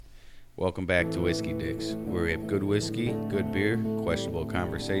Welcome back to Whiskey Dicks, where we have good whiskey, good beer, questionable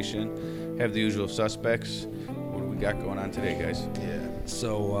conversation, have the usual suspects. What do we got going on today, guys? Yeah.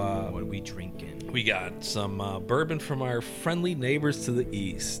 So, What are we drinking? we got some bourbon from our friendly neighbors to the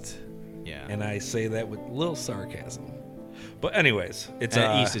east. Yeah. And I say that with a little sarcasm. But anyways, it's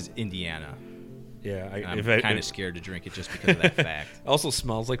And east is Indiana. yeah. I'm kind of scared to drink it just because of that fact. Also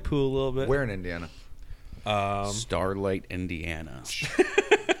smells like poo a little bit. Where in Indiana? Starlight, Indiana.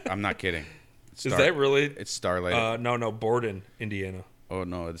 I'm not kidding. Is that really? It's Starlight. No, Borden, Indiana. Oh,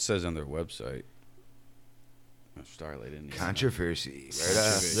 no, it says on their website. Starlight, Indiana. Controversy. Right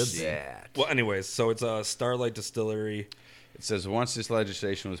off the bat. Well, anyways, so it's a Starlight Distillery. It says once this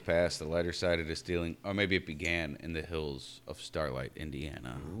legislation was passed, the lighter side of distilling, or maybe it began in the hills of Starlight,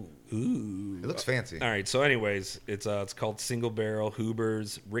 Indiana. It looks fancy. All right, so anyways, it's called Single Barrel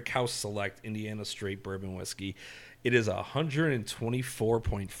Huber's Rickhouse Select Indiana Straight Bourbon Whiskey. It is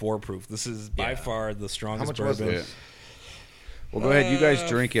 124.4 proof. This is by far the How strongest much was bourbon. this? Well, go ahead. You guys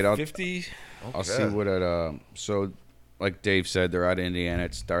drink it. 50. I'll see what it. So, like Dave said, they're out of Indiana.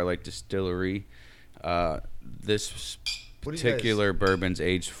 It's Starlight Distillery. This What do you particular bourbon's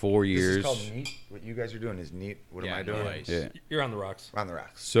aged 4 This years. is called neat. What you guys are doing is neat. What am I doing? Nice. Yeah. You're on the rocks. On the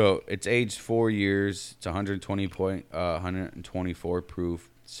rocks. So it's aged 4 years. It's 124 proof,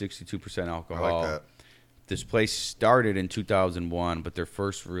 62% I alcohol. like that. This place started in 2001, but their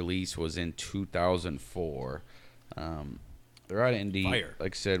first release was in 2004. They're out of Indiana. Fire.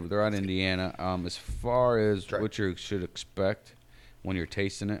 Like I said, they're out of Indiana. As far as Try- what you should expect when you're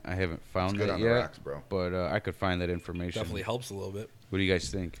tasting it, I haven't found It's good that on the yet. rocks, bro. But I could find that information. Definitely helps a little bit. What do you guys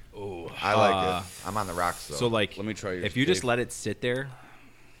think? Oh, I like it. I'm on the rocks though. So, like, Let me try yours, if you just Dave. let it sit there,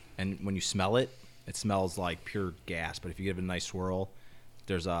 and when you smell it, it smells like pure gas. But if you give it a nice swirl,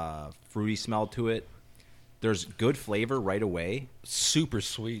 there's a fruity smell to it. There's good flavor right away. super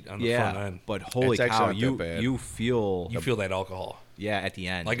sweet on the front end. But holy It's actually cow, not that you bad. you feel You feel that alcohol. at the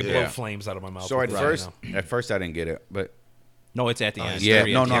end. Like it Yeah. blow flames out of my mouth. So at Right first, now. at first I didn't get it, but no, it's at the end. it's yeah,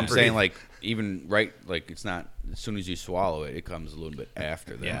 Very no, at the I'm end. saying like even right, like it's not as soon as you swallow it, it comes a little bit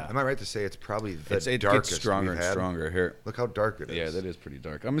after that. Yeah. Am I right to say it's probably the It darkest gets stronger we've and had? stronger here. Look how dark it is. Yeah, that is pretty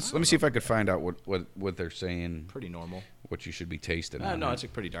dark. Let me see if I could find out what they're saying, Pretty normal. what you should be tasting. No, on no, it. it's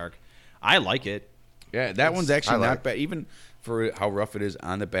pretty dark. I like it. Yeah, that one's I actually like not it. bad. Even for how rough it is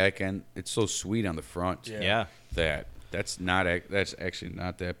on the back end, it's so sweet on the front. Yeah. Yeah. That's actually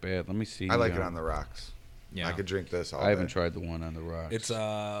not that bad. Let me see. I like it on the rocks. Yeah. I could drink this all I haven't day. tried the one on the rocks. It's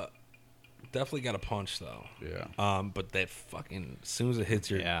definitely got a punch though. Yeah. But that fucking as soon as it hits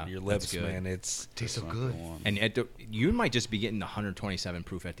your Yeah, lips, that's good. man, it's Tastes so Not good. the one. And you might just be getting the 127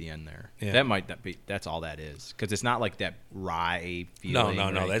 proof at the end there. Yeah. That might not be. That's all that is, because it's not like that rye feeling. no. or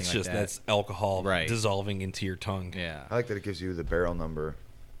anything That's like just that. that's alcohol Right. dissolving into your tongue. Yeah. I like that it gives you the barrel number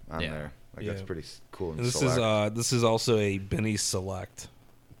on Yeah. there. Like Yeah. that's pretty cool and And this select. is also a Benny's Select,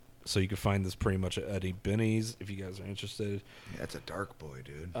 so you can find this pretty much at a Benny's if you guys are interested. Yeah, it's a dark boy,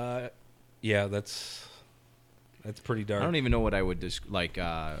 dude. Yeah, that's pretty dark. I don't even know what I would like.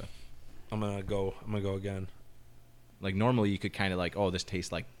 I'm gonna go again. Like normally you could kind of like, oh, this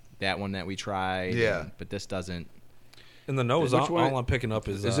tastes like that one that we tried. Yeah. But this doesn't. In the nose, Which all, one- all I'm picking up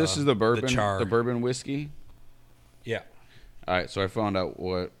is this is the bourbon, char. the bourbon whiskey. Yeah, All right, so I found out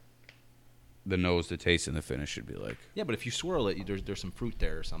what the nose, the taste, and the finish should be like. Yeah, but if you swirl it, there's some fruit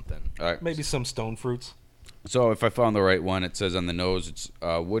there or something. All right, maybe some stone fruits. So if I found the right one, it says on the nose it's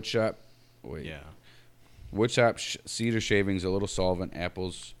woodshop. Wait, Yeah. woodshop cedar shavings, a little solvent,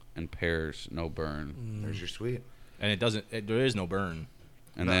 apples and pears, no burn. There's your sweet. And it doesn't. There is no burn.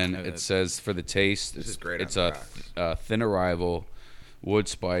 And No, then no, it says for the taste, This it's is great it's on a the rocks. thin arrival, wood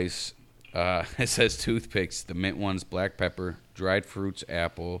spice. It says toothpicks, the mint ones, black pepper, dried fruits,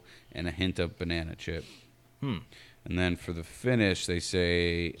 apple, and a hint of banana chip. Hmm. And then for the finish, they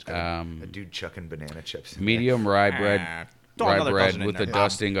say It's got a dude chucking banana chips. in there. medium rye bread, Throw rye another bread dozen in with there, a Bob.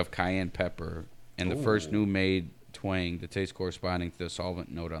 dusting of cayenne pepper, and the first new made twang, the taste corresponding to the solvent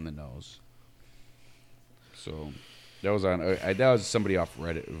note on the nose. So that was on. That was somebody off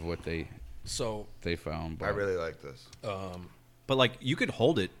Reddit of what they So found. But I really like this. But like you could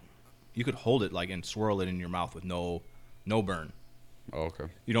hold it like and swirl it in your mouth with no burn. Oh, okay.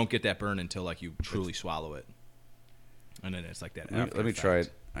 You don't get that burn until like you truly swallow it, and then it's like that. Let me try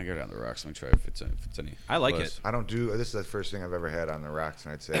it. I got it on the rocks. Let me try it if it's any. I like less. it. I don't do. This is the first thing I've ever had on the rocks,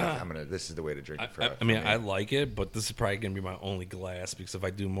 and I'd say This is the way to drink it. I mean, I like it, but this is probably gonna be my only glass because if I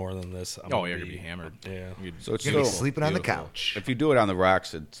do more than this, I'm Oh, you're gonna be hammered. Yeah, So it's You're gonna be still sleeping on the Beautiful. couch. if you do it on the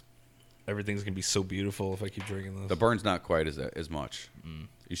rocks, it's everything's gonna be so beautiful if I keep drinking this. the burn's not quite as much.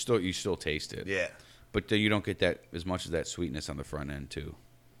 You still taste it. Yeah. But you don't get that as much as that sweetness on the front end too.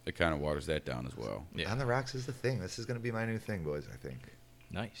 it kind of waters that down as well. Yeah. On the rocks is the thing. This is going to be my new thing, boys. I think.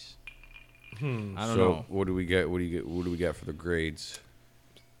 Nice. I So don't know. what do we get? What do we got for the grades?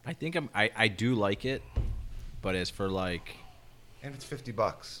 I think I do like it, but as for like And it's $50.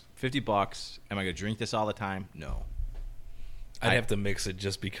 $50, am I gonna drink this all the time? No. I'd have to mix it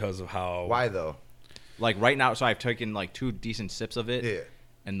just because of how. Why though? Like right now, so I've taken like 2 decent sips of it, Yeah.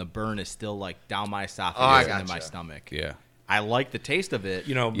 and the burn is still like down my esophagus I and in my gotcha. stomach. Yeah. I like the taste of it.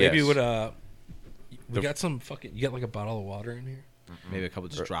 You know, maybe Yes. with we got some fucking. You got like a bottle of water in here. Maybe a couple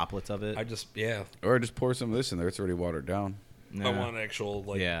just droplets of it. I just Or just pour some of this in there. It's already watered down. Nah. I want actual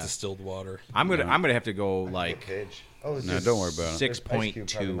like Yeah. distilled water. I'm gonna have to go like Cage. Oh, it's No, just don't worry about it. there's ice cube,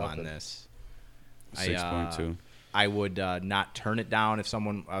 6.2 probably on nothing. this. 6.2. I would not turn it down if I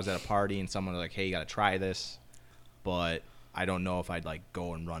was at a party and someone was like, "Hey, you got to try this," but I don't know if I'd like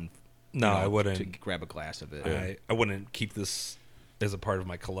go and run. No, I wouldn't. to grab a glass of it. I wouldn't keep this as a part of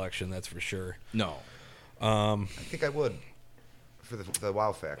my collection. That's for sure. No, I think I would for the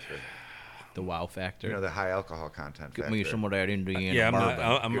wow factor. the wow factor. You know, the high alcohol content Get factor. me some of that Indiana Yeah,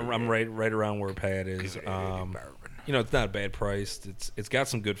 bourbon. I'm right around where Pat is. You know, it's not bad priced. It's got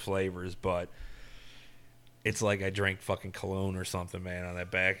some good flavors, but it's like I drank fucking cologne or something, man, on that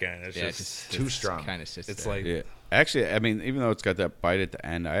back end. It's Yeah, just too strong. Kind of sits it's there. like Yeah. Actually, I mean, even though it's got that bite at the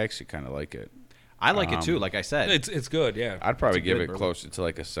end, I actually kind of like it. I like it too. Like I said, it's good. Yeah, I'd probably It's a give good it bourbon. closer to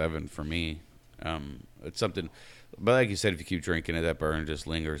like a 7 for me. It's something, but like you said, if you keep drinking it, that burn just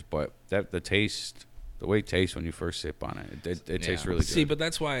lingers. But the taste, the way it tastes when you first sip on it tastes Yeah. really good. See, but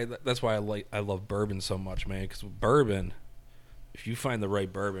that's why I love bourbon so much, man. Because with bourbon, if you find the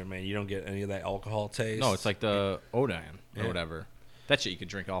right bourbon, man, you don't get any of that alcohol taste. no, it's like the Odin Yeah. or whatever. That shit you could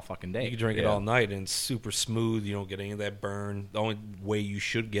drink all fucking day. you can drink it Yeah. all night and it's super smooth. You don't get any of that burn. The only way you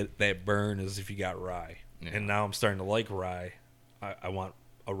should get that burn is if you got rye. Yeah. And now I'm starting to like rye. I want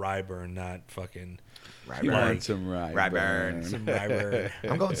a rye burn, not fucking Rye You burn. want some rye, Rye burn. some rye burn.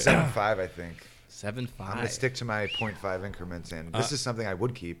 I'm going 7.5. I think 7.5. I'm going to stick to my 0.5 increments, and this is something I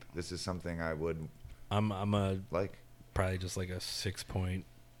would keep. This is something I would I'm a like. probably just like a 6.4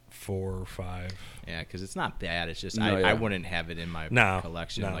 or 5. Yeah, because it's not bad. It's just No, I yeah. wouldn't have it in my No,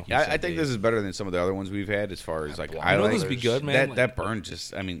 collection. no. Like you I said, think Dave. this is better than some of the other ones we've had as far as like Blonde. I You know like those be good, man? that Like- that burn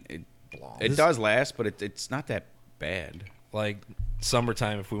just I mean it Blonde. does last, but it's not that bad. Like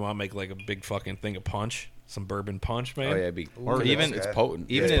summertime, if we want to make like a big fucking thing of punch, some bourbon punch, man. Oh yeah, it'd be, Or even- it's potent.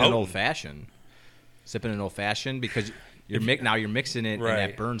 even It's in an potent. old fashioned, sipping an old fashioned because now you're mixing it and Right.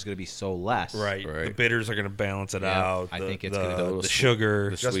 that burn's gonna be so less. Right. Right. The bitters are going to balance it Yeah, out. I The- think it's the, gonna go the sweet- sugar.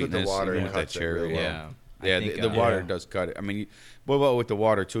 the Just with the sweetness, water, even it with that cuts it cherry. really well. Yeah. I Yeah, think, the water yeah. does cut it. I mean, well, with the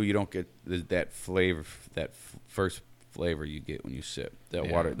water too, you don't get that flavor, first flavor you get when you sip. That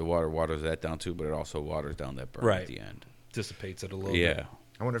Yeah. water, the water waters that down too, but it also waters down that burn Right. at the end. Dissipates it a little Yeah, bit.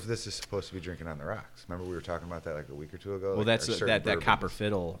 I wonder if this is supposed to be drinking on the rocks. Remember we were talking about that like a week or two ago. Well, Like, that's there are certain that bourbons. copper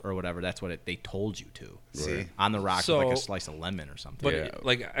fiddle or whatever. That's what they told you to. See, On the rocks with like a So- slice of lemon or something. But Yeah.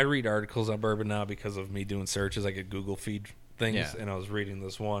 like I read articles on bourbon now because of me doing searches. I get Google feed things, Yeah. and I was reading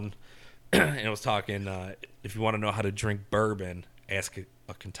this one, and it was talking. If you want to know how to drink bourbon, ask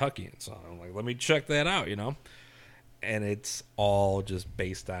a Kentuckian. So I'm like, let me check that out, you know. And it's all just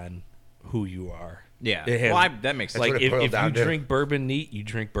based on who you are. yeah. It has- That makes That's sense. Like what it boiled if you down to. drink bourbon neat, you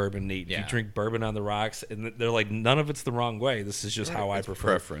drink bourbon neat. If Yeah. you drink bourbon on the rocks, and they're like, none of it's the wrong way. This is just how I It's prefer.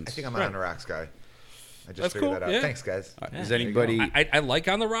 preference. I think I'm Right. on the rocks guy. I just That's figured cool, that out. yeah. Thanks, guys. Is there you anybody? I like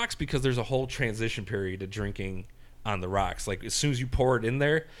on the rocks because there's a whole transition period to drinking on the rocks. Like as soon as you pour it in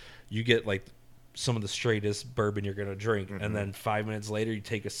there, you get like some of the straightest bourbon you're gonna drink, and then 5 minutes later you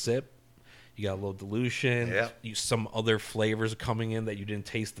take a sip. You got a little dilution. Yep. Some other flavors are coming in that you didn't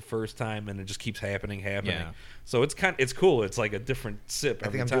taste the first time, and it just keeps happening. Yeah. So it's cool. It's like a different sip I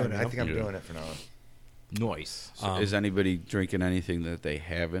every think I'm time. doing. you I know? think I'm Yeah. doing it for now. Noise. So is anybody drinking anything that they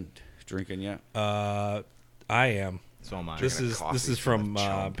haven't drinking yet? I am. So am I. This Drinking a is coffee this is from from a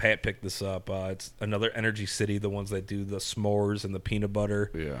chump. Pat picked this up. It's another Energy City, the ones that do the s'mores and the peanut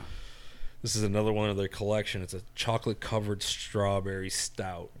butter. Yeah. This is another one of their collection. It's a chocolate covered strawberry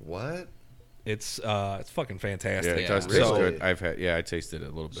stout. What? It's fucking Yeah, fantastic. it does Really? taste good. I tasted a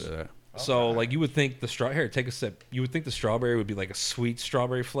little bit of that. So like you would think here, take a sip. You would think the strawberry would be like a sweet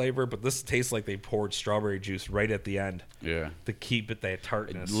strawberry flavor, but this tastes like they poured strawberry juice right at the end Yeah. to keep it that It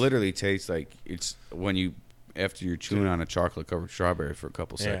tartness. literally tastes like it's when you after you're chewing on a chocolate covered strawberry for a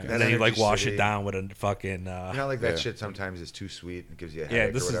couple Yeah, seconds. and then you like Energy wash City. it down with a fucking. You know, like that Yeah. shit sometimes is too sweet and gives you a Yeah,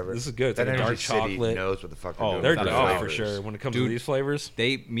 headache this or is- whatever. this is good. It's That like a Energy dark City chocolate. knows what the fuck they're Oh, doing. They're without a dope doubt. for sure when it comes Dude, to these flavors.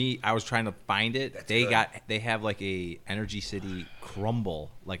 I was trying to find it. That's They good. they have like a Energy City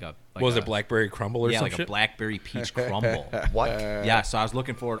crumble, like a What was a, it, blackberry crumble or yeah, some like shit? a blackberry peach crumble. What? Yeah, so I was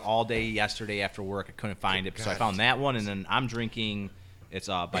looking for it all day yesterday after work. I couldn't find it, so I God. found that one, and then I'm drinking. It's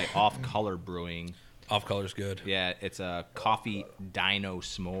by Off Color Brewing. Off color's good. Yeah, it's a coffee Dino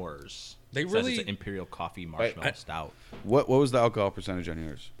S'mores. They It says really- it's an Imperial Coffee Marshmallow I- Stout. What was the alcohol percentage on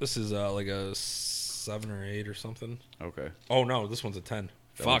yours? This is like a 7 or 8 or something. Okay. Oh no, this one's a 10.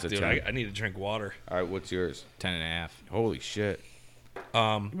 That Fuck, one's a dude, 10. I need to drink water. All right, what's yours? 10.5. Holy shit.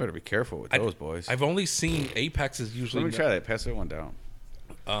 You better be careful with those boys. I've only seen Apex is Let usually me try that. Pass that one down.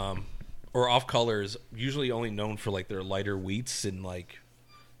 or Off Color is usually only known for like their lighter wheats and like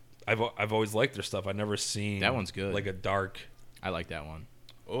I've always liked their stuff. I've never seen That one's good. like a dark. I like that one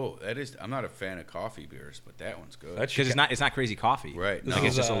Oh, that is. I'm not a fan of coffee beers, but that one's good. That's because it's not crazy coffee. Right. This No. Like,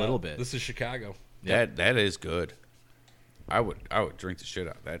 is, it's just a little bit. This is Chicago. That is good. I would drink the shit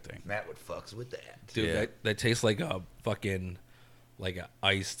out of that thing. Matt would fucks with that. Dude, Yeah. that tastes like a fucking like a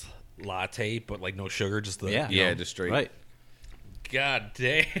iced latte, but like no sugar, just the Yeah. Yeah, just straight. Right. God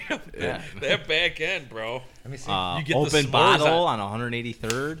damn, Yeah. that back end, bro. Let me see. You get the Open s'mores bottle on- on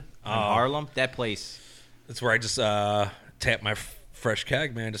 183rd on Harlem. That place. That's where I just tapped my fresh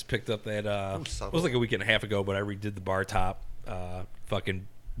keg, man. Just picked up that. It subtle. was like a week and a half ago, but I redid the bar top. Fucking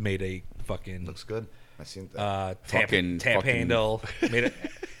made a fucking Looks good. I seen that. tap Fucking- handle. Made it.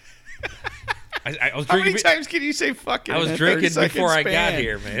 I was How many drinking. times can you say fucking? I was in a 30 drinking second before I got span?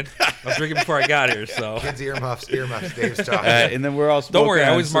 here, man. I was drinking before I got here, so Kids earmuffs. Dave's talking. And then we're all don't worry.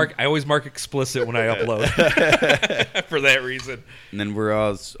 smoking on I always mark explicit when I upload for that reason. And then we're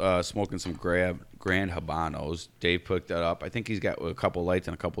all smoking some Grand Habanos. Dave picked that up. I think he's got a couple lights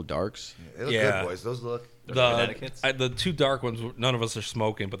and a couple darks. They look Yeah. good, boys. Those look. The two dark ones, none of us are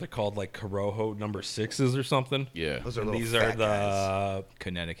smoking, but they're called like Corojo number 6s or something. Yeah. Those are And little these fat are guys. the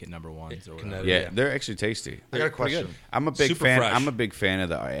Connecticut #1s or whatever. Connecticut. Yeah, Yeah. they're actually tasty. I got a pretty good. question. I'm a big Super fan. fresh. I'm a big fan of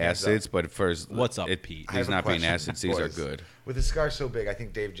the acids, but first, What's up, it, Pete? I have These a not being question, acids, these are boys. good. With a scar so big, I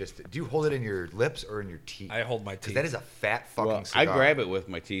think Dave just. Do you hold it in your lips or in your teeth? I hold my 'Cause teeth. that is a fat fucking Well, cigar. I grab it with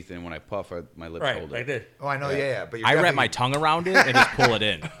my teeth, and when I puff, my lips right. hold it. I did. Oh, I know. Yeah. But you're I wrap definitely- my tongue around it and just pull it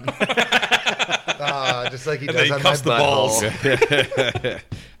in. just like he And does then he on my cuffs the balls. butthole.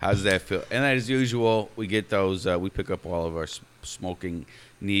 How does that feel? And as usual, we get those. We pick up all of our smoking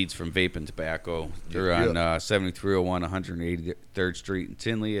needs from Vape and Tobacco. They're on 7301 183rd Street in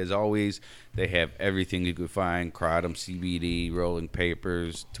Tinley. As always, they have everything you could find: kratom, CBD, rolling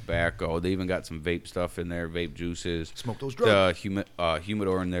papers, tobacco. They even got some vape stuff in there, vape juices. Smoke those The drugs.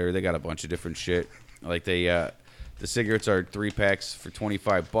 humidor in there. They got a bunch of different shit. Like the cigarettes are 3-packs for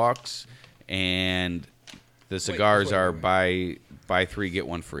 $25, and the cigars wait. are buy 3 get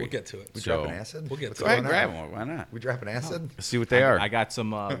 1 free. We'll get to it. We So- dropping acid? We'll get What's to Go ahead, going grab on? one. Why not? We dropping acid? Let's see what they are. I got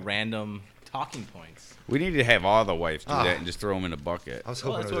some random talking points. We need to have all the wives do Ah. that and just throw them in a bucket. I was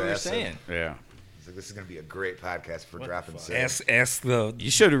Well, hoping that's it what was we were acid. saying. Yeah. It's like, this is going to be a great podcast for What dropping the fuck? sales. Ask the.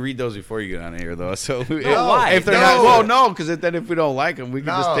 You should have read those before you get on here, though. So why? if they're No. not, well, no, because then if we don't like them, we can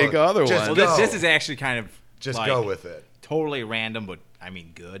just No, take other just ones. Well, go. this is actually kind of Just like, go with it. totally random, but I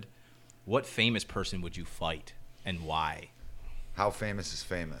mean good. What famous person would you fight and why? How famous is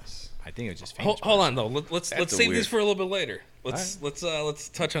famous? I think it's just famous. Hold person. on though. Let's That's a save weird- these for a little bit later. Let's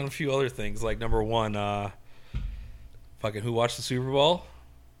touch on a few other things. Like number one, fucking who watched the Super Bowl?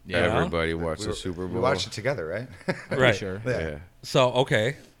 Yeah. Everybody watched We the were- Super Bowl. We watched it together, right? Pretty Right. Sure. Yeah. So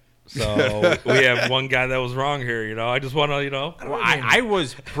okay. So we have one guy that was wrong here. You know, I just want to, Well, I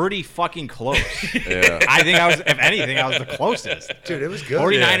was pretty fucking close. Yeah. I think I was, if anything, I was the closest. Dude, it was good.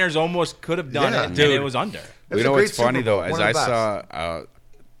 49ers almost could have done Yeah. it, and Dude. it was under. It You was know a great what's funny Super Bowl, though, as one of I the best. saw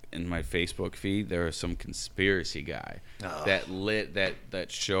in my Facebook feed, there was some conspiracy guy that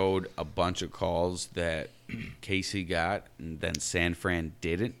showed a bunch of calls that Casey got and then San Fran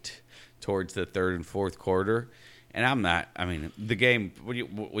didn't towards the third and fourth quarter. And I'm not. I mean, the game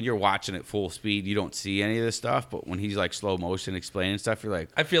when you're watching it full speed, you don't see any of this stuff. But when he's like slow motion explaining stuff, you're like,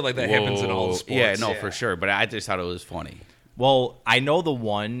 I feel like that happens in all the "Whoa." sports. Yeah, no, Yeah. for sure. But I just thought it was funny. Well, I know the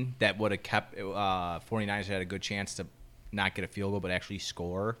one that would have kept 49ers had a good chance to not get a field goal but actually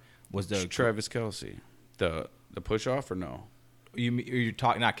score was the Travis Kelce, the push off or no? you're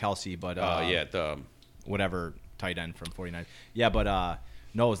talking not Kelsey but Yeah, the whatever tight end from 49ers. Yeah, but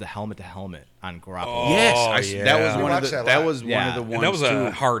No, it was the helmet to helmet on Garoppolo. Oh, Yes, yeah. that was We one of watched the. that That live. was one Yeah. of the And ones. And that was a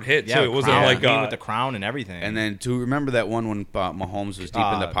too. hard hit Yeah, too. It wasn't crown, like with the crown and everything. And then to remember that one when Mahomes was deep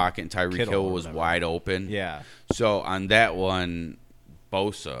in the pocket and Tyreek Kittle Hill or was whatever. wide open. Yeah. So on that one,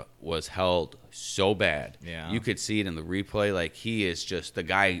 Bosa was held so bad. Yeah. You could see it in the replay. Like he is just the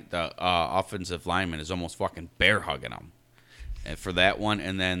guy. The offensive lineman is almost fucking bear hugging him. And for that one,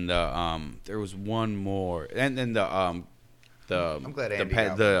 and then there was one more, and then I'm glad Andy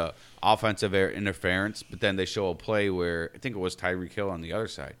got the offensive interference. But then they show a play where I think it was Tyreek Hill on the other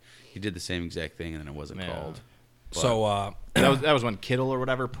side. He did the same exact thing, and then it wasn't Yeah. called. so. that was when Kittle or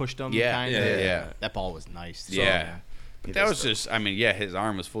whatever pushed him. Yeah, kinda. yeah. That ball was nice. So, Yeah, He that does was stuff. just. I mean, yeah, his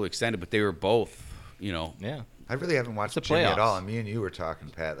arm was fully extended, but they were both. Yeah. I really haven't watched It's the Jimmy at playoffs. all. And me and you were talking,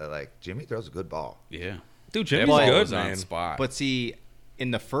 Pat, that like Jimmy throws a good ball. Yeah. Dude, That Jimmy's ball good, was on man. spot. But see,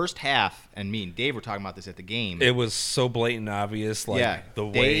 in the first half, and me and Dave were talking about this at the game. It was so blatant, obvious. Like yeah, the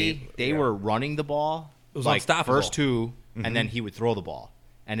way they were running the ball. It was like unstoppable. first two, and then he would throw the ball.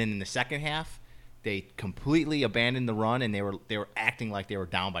 And then in the second half, they completely abandoned the run, and they were acting like they were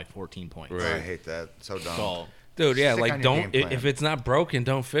down by 14 points. Right. I hate that. So dumb. So Dude, yeah, Stick like on your don't game plan. if it's not broken,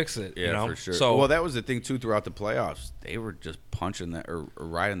 don't fix it. Yeah, you know? for sure. So well, that was the thing too throughout the playoffs. They were just punching that or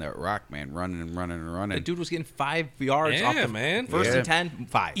riding that rock, man, running and running and running. the dude was getting 5 yards Yeah, off the man. first Yeah. and 10,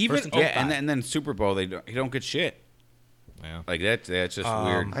 5. Even- First and oh, 10, yeah, 5. and then Super Bowl he don't get shit. Yeah. Like that's just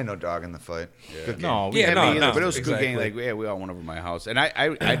weird. I know dog in the fight. Good game. No, Yeah, Yeah, no, me either, no, but it was a exactly. good game. Like, yeah, we all went over to my house, and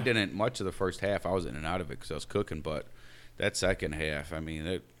I didn't much of the first half. I was in and out of it because I was cooking, but that second half, I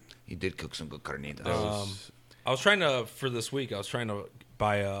mean, He did cook some good carnitas. I was trying to for this week. I was trying to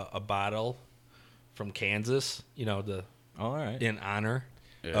buy a bottle from Kansas. You know, All right. in honor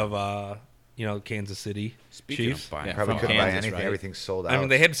Yeah. of Kansas City speaking Chiefs. of buying, Yeah. Probably from couldn't buy Kansas, anything. right? Everything's sold out. I mean,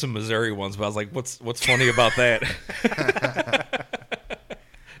 they had some Missouri ones, but I was like, "What's funny about that?"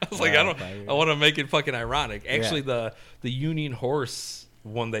 I was like, I want to make it fucking ironic. Actually, the Union Horse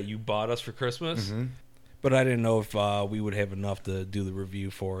one that you bought us for Christmas, but I didn't know if we would have enough to do the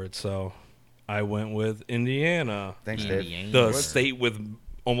review for it, so I went with Indiana, Thanks, Dave. Indiana. the state with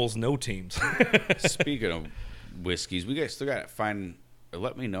almost no teams. Speaking of whiskeys, we guys still got to find. Or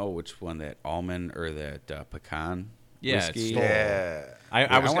let me know which one, that almond or that pecan Yeah, it's whiskey. Stoll. Yeah.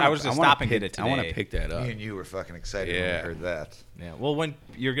 I was going to stop and get it today. I want to pick that up. Me and you were fucking excited Yeah. when we heard that. Yeah. Well, when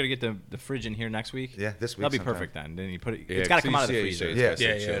you're going to get the fridge in here next week? Yeah, this week That'll be sometime. perfect then. Then you put it. Yeah, It's got to come out of the you freezer. say Yeah. it's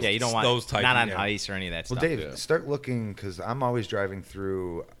gotta Yeah, stay yeah. chilled. Yeah, you don't want Those type not of- on yeah. ice or any of that Well, stuff. Dave, Yeah. start looking because I'm always driving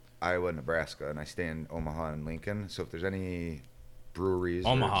through Iowa, Nebraska, and I stay in Omaha and Lincoln. So if there's any breweries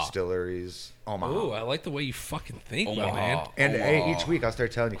Omaha. or distilleries, Omaha. Ooh, I like the way you fucking think, my Omaha. man. And Omaha. each week I'll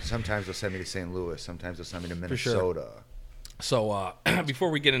start telling you because sometimes they'll send me to St. Louis, sometimes they'll send me to For sure. Minnesota. So before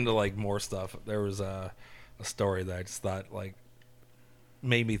we get into like more stuff, there was a story that I just thought like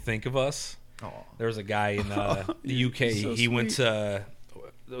made me think of us. Oh, There was a guy in the UK. so he went to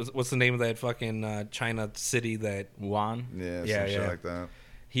what's the name of that fucking China city that Wuhan. yeah, Yeah, some shit yeah. like that.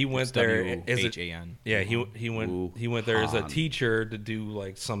 he went there as a, WHAN. yeah he went there as a Wuhan. teacher to do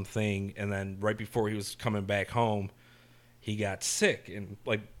like something, and then right before he was coming back home, he got sick, and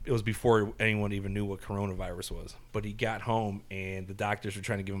like it was before anyone even knew what coronavirus was. But he got home, and the doctors were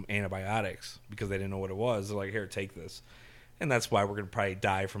trying to give him antibiotics because they didn't know what it was. They're like, "Here, take this," and that's why we're gonna probably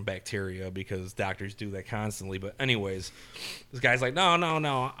die from bacteria because doctors do that constantly. But anyways, this guy's like, "No,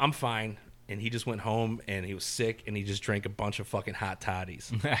 I'm fine," and he just went home and he was sick, and he just drank a bunch of fucking hot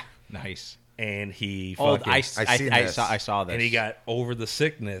toddies, Nice. and he Oh, fucking, I seen this. I saw this. and he got over the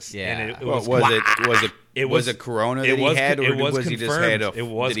sickness. Yeah. and it Well, was was it Corona that it he was had, or it was was he just confirmed. had a? It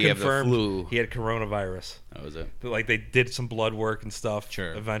was did he have the confirmed flu? he had coronavirus. That was it. But, like they did some blood work and stuff.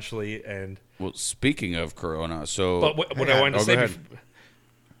 Sure. Eventually, and Well, speaking of Corona, so but what hang I on. wanted to Oh, say, go ahead.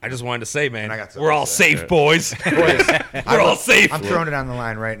 I just wanted to say, man, And I got something we're all to say. safe, boys. Boys, we're all safe. I'm throwing it on the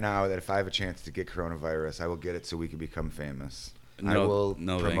line right now that if I have a chance to get coronavirus, I will get it so we can become famous. I No- will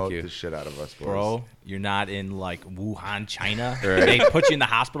no, thank promote you. the shit out of us, boys. Bro, you're not in like Wuhan, China. Right. They put you in the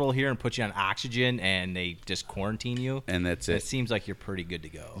hospital here and put you on oxygen, and they just quarantine you. and that's It it. seems like you're pretty good to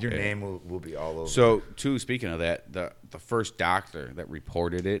go. Your name will be all over. So, too, speaking of that, the first doctor that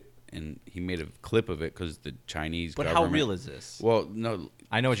reported it, and he made a clip of it because the Chinese But how government. real is this? Well, no.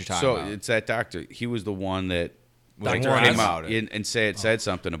 I know what you're talking So about. it's that doctor. He was the one that Doctor came Oz? out and said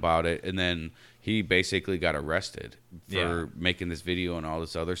something about it, and then he basically got arrested for Yeah. making this video and all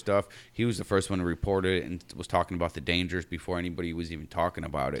this other stuff. He was the first one to report it and was talking about the dangers before anybody was even talking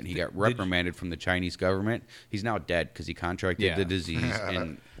about it. And he got reprimanded from the Chinese government. He's now dead because he contracted Yeah. the disease.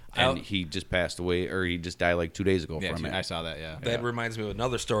 And and he just passed away, or he just died like 2 days ago Yeah, from it. I saw that. Yeah. That reminds me of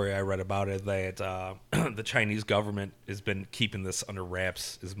another story I read about it, that the Chinese government has been keeping this under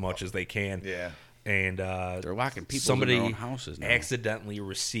wraps as much as they can. Yeah. And They're locking people somebody in their own houses now. accidentally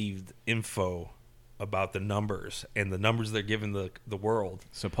received info about the numbers, and the numbers they're giving the world.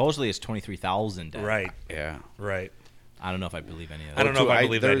 Supposedly it's 23,000 dead. Right, Yeah. right. I don't know if I believe any of that. I don't know if I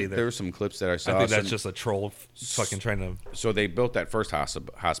believe that there, either. There were some clips that I saw. I think that's some- just a troll fucking trying to. So they built that first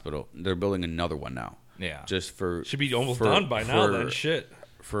hospital. They're building another one now. Yeah. Just for Should be almost done by now. Then shit.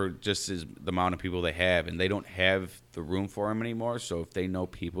 For just the amount of people they have, and they don't have the room for them anymore. So if they know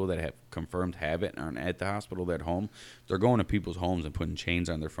people that have confirmed have it and aren't at the hospital, they're at home, they're going to people's homes and putting chains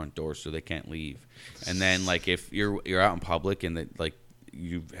on their front doors so they can't leave. And then like if you're out in public and that like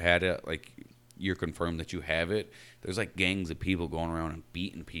you've had it, like you're confirmed that you have it, there's like gangs of people going around and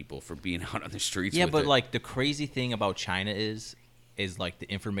beating people for being out on the streets. Yeah, with but it. like the crazy thing about China is like the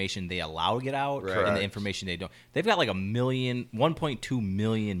information they allow to get out Right. and the Correct. information they don't. They've got like 1.2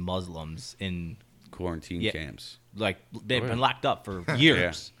 million Muslims in quarantine Yeah. camps. like they've Oh, yeah. been locked up for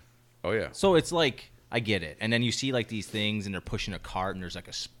years. Oh yeah. So it's like I get it. And then you see like these things and they're pushing a cart and there's like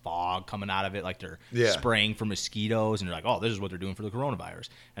a fog coming out of it, like they're Yeah. spraying for mosquitoes and they're like, oh, this is what they're doing for the coronavirus.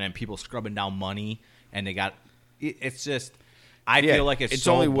 And then people scrubbing down money and they got it's just I Yeah, feel like it's it's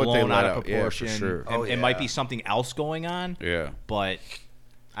so only what they blown let out of out. Yeah, for proportion. sure. And Oh, it might yeah. be something else going on, Yeah. but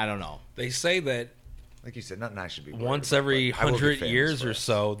I don't know. They say that Like you said, nothing I should be worried once about, every but I will be 100 famous years for or it.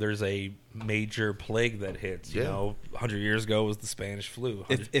 so, there's a major plague that hits. You Yeah. know, 100 years ago was the Spanish flu.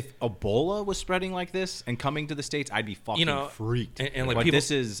 If Ebola was spreading like this and coming to the States, I'd be fucking freaked. and, like but people, this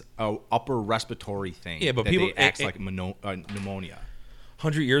is a upper respiratory thing. Yeah, but that people- they acts it- like pneumonia.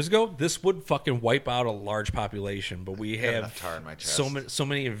 100 years ago, this would fucking wipe out a large population. But we got have enough tar in my so chest.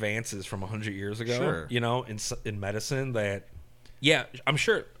 many advances from 100 years ago. Sure. You know, in medicine that, yeah, I'm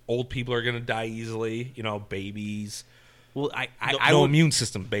sure old people are gonna die easily. You know, babies. Well, No, I no would, immune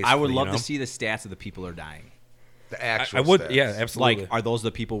system. Basically, I would love you know? to see the stats of the people who are dying. The actual I would, stats. yeah, absolutely. Like, are those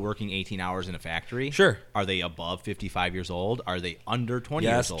the people working 18 hours in a factory? Sure. Are they above 55 years old? Are they under 20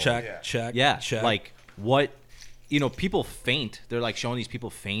 yes, years old? check, Yeah. check, Yeah. check. Like, what? You know, people faint. They're like showing these people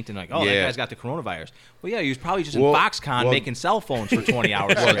faint and like, oh, that Yeah. guy's got the coronavirus. Well, yeah, he was probably just Well- in Foxconn well- making cell phones for 20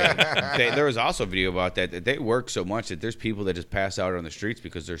 hours straight. There was also a video about that they work so much that there's people that just pass out on the streets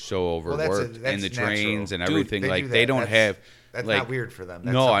because they're so overworked in that's the trains natural. and Dude, everything. they like do they that. don't have. That's like, not weird for them.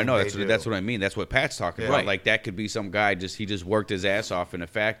 That's no, I something know they that's do. that's what I mean. That's what Pat's talking about. Right. Like that could be some guy he just worked his ass off in a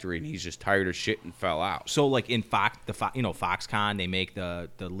factory and he's just tired of shit and fell out. So, like in Foxconn, they make the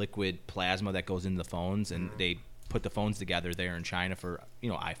liquid plasma that goes into the phones, and they put the phones together there in China for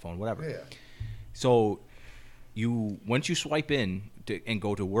iPhone, whatever. Yeah. So, once you swipe in and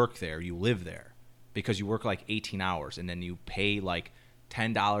go to work there, you live there because you work like 18 hours, and then you pay like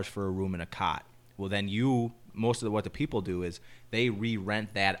 $10 for a room and a cot. Well, then most of what the people do is they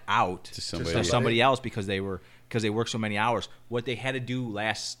re-rent that out to somebody. somebody else because they work so many hours. What they had to do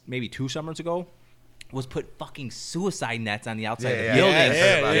maybe 2 summers ago was put fucking suicide nets on the outside of the Yeah, building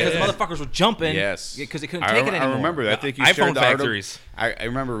yeah, because yeah. motherfuckers were jumping Yes, because they couldn't take it anymore. I remember that. I think you iPhone shared the factories. article. I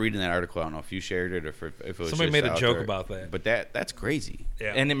remember reading that article. I don't know if you shared it or if it was Somebody just made a out joke there. about that. But that's crazy.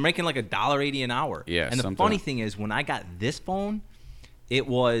 Yeah. And they're making like $1.80 an hour. Yeah, And the something. funny thing is, when I got this phone, it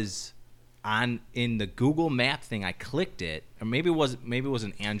was in the Google Map thing. I clicked it, or maybe it was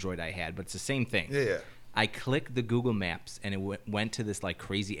an Android I had, but it's the same thing. Yeah. I clicked the Google Maps, and it went to this like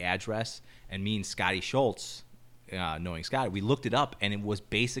crazy address. And me and Scotty Schultz, knowing Scotty, we looked it up, and it was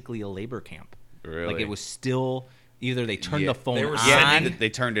basically a labor camp. Really? Like it was still either they turned the phone They were on. Yeah, they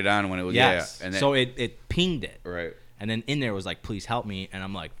turned it on when it was Yes. yeah. And then, So it pinged it. right. And then in there was like, please help me. And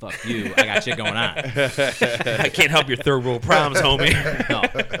I'm like, fuck you. I got shit going on. I can't help your third world problems,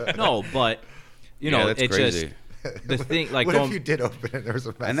 homie. No, but, Yeah, that's it's crazy. just the thing. Like, What going, if you did open it? There was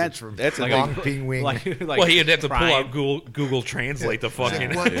a message that's- from that's a Long big- Ping Wing. like, Well, he'd have to pull crying. out Google Translate the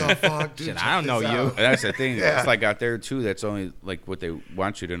fucking. what the fuck, dude? Shit, check I don't know this you. out. And that's the thing. Yeah. It's like out there too. That's only like what they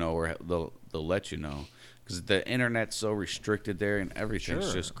want you to know, or they'll let you know, because the internet's so restricted there, and everything's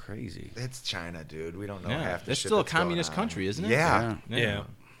Sure. just crazy. It's China, dude. We don't know Yeah, half the it's shit still a that's going communist on. country, isn't it? Yeah. Yeah.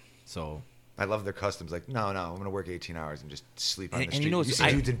 So, I love their customs. Like, no, I'm gonna work 18 hours and just sleep on And- the and street. you know, You it's- see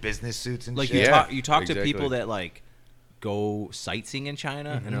I- dudes in business suits and like shit. Yeah. you talk to exactly. people that like go sightseeing in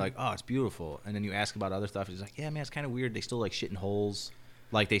China, and they're like, oh, it's beautiful. And then you ask about other stuff, it's like, yeah, man, it's kind of weird. They still like shit in holes.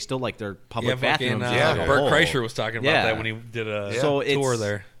 Like they still like their public Yeah, fucking bathrooms. Yeah. is like a Bert hole. Kreischer was talking about Yeah. that when he did a So tour it's-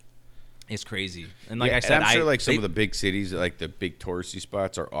 there. It's crazy. And like Yeah, I said, I'm sure like some they- of the big cities, like the big touristy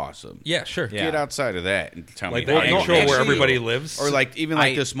spots, are awesome. Yeah, sure. Yeah. Get outside of that and tell Like me the how no, actual actually- where actually- everybody lives, or like even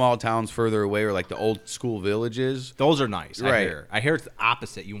like I- the small towns further away, or like the old school villages. those are nice. Right. I hear it's the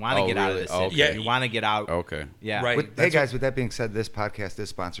opposite. You want to Oh, get out of really? the city. Okay. Yeah. You want to get out. Okay. Yeah. Right. Hey guys, with that being said, this podcast is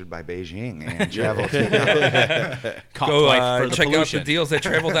sponsored by Beijing and travel. Caught go flight for the check pollution. out the deals at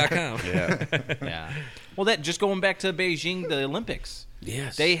travel.com. Yeah. Yeah. Well, that just going back to Beijing, the Olympics.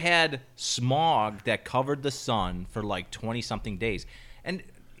 Yes. They had smog that covered the sun for like 20 something days. And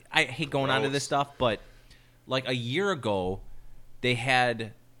I hate going on to this stuff, but like a year ago, they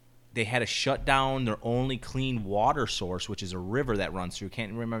had to shut down their only clean water source, which is a river that runs through.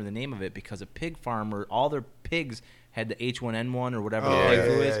 Can't remember the name of it because a pig farmer, all their pigs had the H1N1 or whatever the Oh, pig yeah,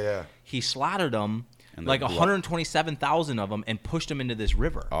 flu yeah, is. yeah. He slaughtered them, And like the blood- 127,000 of them, and pushed them into this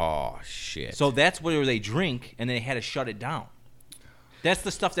river. Oh shit. So that's where they drink, and they had to shut it down. That's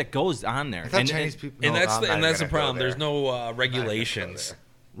the stuff that goes on there. I thought And- Chinese people. And no, that's I'm the, not and that's the gonna go problem. There's there. no regulations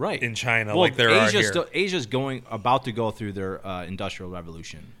right in China well, like there are Asia's here. Asia's about to go through their industrial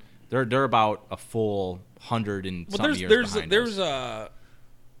revolution. They're about a full 100 and Well, some years behind there's us.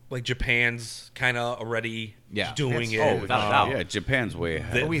 like Japan's kind of already Yeah. doing It's- it. oh, without a doubt. yeah, Japan's way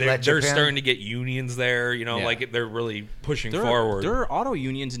ahead. They, We they're let they're Japan- starting to get unions there. You know, Yeah. like they're really pushing Their forward. auto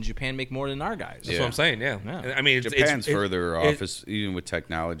unions in Japan make more than our guys. That's what I'm saying. Yeah. Yeah. I mean, Japan's further it- off, even with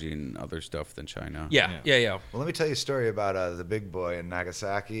technology and other stuff, than China. Yeah, yeah. Well, let me tell you a story about the big boy in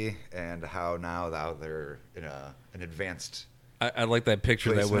Nagasaki and how now they're in an advanced. I like that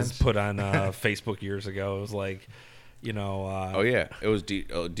picture that was Placement. put on Facebook years ago. It was like, you know. Oh yeah, it was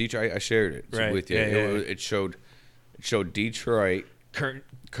Detroit. I shared it Right, with you. yeah, yeah. It showed Detroit,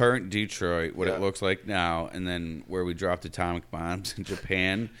 current Detroit, what Yeah. it looks like now, and then where we dropped atomic bombs in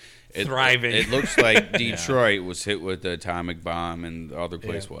Japan. Thriving. It looks like Detroit was hit with the atomic bomb, and the other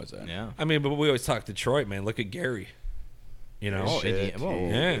place wasn't. Yeah. I mean, but we always talk Detroit, man. Look at Gary. You know, Oh, Shit, whoa.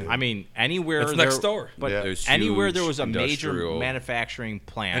 yeah. I mean, anywhere It's there, next door. But Yeah. There's anywhere huge there was a major industrial- manufacturing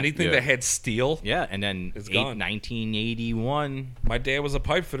plant. anything Yeah. that had steel. Yeah, and then It's gone. 1981, My dad was a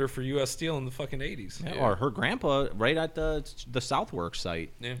pipe fitter for U.S. Steel in the fucking 80s. or her grandpa, right at the Southworks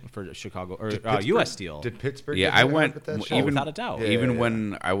site Yeah. for Chicago or Pittsburgh- U.S. Steel. Did Pittsburgh? Yeah, get I hit hard went with that w- shit? even without a doubt. Yeah, even yeah.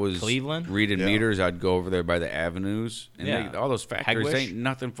 when I was Cleveland? reading Yeah. meters, I'd go over there by the avenues, and Yeah. all those factories Hegwish? ain't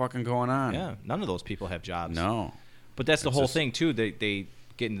nothing fucking going on. Yeah, none of those people have jobs. No. But that's the It's whole just- thing too. They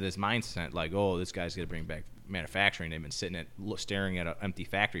get into this mindset like, oh, this guy's gonna bring back manufacturing. They've been sitting at staring at an empty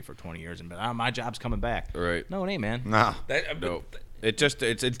factory for 20 years, and my job's coming back. Right. No, it ain't, man. No. No, it just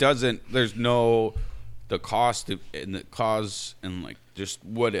it doesn't. There's no the cost and the cause and like just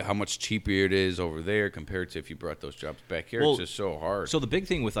how much cheaper it is over there compared to if you brought those jobs back here. Well, It's just so hard. So the big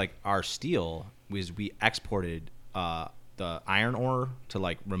thing with like our steel was we exported the iron ore to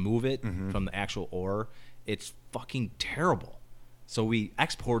like remove it from the actual ore. It's fucking terrible. So we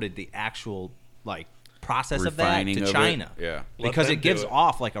exported the actual like process Refining of that of to it, China. yeah. Because Let it them gives do it.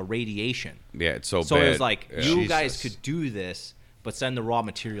 off like a radiation. yeah, it's so So bad. it was like Yeah. you guys Jesus. could do this, but send the raw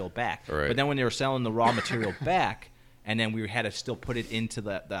material back. Right. But then when they were selling the raw material back, and then we had to still put it into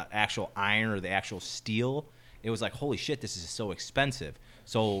the actual iron or the actual steel, it was like, holy shit, this is so expensive.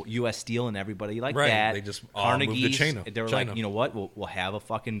 So U.S. Steel and everybody like Right, that, they just all moved to Carnegie's, China. they were China. like, you know what, we'll have a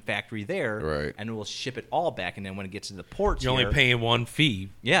fucking factory there, Right. and we'll ship it all back. And then when it gets to the ports, You're only here- paying one fee,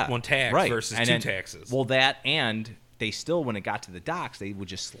 yeah, one tax right. versus And two then- taxes. Well, that and they still, when it got to the docks, they would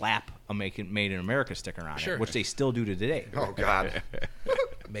just slap a Made in America sticker on Sure. it, which they still do to today. Oh God.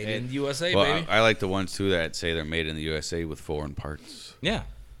 made in the USA, Well, baby. I like the ones too that say they're made in the USA with foreign parts. Yeah.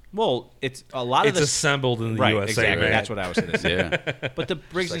 Well, it's a lot It's of the assembled in the right, USA. exactly. man. That's what I was going to say. Yeah, But the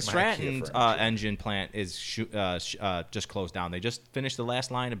Briggs and Just like my Stratton IKEA furniture. engine plant is just closed down. They just finished the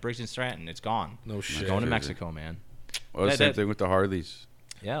last line of Briggs and Stratton. It's gone. No shit. Going to Crazy. Mexico, man. well, the That- same that- thing with the Harleys.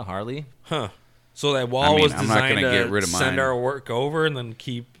 Yeah, Harley. Huh. So that wall I mean, was I'm not designed gonna to get rid of send mine. our work over and then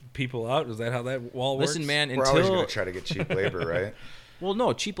keep people out. Is that how that wall works? Listen, man, We're always until gonna try to get cheap labor, right? well,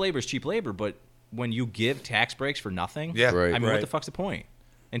 no, cheap labor is cheap labor, but when you give tax breaks for nothing, Yeah. Right. I mean, what Right. the fuck's the point?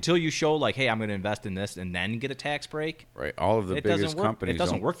 Until you show like, hey, I'm going to invest in this and then get a tax break. Right, all of the It doesn't biggest work- it companies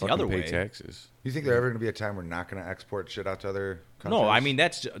doesn't don't work the fucking other pay way. taxes. You think there's ever gonna be a time we're not gonna export shit out to other countries? No, I mean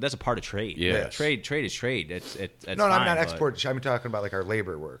that's a part of trade. Yes. Trade is trade. It's No, I'm fine, not but- export. I'm talking about like our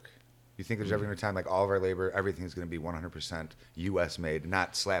labor work. You think there's ever gonna be a time like all of our labor, everything's gonna be 100% U.S. made,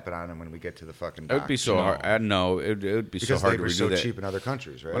 not slap it on them when we get to the fucking. It would be docks? so No. hard. I know it would be so because hard to labor's redo so that. cheap in other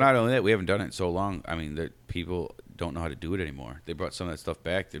countries, right? Well, not only that, we haven't done it in so long. I mean, that people don't know how to do it anymore. They brought some of that stuff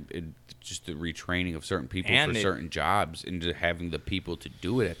back. Just the retraining of certain people And for it- certain jobs, into having the people to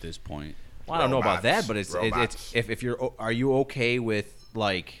do it at this point. Well, I don't know about that, Robots. but it's Robots. if are you okay with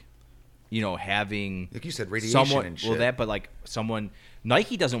like having Like you said, radiation someone, and shit. Well, that, but like someone,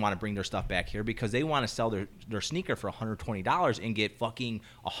 Nike doesn't want to bring their stuff back here because they want to sell their sneaker for $120 and get fucking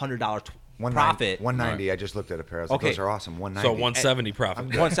 $100 profit. 190. I just looked at a pair. I was like, Okay. those are awesome. 190. So 170 profit.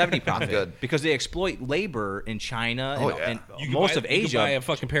 170 profit. good. Because they exploit labor in China Oh, and, yeah. and You could most buy- of You could buy Asia. a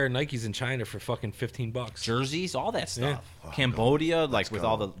fucking pair of Nikes in China for fucking $15. Jerseys, all that Yeah. stuff. Cambodia, like with go.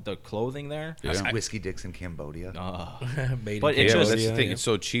 all the clothing there. That's Yeah. whiskey dicks in Cambodia. Made But in it's Yeah, just- that's the Cambodia, thing. yeah. It's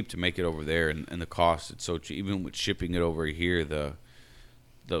so cheap to make it over there, and the cost. It's so cheap. Even with shipping it over here, the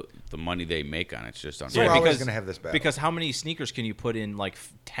money they make on it's just So unreal. we're Yeah, always because- going to have this battle. Because how many sneakers can you put in like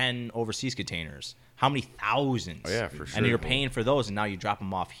 10 overseas containers? How many thousands? Oh, yeah, for And sure. you're paying for those, and now you drop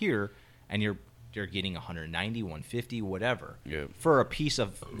them off here, and you're getting 190, 150, whatever, Yeah. for a piece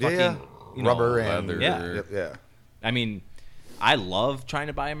of fucking yeah. Rubber and leather. Yeah. Yep, yeah. I mean, I love trying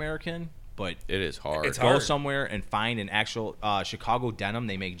to buy American, but It is hard. It's go hard. somewhere and find an actual Chicago denim.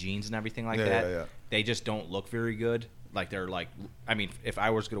 They make jeans and everything like Yeah, that. yeah, yeah. They just don't look very good. Like they're like, I mean, if I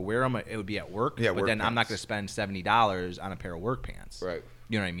was gonna wear them, it would be at work. Yeah, but work then I'm not pants. gonna spend $70 on a pair of work pants. Right.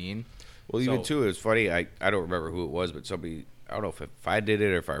 You know what I mean? Well, even So- too, it's funny. I don't remember who it was, but somebody. I don't know if I did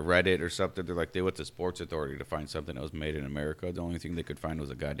it or if I read it or something. They're like they went to Sports Authority to find something that was made in America. The only thing they could find was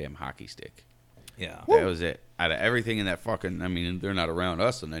a goddamn hockey stick. Yeah. That was it. Out of everything in that fucking, I mean, they're not around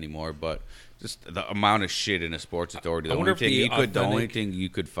us anymore, but just the amount of shit in a Sports Authority. The I wonder only if thing the you could, the only authentic- thing you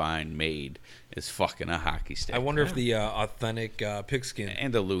could find made is fucking a hockey stick. I wonder if the authentic pigskin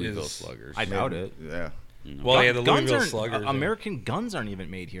and the Louisville is- Sluggers. I doubt it. Yeah. Well, yeah, the Guns Louisville aren't- Sluggers. American guns aren't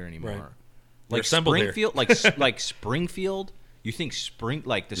even made here anymore. Right. They're Like assembled here. Springfield, like Springfield. You think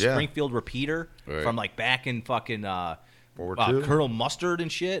the Yeah. Springfield repeater Right. from like back in fucking World War II? Colonel Mustard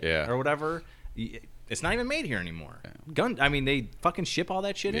and shit, Yeah. or whatever. It's not even made here anymore. I mean, they fucking ship all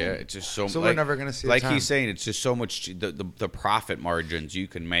that shit Yeah, in. it's just so. So like, we're never gonna see a Like time. he's saying, it's just so much. The profit margins you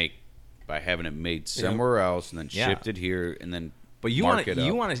can make by having it made somewhere else and then Yeah. shipped it here and then. But you mark want it to up.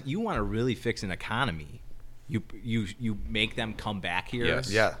 you want to really fix an economy. You make them come back here.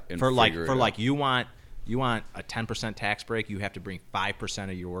 Yes. Yeah. and For like figure it for out. like you want a 10% tax break. You have to bring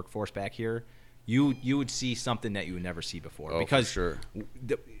 5% of your workforce back here. You would see something that you would never see before Oh, for because sure.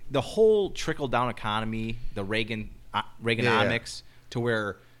 the whole trickle down economy, the Reaganomics, to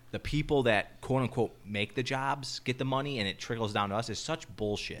where the people that quote unquote make the jobs get the money and it trickles down to us is such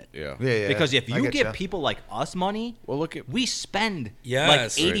bullshit. Yeah. Yeah, yeah. Because if I you get give ya. people like us money, Well, look at we spend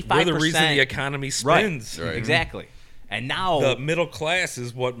Yes, like 85%. we're the reason the economy spins. Right. Exactly. And now, The middle class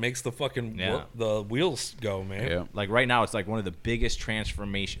is what makes the fucking Yeah. the wheels go, man. yeah. like right now, it's like one of the biggest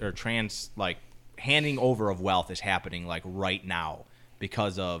transformation or like handing over of wealth is happening like right now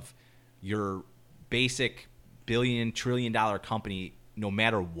because of your basic $1-trillion company. No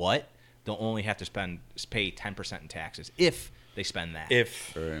matter what, they'll only have to pay 10% in taxes if they spend that.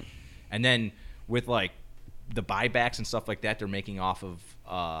 If Right. And then with like the buybacks and stuff like that, they're making off of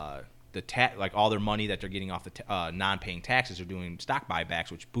like all their money that they're getting off the non-paying taxes. They're doing stock buybacks,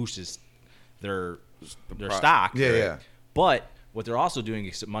 which boosts their stock. Yeah, yeah. But what they're also doing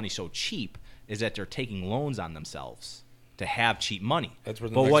is money so cheap is that they're taking loans on themselves to have cheap money. That's where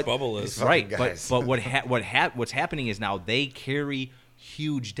the But next bubble is. Fucking Right, guys. but what's happening is now they carry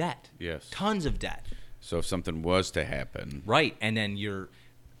huge debt. Yes. Tons of debt. So if something was to happen, Right, and then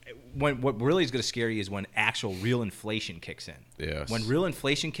what really is going to scare you is when actual real inflation kicks in. Yes. When real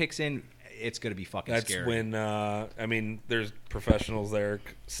inflation kicks in, it's going to be fucking that's scary. when I mean, there's professionals there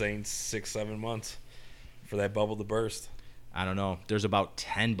saying 6-7 months for that bubble to burst. I don't know. There's about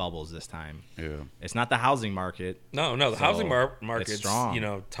 10 bubbles this time. yeah. It's not the housing market. No, the So, housing it's market's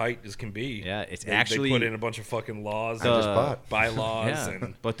strong. tight as can be. Yeah, it's They actually- put in a bunch of fucking laws, I just bought. bylaws, Yeah,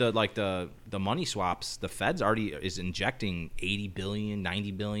 and but the money swaps, the Fed's already is injecting 80 billion,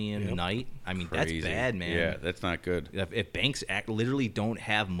 90 billion a Yep. night. I mean, Crazy. that's bad, man. Yeah, that's not good. If banks literally don't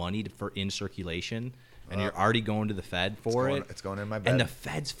have money for in circulation, and you're already going to the Fed for It's going in my bed. and the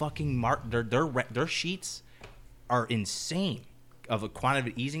Fed's fucking their sheets are insane of a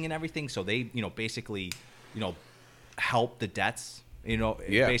quantitative easing and everything. So they basically help the debts. Yeah.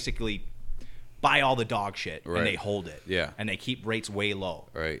 Basically buy all the dog shit Right. and they hold it. Yeah. and they keep rates way low.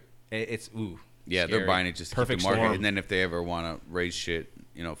 Right. It's Yeah, scary. they're buying it just to keep perfect the market, storm. and then if they ever want to raise shit,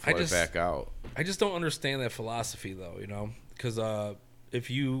 flood just- it back out. I just don't understand that philosophy, though. Because if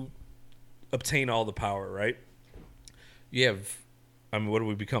you obtain all the power, right? You have, I mean, what do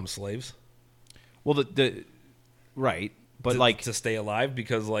we become, slaves? well the right, but to, like to stay alive,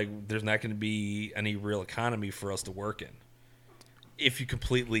 because like there's not going to be any real economy for us to work in if you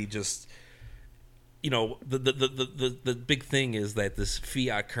completely just the big thing is that this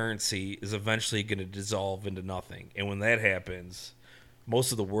fiat currency is eventually going to dissolve into nothing, and when that happens,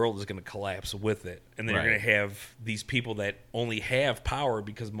 most of the world is going to collapse with it, and then you're Right. going to have these people that only have power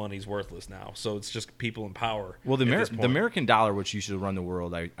because money's worthless now. So it's just people in power. Well, the at this the point. American dollar, which used to run the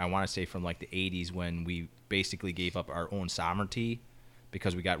world, I want to say from like the 80s when we basically gave up our own sovereignty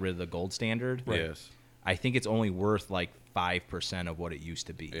because we got rid of the gold standard. Yes. I think it's only worth like 5% of what it used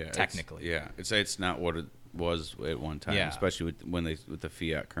to be, Yeah, technically. it's not what it was at one time, Yeah. especially with the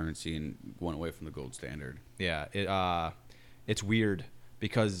fiat currency and went away from the gold standard. Yeah, it's weird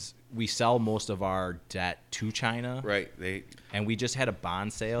because we sell most of our debt to China, Right. and we just had a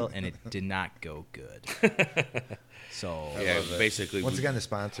bond sale, and it did not go good. So basically. Once again, we're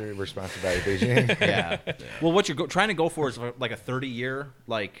sponsored by Beijing. yeah. Well, what you're trying to go for is like a 30-year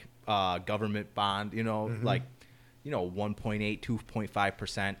like government bond, like 1.8,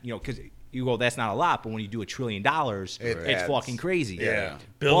 2.5%, because you go, that's not a lot, but when you do $1 trillion, it's adds. fucking crazy. Yeah.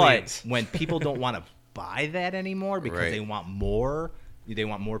 Billions. But when people don't want to buy that anymore because Right. they want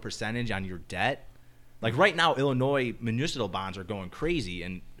more percentage on your debt. Like right now, Illinois municipal bonds are going crazy,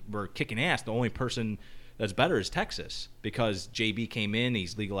 and we're kicking ass. The only person that's better is Texas because JB came in,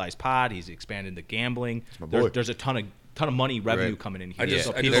 he's legalized pot, he's expanded the gambling. my boy. There's a ton of money revenue Right. coming in here. I just-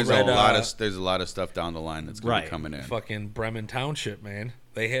 So I people just there's read, there's a lot of stuff down the line that's going Right. to be coming in. Fucking Bremen Township, man.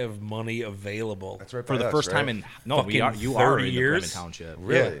 They have money available. That's right. for the by us, first right? time in you Fucking are 30 in years? the Bremen Township.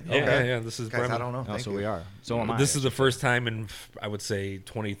 Really? Yeah, Okay. yeah. This is Guys, Bremen. I don't know. Oh, Thank so you. we are. So am I. This is the first time in, I would say,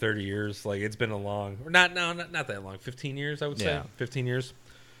 20, 30 years. Like, it's been a long, or not that long, 15 years, I would say. Yeah. 15 years.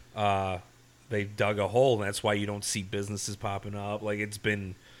 They dug a hole, and that's why you don't see businesses popping up. Like, it's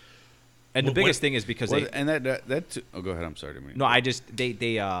been, And the What- biggest thing is because Well, they and that oh, go ahead. I'm sorry to me. No, I just they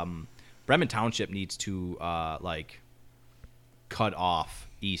Bremen Township needs to like cut off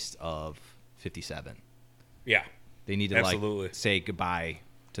east of 57. yeah. They need to Absolutely. like say goodbye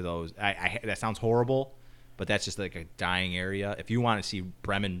to those. I that sounds horrible, but that's just like a dying area. If you want to see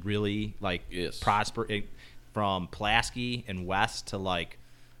Bremen really like Yes. prosper from Pulaski and west to like,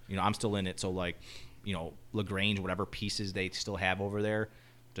 I'm still in it, so like, LaGrange, whatever pieces they still have over there,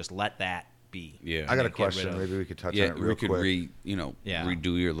 just let that be. Yeah. I got a Get rid question. of- Maybe we could touch Yeah, on it real we could quick. Yeah.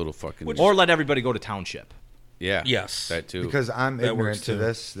 redo your little fucking. Or let everybody go to township. yeah. Yes. That too. Because I'm That ignorant works to too.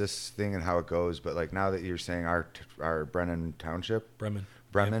 this thing and how it goes, but like now that you're saying our Brennan Township, Bremen.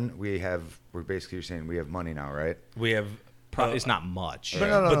 we're basically you're saying we have money now, right? We have, It's not much. But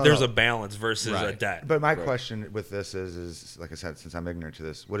no, but there's no. a balance versus a Right. debt. But my question with this is like I said, since I'm ignorant to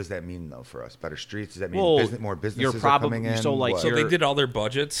this, what does that mean though for us? Better streets? Does that mean Well, more you're businesses are probably- coming in? so, like, What? So you're- they did all their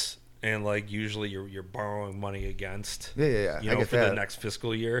budgets, and like usually you're borrowing money against. Yeah. I get for that. the next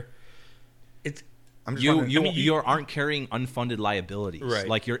fiscal year. It's I'm just You wondering- you aren't carrying unfunded liabilities. Right.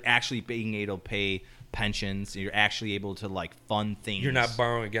 Like you're actually being able to pay pensions. You're actually able to like fund things. you're not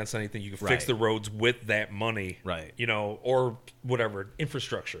borrowing against anything. You can fix Right. the roads with that money, Right. Or whatever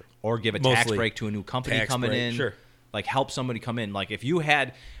infrastructure. or give a tax Mostly break to a new company tax coming break, in. sure. Like help somebody come in. Like if you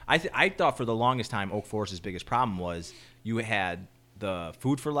had, I thought for the longest time Oak Forest's biggest problem was you had the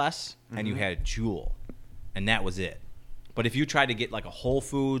Food for Less and you had Jewel, and that was it. But if you tried to get like a Whole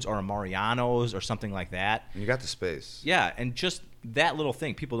Foods or a Mariano's or something like that, you got the space. yeah, and just that little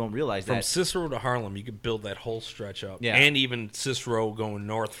thing, people don't realize From that. Cicero to Harlem, you could build that whole stretch up. Yeah. And even Cicero going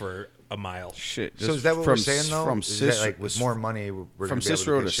north for a mile. Shit. So just is that what from, we're saying though? From Is that, Cicero, like with more money, we're from gonna be able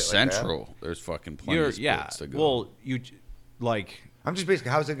Cicero to, to get shit like that? Central, there's fucking plenty You're, of yeah. spots to go. Well, you like I'm just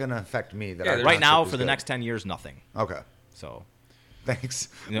basically how's it going to affect me? That Yeah, our there's- right now concept is for the good? next 10 years, nothing. Okay, So thanks.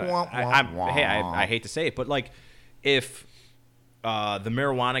 you know, Wah, wah, hey, wah. I hate to say it, but like if the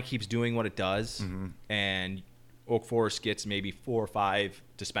marijuana keeps doing what it does, and Oak Forest gets maybe 4 or 5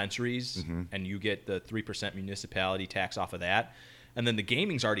 dispensaries, and you get the 3% municipality tax off of that, and then the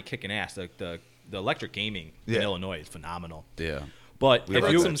gaming's already kicking ass. The electric gaming in Yeah. Illinois is phenomenal. yeah. But We if I've love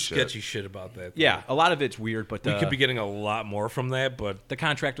heard you, that some shit. sketchy shit about that. yeah, a lot of it's weird, but We could be getting a lot more from that, but the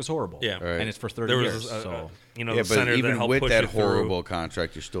contract was horrible. Yeah. Right. And it's for 30 there years. was So Yeah, the but senator that even helped with push that it through. horrible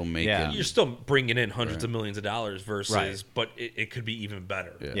contract, you're still making. Yeah. You're still bringing in hundreds of millions of dollars versus, Right. but it could be even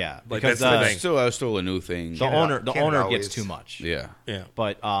better. yeah, Like, because that's the thing. Still a new thing. the Canada- owner Canada gets always- too much. Yeah. Yeah.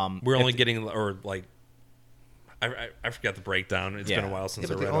 But We're if only getting, or like, I forgot the breakdown. It's been Yeah. a while Yeah, since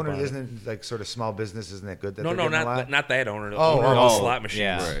but I the read owner up on it. isn't like sort of small business. Isn't that good? That No, they're no, getting a lot? not that owner. The Oh, owner of the oh, slot machines.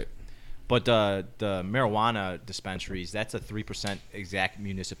 yeah. Right. But the marijuana dispensaries, that's a 3% exact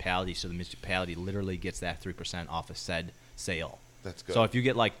municipality, so the municipality literally gets that 3% off a said sale. That's good. So if you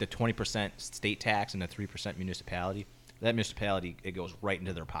get like the 20% state tax and the 3% municipality, that municipality, it goes right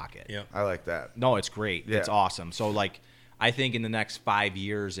into their pocket. Yeah. I like that. No, it's great. Yeah. It's awesome. So like, I think in the next 5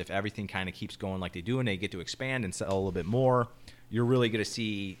 years, if everything kind of keeps going like they do and they get to expand and sell a little bit more, you're really going to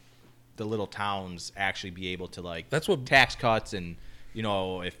see the little towns actually be able to like That's what- tax cuts and you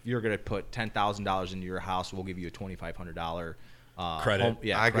know, if you're gonna put $10,000 into your house, we'll give you a $2,500 Credit.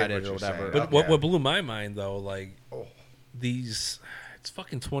 I get credit what or you're whatever. saying. But Okay. what blew my mind though, like these, it's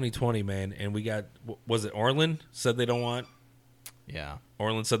fucking 2020, man, and we got was it Orland said they don't want. Yeah,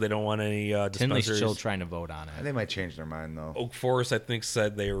 Orland said they don't want any Tinley's dispensaries. still trying to vote on And it. they might change their mind though. Oak Forest, I think,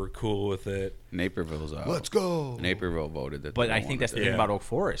 said they were cool with it. Naperville's out. Let's go. Naperville voted that. But they I don't think want that's it the there. thing Yeah. about Oak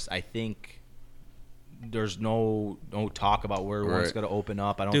Forest. I think there's no talk about where one's Right. going to open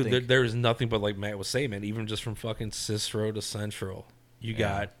up. I don't Dude, think. there's nothing but like Matt was saying, man. Even just from fucking Cicero to Central, you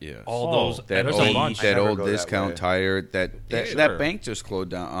got Yes. all Oh, those. That There's a old, bunch. I that never old go that discount way. tire. That Sure. that bank just closed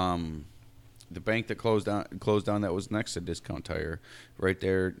down. The bank that closed down. That was next to Discount Tire, right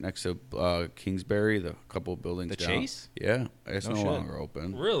there next to Kingsbury. The couple of buildings. The down. Chase? Yeah, it's No no shit. longer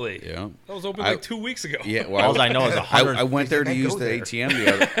open. Really? Yeah. That was open I- like 2 weeks ago. Yeah. Well, All I know is I went there to They use go the there. ATM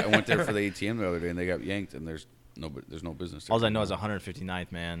the other. I went there for the ATM the other day, and they got yanked, and there's no business. there All I know anymore. is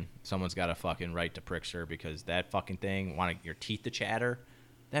 159th, man. Someone's got a fucking right to Prickster because that fucking thing, want your teeth to chatter.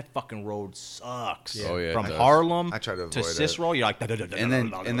 That fucking road sucks. Oh, yeah, it From does. Harlem I try to to avoid it. Cicero, you're like.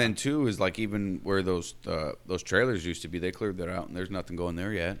 And then too is like even where those trailers used to be, they cleared that out, and there's nothing going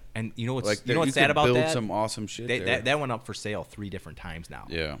there yet. And you know what's Like you know you what's sad could about build that? some awesome shit there. That went up for sale 3 different times now.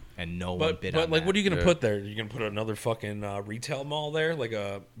 Yeah. And no one But bid but on like, that. what are you gonna Yeah. put there? You're gonna put another fucking retail mall there,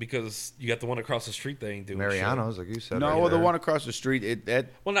 because you got the one across the street that ain't doing shit. Mariano's, like you said. No, right well, the there. one across the street,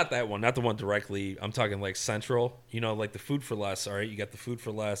 Well, not that one, not the one directly. I'm talking like Central. You know, like the Food for Less. All right, you got the Food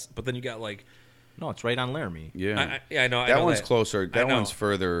for Less, but then you got like No, it's right on Laramie. yeah. I know that know one's closer. I That know. one's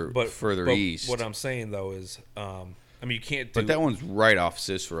further but east. What I'm saying though is, I mean, you can't do. But that one's right off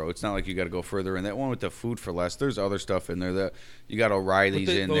Cicero. It's not like you got to go further. And that one with the Food for Less, there's other stuff in there that you got O'Reilly's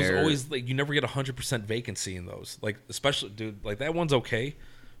in those there. always like you never get 100% vacancy in those. Like especially, dude, like that one's okay,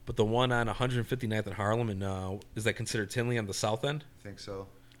 but the one on 159th in Harlem and is that considered Tinley on the south end? I think so.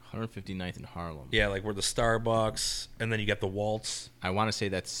 159th in Harlem. Yeah, like where the Starbucks and then you got the Waltz. I want to say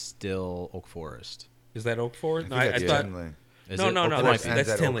that's still Oak Forest. Is that Oak Forest? No, I I think that's thought. Tinley. Is No, it? no, Oak no, Forest? that's Ends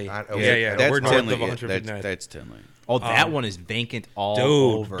at Tinley. Oak- Yeah, that's we're north Tinley. of Yeah, 159th. that's Tinley. Oh, that one is vacant all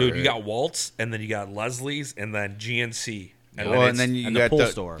over. Dude, you got Waltz, and then you got Leslie's, and then GNC. And Well, then and then you and the got pool the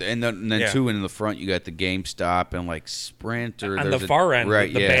store. and then Yeah. too in the front you got the GameStop and like Sprint or on the there's far end,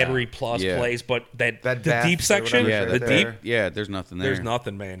 right? the yeah. Battery Plus yeah. place, but That the Bath deep or section, whatever Yeah, shit the there. deep, Yeah, there's nothing there. there's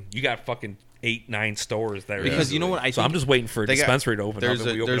nothing, man. You got fucking 8-9 stores there. Because you know what I So think. I'm just waiting for a They got- dispensary to open up, there's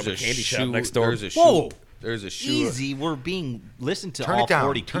and we open up a candy shoe, shop next door. There's a shoe. Whoa. There's a shoe. Easy, we're being listened to Turn all it down.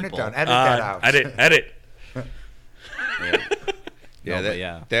 40 Turn people. it down. Edit that out. Edit. Yeah, No, but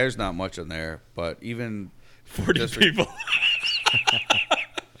yeah. There's not much in there, but even 40 just for- people.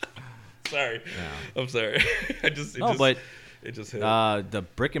 Sorry, I'm sorry. It just hit. The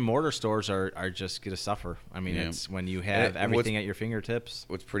brick and mortar stores are just going to suffer. I mean, Yeah. it's when you have And what's- everything at your fingertips.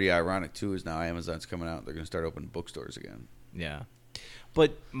 What's pretty ironic too is now Amazon's coming out. They're going to start opening bookstores again. Yeah.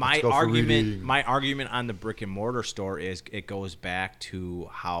 But my Let's go for reading. argument on the brick and mortar store is it goes back to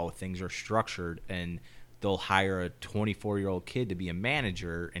how things are structured, and they'll hire a 24-year-old kid to be a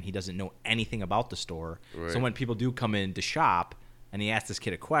manager, and he doesn't know anything about the store. Right. So when people do come in to shop and he asks this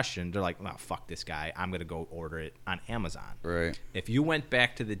kid a question, they're like, "Oh, fuck this guy. I'm gonna go order it on Amazon." Right. If you went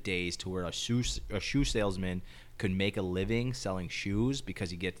back to the days to where a shoe salesman could make a living selling shoes because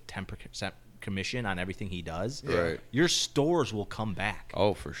he gets 10% commission on everything he does, Right. your stores will come back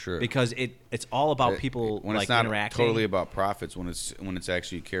Oh, for sure. because it's all about people when like it's not interacting. totally about profits. When it's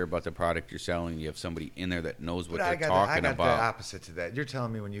actually you care about the product you're selling. You have somebody in there that knows what But they're I got talking the about. opposite to that. You're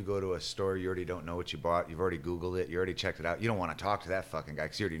telling me when you go to a store, you already don't know what you bought. You've already Googled it. You already checked it out. You don't want to talk to that fucking guy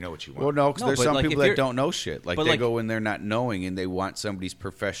because you already know what you want. Well, no, because No, there's but, some like, people if that you're- don't know shit. Like but, they like- go in there not knowing, and they want somebody's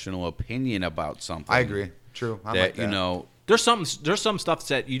professional opinion about something. I agree. True. I'm That, like that. you know, There's some stuff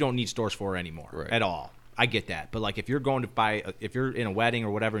that you don't need stores for anymore Right. at all. I get that, but like if you're going to if you're in a wedding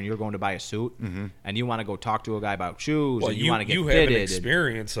or whatever, and you're going to buy a suit, and you want to go talk to a guy about shoes, Well, and you want to get you have fitted, an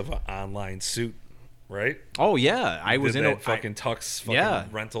experience of an online suit, right? oh yeah, I was Did in that a fucking Tux fucking yeah.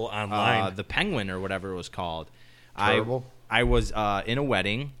 rental online. the Penguin or whatever it was called. Terrible. I was in a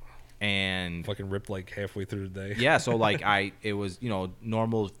wedding, and fucking ripped like halfway through the day. yeah, so like it was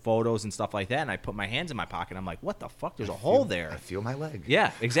normal photos and stuff like that, and I put my hands in my pocket. I'm like, what the fuck? There's a hole there. I feel my leg.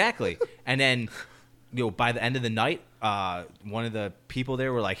 Yeah, exactly. And then, by the end of the night, one of the people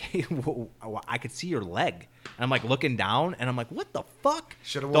there were like, "Hey, I could see your leg." And I'm like looking down, and I'm like, "What the fuck?"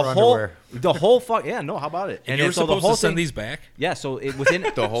 Should have worn underwear. The whole fuck. Yeah, no. How about it? And you were so supposed the whole to send thing- these back. Yeah. So it within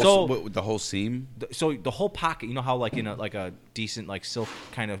The whole so, the whole seam. so the whole pocket. You know how like in a decent like silk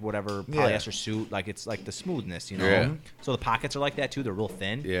kind of whatever Yeah. polyester suit, like it's like the smoothness. You know. Yeah. So the pockets are like that too. They're real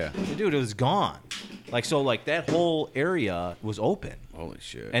thin. Yeah. So, dude, it was gone. Like so, like that whole area was open. Holy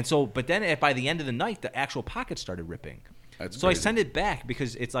shit. And so, but then by the end of the night, the actual pocket started ripping. That's so I crazy. send it back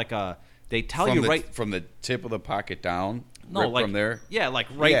because it's like they tell from you the, right from the tip of the pocket down. no, rip like from there. Yeah, like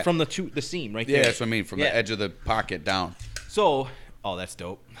right Yeah. from the seam right Yeah, there. that's what I mean. From Yeah. the edge of the pocket down. So, oh, that's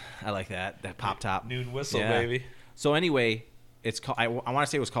dope. I like that pop top. Noon whistle, Yeah. baby. So anyway, it's called. I want to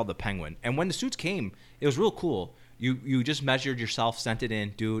say it was called the Penguin. And when the suits came, it was real cool. You just measured yourself, sent it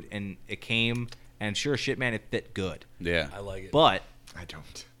in, dude, and it came. And sure as shit, man, it fit good. Yeah. I like it. But I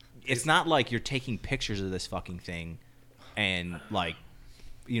don't. it's not like you're taking pictures of this fucking thing and like,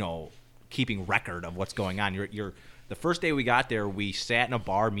 keeping record of what's going on. You're the first day we got there, we sat in a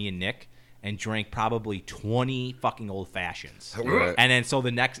bar, me and Nick, and drank probably 20 fucking old fashions. Right. And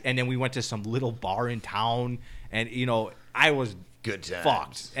then we went to some little bar in town, and I was Good times.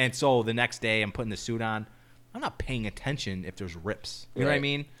 fucked. And so the next day, I'm putting the suit on. I'm not paying attention if there's rips. You know what I Right.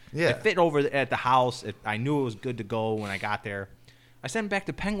 mean? Yeah. It fit over at the house. I knew it was good to go when I got there. I sent it back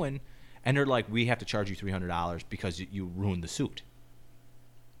to Penguin, and they're like, "We have to charge you $300 because you ruined the suit."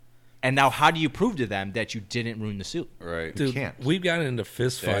 And now, how do you prove to them that you didn't ruin the suit? Right. Dude, can't. we've gotten into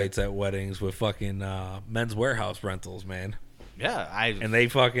fist Yeah. fights at weddings with fucking Men's Warehouse rentals, man. Yeah, And they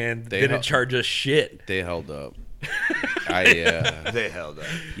fucking They didn't hel- charge us shit. They held up. I They held up.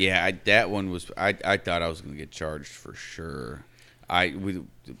 that one was. I thought I was gonna get charged for sure. We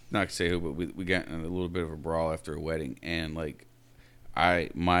not to say who, but we got in a little bit of a brawl after a wedding, and like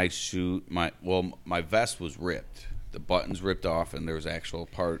my suit, my vest was ripped. The buttons ripped off, and there was actual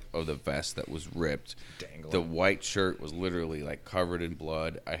part of the vest that was ripped. Dangling. The white shirt was literally like covered in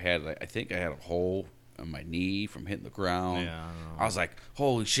blood. I think I had a hole on my knee from hitting the ground. Yeah, I don't I was like,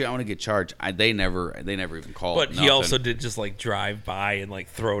 "Holy shit! I want to get charged." They never even called. But he nothing. also did just like drive by and like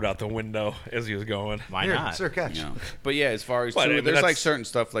throw it out the window as he was going. Why Here, not? sir, catch. You know. But yeah, as far as But, I too, mean, there's like that's- certain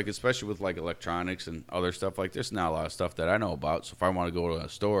stuff, like especially with like electronics and other stuff, like there's not a lot of stuff that I know about. So if I want to go to a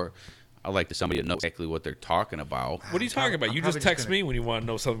store, I like to somebody to know exactly what they're talking about. What are you talking about? I'm You just probably text just gonna- me when you want to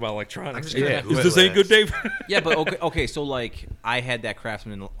know something about electronics. I'm just gonna Is Google this a it. good day? Yeah, but okay. So like, I had that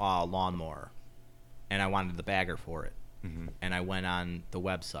Craftsman lawnmower, and I wanted the bagger for it, and I went on the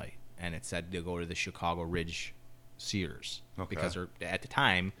website, and it said to go to the Chicago Ridge Sears because at the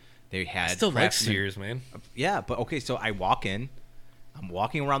time they had I still like Craftsman- Sears, man. Yeah, but okay. So I walk in, I'm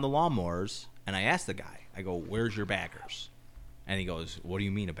walking around the lawnmowers, and I ask the guy, I go, "Where's your baggers?" And he goes, "What do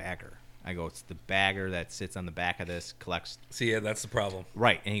you mean a bagger?" I go, "It's the bagger that sits on the back of this, collects." See, yeah, that's the problem.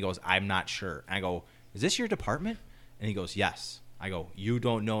 Right. And he goes, "I'm not sure." And I go, "Is this your department?" And he goes, "Yes." I go, "You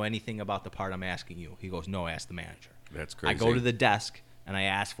don't know anything about the part I'm asking you." He goes, "No, ask the manager." That's crazy. I go to the desk and I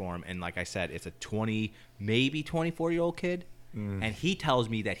ask for him, and like I said, it's a 20, maybe 24-year-old kid, and he tells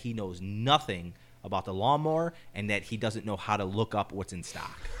me that he knows nothing about the lawnmower and that he doesn't know how to look up what's in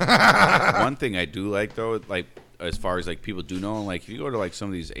stock. One thing I do like though, like as far as like people do know, like if you go to like some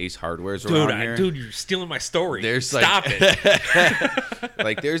of these Ace Hardwares around here, Dude, you're stealing my story. There's, like- Stop it.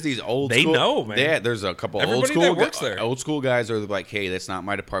 like there's these old They school, know, man. Yeah, there's a couple Everybody old school that works there. old school guys are like, hey, that's not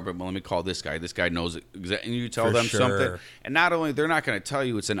my department, but let me call this guy. This guy knows it. And you tell For them sure. something, and not only they're not going to tell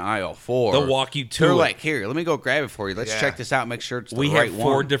you it's an aisle 4. They'll walk you to They're it. like, here, let me go grab it for you. Let's Yeah. check this out. Make sure it's the We right have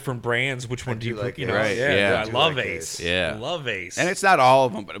 4 one. different brands. Which one do you do like you know? Ace. Right, Yeah, yeah. dude, I I do love like Ace. Ace. Yeah. I love Ace. And it's not all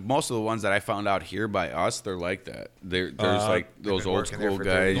of them, but most of the ones that I found out here by us, they're like that. There's like those been old working there school for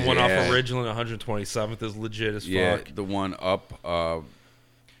guys. 30 the one yeah. off Original and 127th is legit as Yeah, fuck. the one up.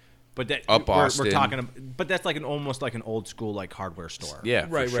 But that Up we're Austin. talking, but that's like almost like an old school like hardware store. Yeah,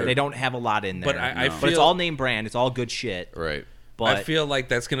 for Right, sure. right. They don't have a lot in there. But I No. feel but it's all name brand. It's all good shit. Right. But I feel like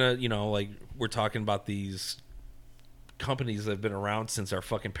that's gonna, like we're talking about these companies that have been around since our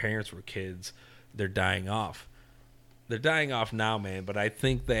fucking parents were kids. They're dying off. They're dying off now, man. But I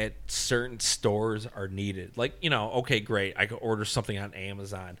think that certain stores are needed. Like, okay, great. I could order something on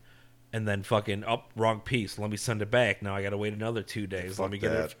Amazon, and then fucking wrong piece. Let me send it back. Now I gotta wait another 2 days. Fuck Let me get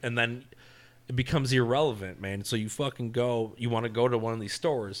that. it, and then it becomes irrelevant, man. So you fucking go. You want to go to one of these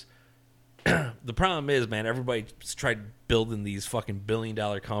stores. The problem is, man, everybody's tried building these fucking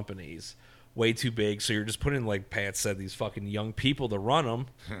billion-dollar companies way too big. So you're just putting, like Pat said, these fucking young people to run them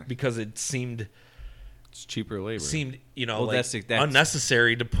because it seemed It's cheaper labor. like that's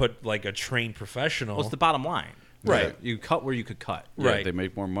unnecessary to put like a trained professional. what's the bottom line? Right. You cut where you could cut. Yeah, Right. they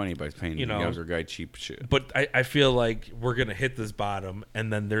make more money by paying You the know. younger guy cheap shit. But I feel like we're gonna hit this bottom,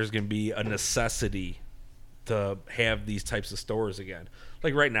 and then there's gonna be a necessity to have these types of stores again.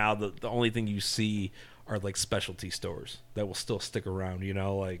 Like right now, the only thing you see are like specialty stores that will still stick around. You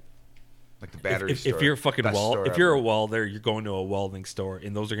know, like Like the battery if store. you're a fucking Best store if you're a ever. welder, you're going to a welding store,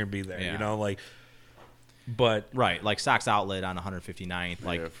 and those are gonna be there. Yeah. You know, like. But Right, like Socks Outlet on 159th.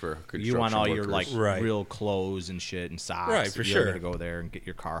 Like Yeah, for you want all your construction like workers. Right. real clothes and shit and socks. Right, for You're sure. gonna go there and get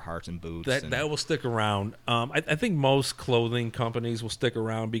your Carhartts and boots. that and, that will stick around. I think most clothing companies will stick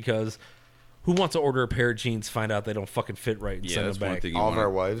around because who wants to order a pair of jeans, find out they don't fucking fit right, and Yeah, send that's them one back? thing. All of our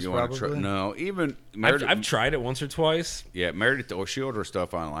wives, wanna probably? no, even I've, Meredith. I've tried it once or twice. Yeah, Meredith, or she orders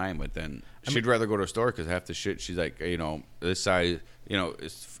stuff online, but then she'd rather go to a store because half the shit she's like, this size,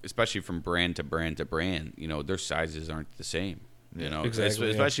 especially from brand to brand to brand, their sizes aren't the same. Exactly,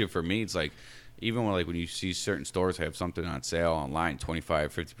 yeah. Especially for me, it's like, even when you see certain stores have something on sale online,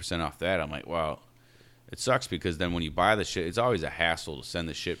 25, 50% off that, I'm like, wow. It sucks because then when you buy the shit, it's always a hassle to send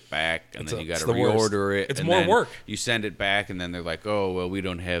the shit back, and then you got it's to the worst. reorder it. It's and more then work. You send it back, and then they're like, "Oh, well, we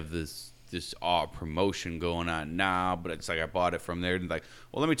don't have this promotion going on now." But it's like I bought it from there, and like,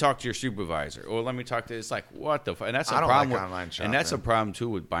 well, let me talk to your supervisor, or let me talk to. It's like, what the? And that's a I don't problem. like with, online and that's a shopping. problem too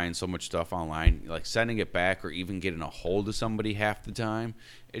with buying so much stuff online. Like sending it back, or even getting a hold of somebody half the time.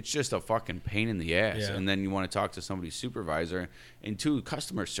 It's just a fucking pain in the ass. Yeah. And then you want to talk to somebody's supervisor, and two,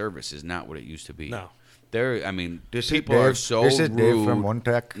 customer service is not what it used to be. No. This is People are Dave- so this is rude. Dave from One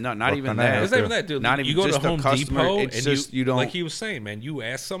Tech. No, not What even can I that. help It's not even that, dude. Not even you go to just the Home customer, Depot it's and just you don't. like he was saying, man. You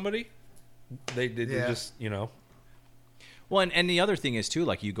ask somebody, they Yeah. just Well, and the other thing is too,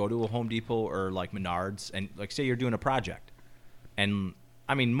 like you go to a Home Depot or like Menards, and like say you're doing a project, and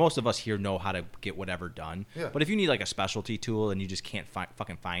I mean most of us here know how to get whatever done. Yeah. But if you need like a specialty tool and you just can't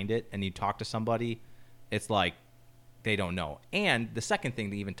fucking find it, and you talk to somebody, it's like they don't know. And the second thing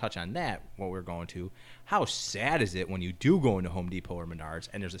to even touch on that, what we're going to, how sad is it when you do go into Home Depot or Menards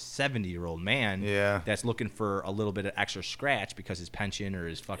and there's a 70-year-old man Yeah. that's looking for a little bit of extra scratch because his pension or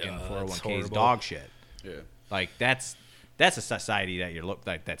his fucking Yeah, that's 401k is horrible. dog shit. Yeah. Like that's a society that you look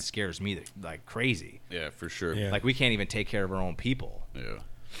like that scares me like crazy. Yeah, for sure. Yeah. Like we can't even take care of our own people. Yeah.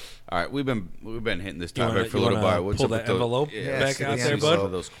 All right, we've been hitting this You wanna- topic for a you little wanna while. What's pull up that with those- envelope back see out the there, answers bud? to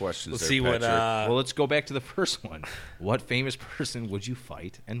those questions. let's there, see what. Patrick. Well, let's go back to the first one. What famous person would you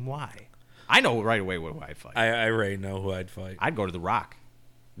fight and why? I know right away what I'd fight. I already know who I'd fight. I'd go to The Rock.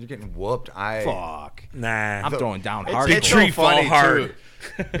 You're getting whooped. Fuck. Nah, I'm throwing down It's- hard. it's tree so fall funny, hard.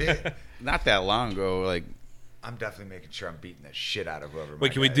 Not that long ago, like I'm definitely making sure I'm beating the shit out of whoever. Wait, my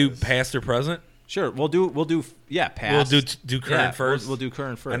can we guy do is. past or present? Sure, we'll do past. We'll do current Yeah, first. We'll do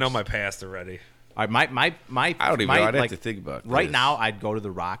current first. I know my past already. All right, my I don't even my, know. I'd like, have to think about Right this. now, I'd go to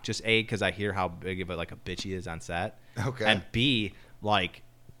The Rock just A, because I hear how big of a bitch he is on set. Okay. And B, like,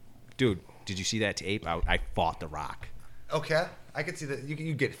 dude, did you see that tape? I fought The Rock. Okay, I could see that.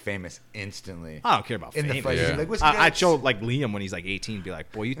 You get famous instantly. I don't care about In the fame. fight, Yeah. you'd be like, what's I'd show like Liam when he's like 18, be like,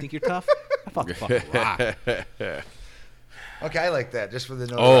 boy, you think you're tough? I fought the fucking Rock. Okay, I like that just for the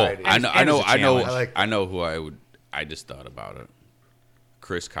oh, notoriety. I know, and it's a challenge. I like I know who I would. I just thought about it.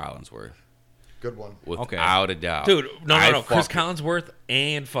 Chris Collinsworth, Good one. without a doubt, Dude, no. Chris fucking- Collinsworth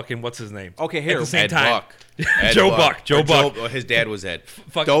and fucking what's his name? Okay, here, At the same Ed time. Buck. Ed Joe Buck. Joe Or Buck. His dad was Ed.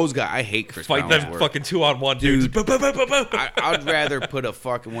 Fuck- Those guys. I hate Chris Fight them Collinsworth. fucking 2-on-1 dudes. Dude. Boom, boom, boom, boom, boom. I'd rather put a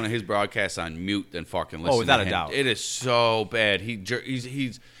fucking one of his broadcasts on mute than fucking listen. without to a him. doubt. It is so bad.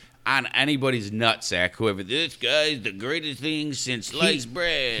 He's on anybody's nutsack. Whoever, this guy's the greatest thing since sliced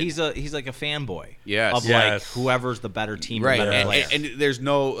bread. He's like a fanboy. Yes. Of Yes. like whoever's the better team, right, the better and, player. and there's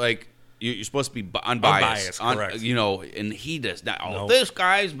no like you're supposed to be unbiased, Unbiased, correct. and he does not. Oh, Nope. this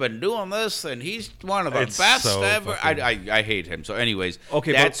guy's been doing this, and he's one of the It's best so ever. fucking- I hate him. So, anyways,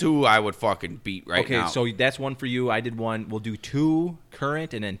 Okay, that's who I would fucking beat right okay, now. so that's one for you. I did one. We'll do 2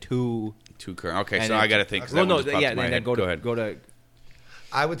 current and then 2. two current. Okay, and so then- I got to think. 'cause Well, that no, one just popped yeah, in my and then head. go ahead. to.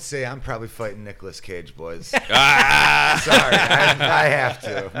 I would say I'm probably fighting Nicolas Cage, boys. Ah! Sorry, I have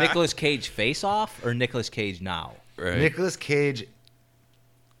to. Nicolas Cage face off or Nicolas Cage now? Right. Nicolas Cage.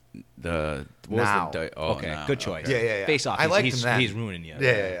 What was Now. Okay, now. good choice. Yeah, yeah, yeah. Face off. I liked he's, him then. he's ruining you.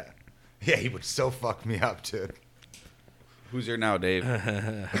 Yeah. Yeah, he would so fuck me up, dude. Who's there now, Dave?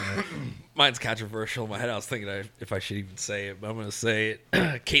 Mine's controversial. In my head, I was thinking if I should even say it, but I'm going to say it.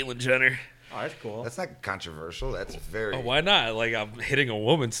 Caitlyn Jenner. Oh, that's cool. That's not controversial. That's very. Oh, why not? Like, I'm hitting a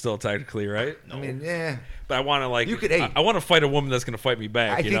woman still, technically, right? I mean, yeah. But I want to, like, You could- hey. I want to fight a woman that's going to fight me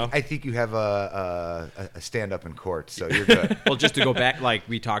back, I you know? think you have a stand up in court, so you're good. Well, just to go back, like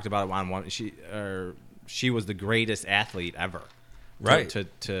we talked about on one, she was the greatest athlete ever. Right.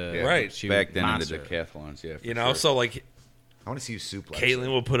 to Right. shoot Back then Monster. in the decathlons, yeah. For You know, sure. so like I want to see you suplex. Caitlyn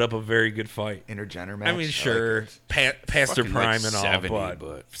will put up a very good fight. Intergender match. I mean, like sure, it. past her Fucking, like, prime and all, 70, but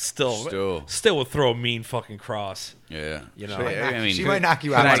but still still. would throw a mean fucking cross. Yeah. You know. She might knock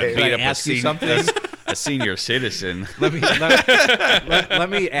you I out. want to Taylor. Can beat I up ask you something? a senior citizen. let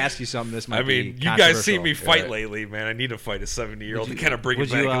me ask you something. This might I mean, be you guys see me controversial. fight lately, man. I need to fight a 70-year-old to Would kind of bring it would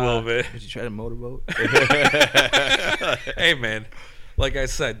back you, a little bit. Would you try to motorboat? Hey, man, like I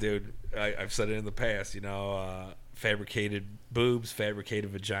said, dude, I've said it in the past. You know, fabricated boobs,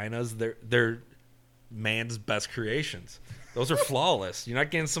 fabricated vaginas. They're man's best creations. Those are flawless. You're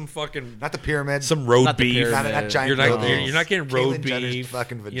not getting some fucking Not the pyramid. some road Not the beef. pyramid. not giant You're not, nipples. you're not getting Caitlyn road Jenner's beef.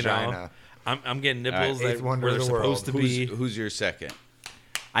 fucking You know, vagina. I'm getting nipples Eighth that wonder where of they're the world. supposed to be. Who's your second?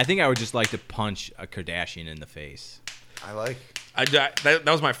 I think I would just like to punch a Kardashian in the face. I like. That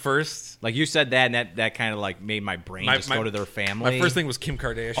was my first. Like you said that, and that kind of like made my brain just go to their family. My first thing was Kim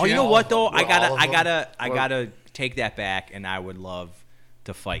Kardashian. Oh, you know what though? I All of them? gotta take that back, and I would love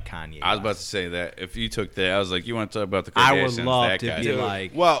to fight Kanye. I was about to say that. If you took that, I was like, you want to talk about the I Kardashians? would love that to guy. be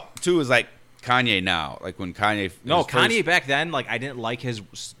like- Well, two is like Kanye now. Like when Kanye. No, his Kanye first- back then, like I didn't like his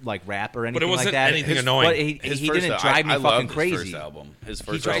like rap or anything wasn't like that. anything His- annoying. But he his he first didn't al- drive me I fucking loved his crazy. First album. His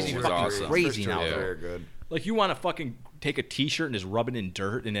first drives album me was fucking awesome. crazy First now. two Yeah. were very good. Like you want to fucking take a T-shirt and just rub it in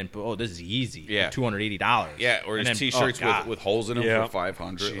dirt, and then this is easy. Yeah. $280. Yeah, or And his then- T-shirts oh, God. with holes in them Yeah. for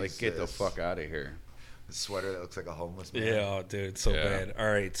 500. Like, get the Jesus. fuck out of here. The sweater that looks like a homeless man. Yeah, oh, dude, so Yeah. bad. All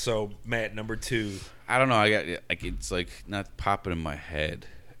right, so Matt, number 2. I don't know. I got like it's like not popping in my head.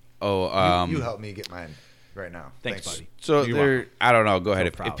 Oh, You help me get mine right now. Thanks, buddy. So You're there. welcome. I don't know. Go ahead. So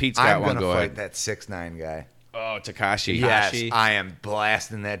If proud. Pete's got I'm one, gonna go fight ahead. that 6'9" guy. Oh, Takashi. Yes, Takashi. I am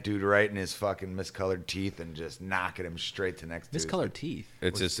blasting that dude right in his fucking miscolored teeth and just knocking him straight to next. Miscolored teeth.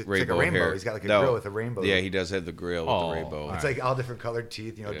 It's Well, just it's like a rainbow rainbow. hair. He's got like a No. grill with a rainbow. Yeah, he does have the grill with Oh, the rainbow. all It's right. like all different colored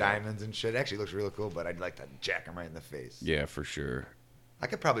teeth, Yeah. diamonds and shit. Actually, looks really cool, but I'd like to jack him right in the face. Yeah, for sure. I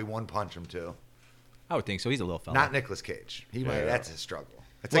could probably one punch him too. I would think so. He's a little fella. Not Nicolas Cage. He might. Yeah. That's his struggle.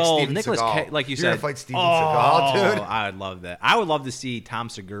 It's well, like Steven Nicholas Seagal. Cage, like you You're said, gonna fight Steven oh, Seagal, dude. I would love that. I would love to see Tom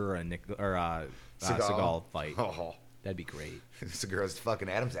Segura and Seagal fight. Oh, That'd be great. Segura's fucking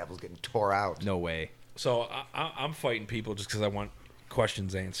Adam's apple's getting tore out. No way. So I'm fighting people just because I want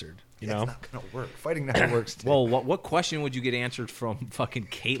questions answered. You It's know, not gonna work. Fighting never works. Tim. Well, what question would you get answered from fucking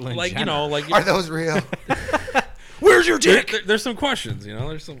Caitlyn like Jenner? you know, like are those real? Where's your there's some questions. You know,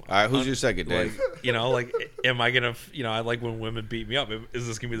 there's some. All right, who's your second, Dave? You know, like, am I gonna? You know, I like when women beat me up. Is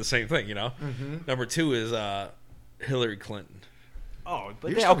this gonna be the same thing? You know. Number 2 is Hillary Clinton. Oh, but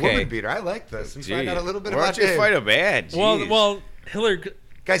You're they- just a okay. woman beater. I like this. We find out a little bit Why about don't you Dave. fight a bad? Jeez. Well, Hillary.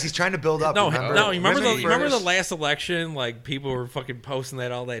 Guys, he's trying to build up. No, remember? no. You remember Women you remember the first. last election? Like people were fucking posting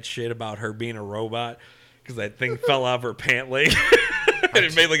all that shit about her being a robot because that thing fell out of her pant leg and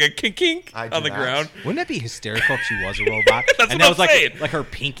it made like a kink kink I do on the not. ground. Wouldn't that be hysterical if she was a robot? That's and what that I'm was like saying. like her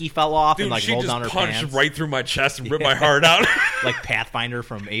pinky fell off Dude, and like she rolled just down her punched pants. right through my chest and ripped my heart out. Like Pathfinder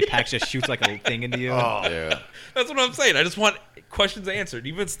from Apex just shoots like a thing into you. Oh, Yeah. That's what I'm saying. I just want questions answered,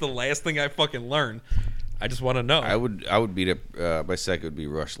 even if it's the last thing I fucking learn. I just want to know. I would beat up. My second would be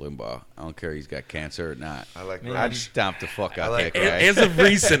Rush Limbaugh. I don't care if he's got cancer or not. I like Man. that. I'd stomp the fuck out like that guy. As of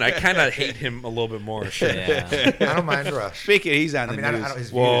recent, I kind of hate him a little bit more. Shit. Yeah. I don't mind Rush. Speaking, he's on I the mean, I news. don't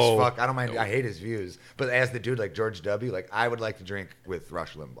his Whoa. views. Fuck, I don't mind. I hate his views. But as the dude like George W., like I would like to drink with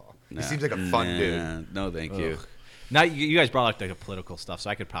Rush Limbaugh. He seems like a fun dude. No, thank you. Now you guys brought up like the political stuff, so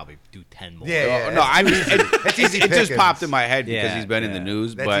I could probably do 10 more. Yeah, No, I mean, That's easy it just pickings. popped in my head because Yeah, he's been in the yeah.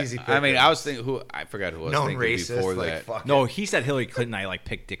 news. That's but easy I mean, I was pickings. thinking I forgot who I was Known thinking racist. before Like that. fuck. No, he said Hillary Clinton. I like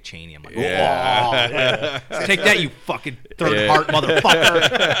picked Dick Cheney. I'm like, Yeah. oh, take that, you fucking third Yeah. heart motherfucker.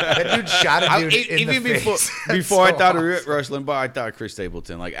 That dude shot a dude in Even the before face. before That's I thought so of awesome. Rush Limbaugh, I thought Chris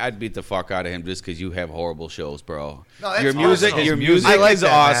Stapleton. Like I'd beat the fuck out of him just because you have horrible shows, bro. No, that's your music, personal. your I music like is that,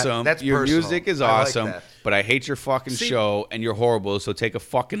 Matt. awesome. That's your personal. music is I like awesome, that. but I hate your fucking show and you're horrible. So take a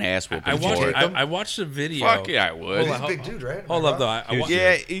fucking ass whooping. I watched. for it. I watched a video. Fuck yeah, I would. Hold He's on, a big dude, right? Hold up, though. I wa-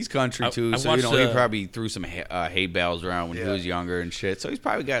 Yeah, he's country I- too, I so you know watched, he probably threw some hay bales around when he Yeah. was younger and shit. So he's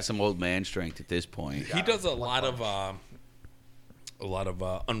probably got some old man strength at this point. He does a lot of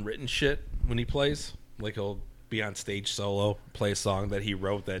unwritten shit when he plays. Like he'll be on stage solo, play a song that he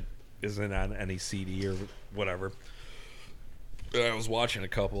wrote that isn't on any CD or whatever. And I was watching a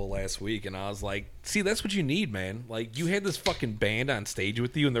couple last week, and I was like, "See, that's what you need, man. Like, you had this fucking band on stage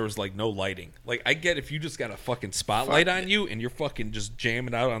with you, and there was like no lighting. Like, I get if you just got a fucking spotlight on you, and you're fucking just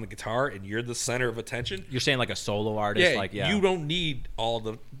jamming out on the guitar, and you're the center of attention. You're saying like a solo artist, Yeah, like yeah. you don't need all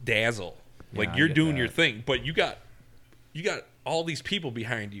the dazzle. Like Yeah, I you're get doing that. your thing, but you got all these people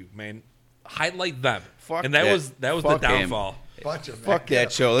behind you, man. Highlight them, Fuck and that was the Fuck him. downfall. Bunch of Fuck men.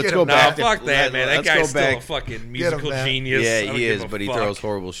 that show. Let's Get go him No, back. to- fuck that, man. That let's guy's go still a back. fucking musical man. genius. Yeah, I don't he give is, a but he fuck. throws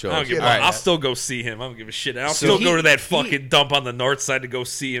horrible shows. I don't give a All right. I'll still go see him. I don't give a shit. And I'll So still he- go to that he- fucking dump on the north side to go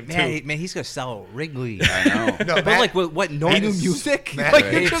see him, too. Man, he's gonna sell Wrigley. I know. No, But Matt- like, what? No Matt new is- music? Matt Like,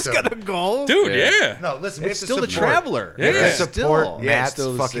 hates you're just him. gonna go, Dude, Yeah. yeah. No, listen, we It's have to still the support. Traveler. We have Yeah. to support Still. Yeah, Matt's it's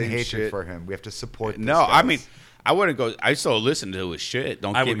still the fucking same hatred shit. for him. We have to support this No, guy. I mean, I wouldn't go. I still listen to his shit.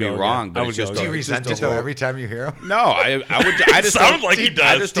 Don't I get would me go, wrong, yeah. but I it's would just go, do you yeah. resent it though every time you hear him? No, I would. I just Sounds don't like he think,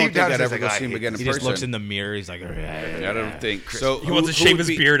 I does. just don't Steve think Jobs I'd is ever go like, see him I again in He person. just looks in the mirror. He's like, I don't think so. He wants to shave his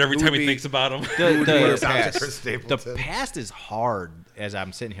beard every time he thinks about him. Who would be your Sounds like past? Chris the Stapleton. past is hard as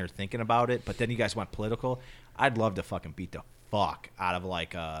I'm sitting here thinking about it, but then you guys went political. I'd love to fucking beat the fuck out of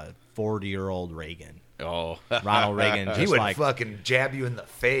like a 40-year-old Reagan. Oh, Ronald Reagan. He Just would like, fucking jab you in the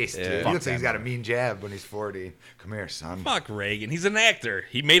face, dude. Yeah. He Fuck looks like he's that got a mean jab when he's 40. Come here, son. Fuck Reagan. He's an actor.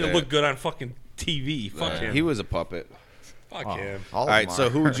 He made it Yeah. look good on fucking TV. Fuck him. he was a puppet. Fuck Oh. him. All All of right, them so are.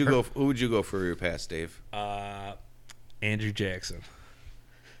 who would you go? Who would you go for your past, Dave? Andrew Jackson.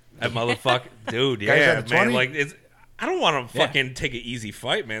 That motherfucker, dude. Guy's Yeah, under man. 20? Like, it's. I don't want to Yeah. fucking take an easy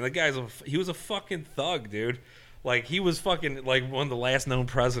fight, man. That guy's he was a fucking thug, dude. Like he was fucking like one of the last known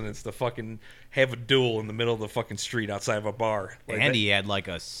presidents to fucking have a duel in the middle of the fucking street outside of a bar. Like and he had like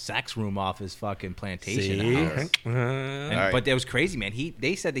a sex room off his fucking plantation See? house. And, Alright. But that was crazy, man.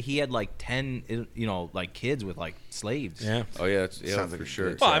 They said that he had like 10, like kids with like slaves. Yeah. Oh yeah, that's, yeah, Sounds like for a sure.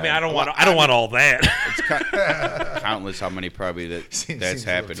 good Well, I mean, I don't want all that. Countless how many probably Seems that's a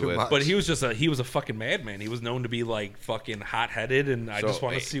little happened too with. much. But he was a fucking madman. He was known to be like fucking hot headed, and I So, just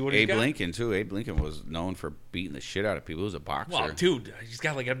want to see what he Abe got. Lincoln too. Abe Lincoln was known for beating the shit out of people. He was a boxer. Wow, dude, he's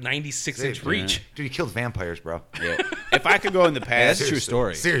got like a 96-inch Dude, reach. Dude, he killed vampires, bro. Yeah. If I could go in the Yeah, past, that's a true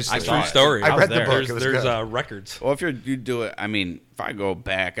story. Seriously. I True saw it. story. I I read was the there. book. It was There's good. records. well, if you do it, I mean, if I go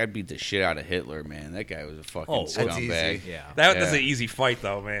back, I'd beat the shit out of Hitler, man. That guy was a fucking Oh, that's scumbag. easy. Yeah. That's Yeah. an easy fight,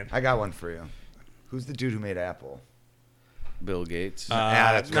 though, man. I got one for you. Who's the dude who made Apple? Bill Gates.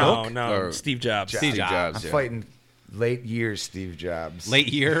 Yeah, that's no, Coke? no, Or- Steve Jobs. Steve Jobs. I'm yeah. fighting late years Steve Jobs. Late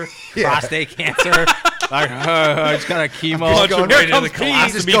year, Yeah. prostate cancer. Like, I just got a chemo. Punch him right into the I'm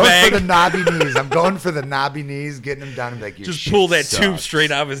just colostomy going bag. for the knobby knees. I'm going for the knobby knees, getting him down and be like, your Just shit pull that sucks. tube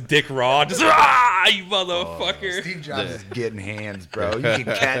straight out of his dick raw. Just you motherfucker. Steve Jobs is getting hands, bro. You can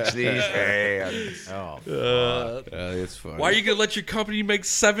catch these hands. Oh, It's funny. Why are you gonna let your company make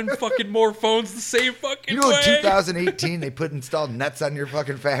 7 fucking more phones the same fucking You know, in way? 2018, they put installed nets on your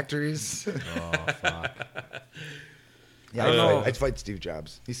fucking factories. fuck. Yeah, I don't know. I'd fight Steve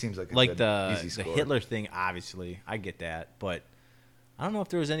Jobs. He seems like a Like good, the easy score. Hitler thing, obviously, I get that, but I don't know if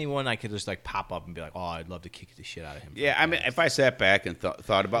there was anyone I could just like pop up and be like, oh, I'd love to kick the shit out of him. Yeah, I mean, if I sat back and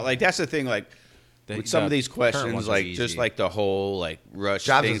thought about, like, that's the thing, like, with some of these current questions, ones like, was just easy. like the whole, like, Rush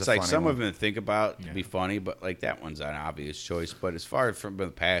Jobs thing, is it's a like funny some one. of them think about to be Yeah. funny, but, like, that one's an obvious choice. But as far as from the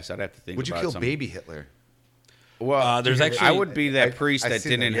past, I'd have to think Would you about kill some. baby Hitler? Well, there's actually- I would be that priest I've that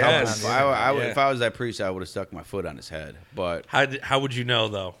seen didn't that. help Yes. him. If Yeah. I was that priest, I would have stuck my foot on his head. But How would you know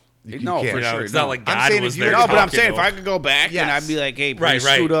though? no, can't. for You know, sure. it's no. not like I'm God saying was if you there. were- No, but I'm talking saying to if I him. could go back and Yes. I'd be like, "Hey, Right, please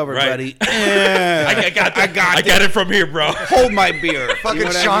right, scoot over, right. buddy. I got it from here, bro. Hold my beer. Fucking You know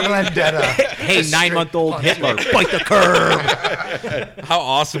what I Sean mean? Landetta. Hey, 9-month-old Hitler, bite the curb. How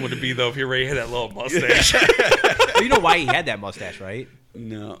awesome would it be though if he already had that little mustache? You know why he had that mustache, right?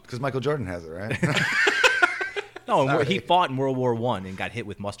 No. Because Michael Jordan has it, right? No, he fought in World War I and got hit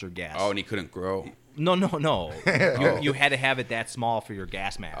with mustard gas. Oh, and he couldn't grow. No. You had to have it that small for your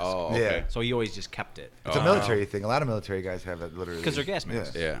gas mask. Oh, okay. Yeah. So he always just kept it It's a military thing. A lot of military guys have that literally. because they're gas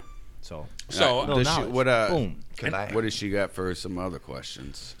masks. Yeah. So So, Does she, knowledge. what boom. Can I? what does she got for some other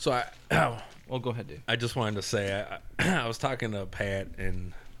questions? so I Well, go ahead, dude. I just wanted to say I was talking to Pat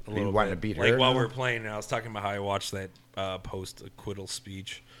and a little wanting bit, to beat like her while now? we were playing. I was talking about how I watched that post acquittal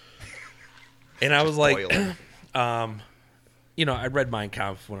speech, and I was like, you know, I read Mein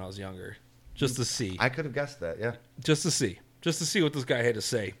Kampf when I was younger, just to see, I could have guessed that. Yeah. just to see what this guy had to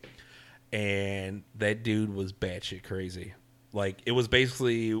say, and that dude was batshit crazy. Like it was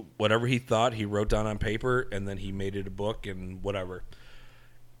basically whatever he thought he wrote down on paper, and then he made it a book and whatever.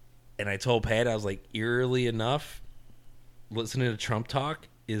 And I told Pat, I was like, eerily enough, listening to Trump talk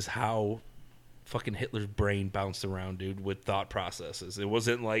is how fucking Hitler's brain bounced around, dude, with thought processes. It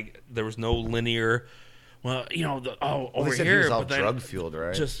wasn't like there was no linear. Well, you know, Well, over they said here, he was all but then drug fueled,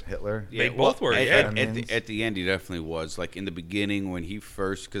 right? just- Hitler. They both were, At, yeah. at the end, he definitely was. Like in the beginning, when he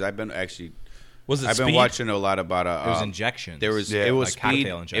first, because I've been actually, was it I've been speed? watching a lot about It was injections. There was Yeah, it was like speed.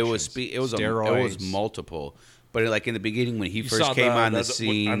 cocktail It was injections. speed. It was it was Steroids. multiple. But like in the beginning, when he You first saw came on the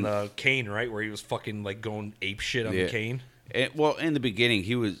scene, on the cane, right, where he was fucking like going ape shit on Yeah. the cane. well, in the beginning,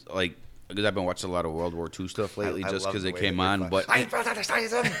 he was like because I've been watching a lot of World War II stuff lately, I just love because the it way came they on. fuck. But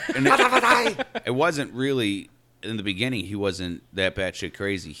Einparteiism! it wasn't really in the beginning. He wasn't that batshit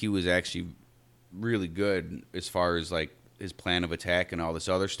crazy. He was actually really good as far as like his plan of attack and all this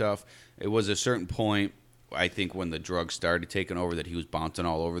other stuff. It was a certain point, I think, when the drugs started taking over, that he was bouncing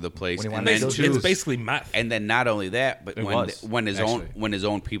all over the place. When he And wanted then to too, It's basically meth. and then not only that, but It when was, when his own actually. when his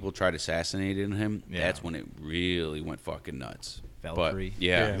own people tried assassinating him, Yeah. that's when it really went fucking nuts. Valkyrie. But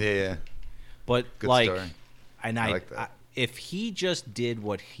yeah. Yeah. But Good like, story. and I I, like that. if he just did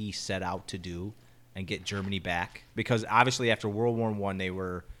what he set out to do and get Germany back, because obviously after World War I they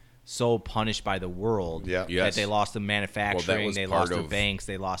were so punished by the world Yeah. that Yes. they lost the manufacturing, was they part lost their of- banks,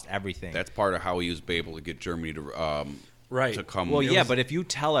 they lost everything. That's part of how he was able to get Germany to Right. to come. Well, it yeah, was- but if you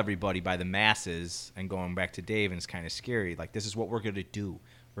tell everybody by the masses, and going back to Dave, and it's kind of scary, like, this is what we're going to do.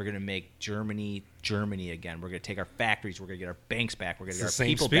 We're going to make Germany again. We're going to take our factories. We're going to get our banks back. We're going to It's get the our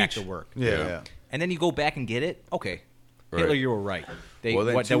same people back to speech. work. Yeah. And then you go back and get it. Okay. Right. Hitler, you were right. They, Well,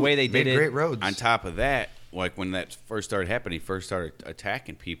 then, the too, way they did Made it. great roads. on top of that, like when that first started happening, he first started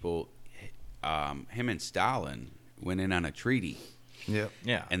attacking people. Him and Stalin went in on a treaty. Yeah.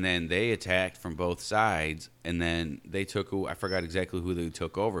 Yeah. And then they attacked from both sides, and then they took. I forgot exactly who they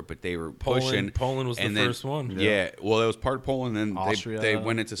took over, but they were pushing. Poland was the and then- first one. Yeah. Well, it was part of Poland. And then Austria, they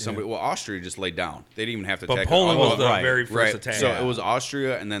went into somebody. Well, Austria just laid down. They didn't even have to But attack. Poland Oh, was the right, very first right. attack. So it was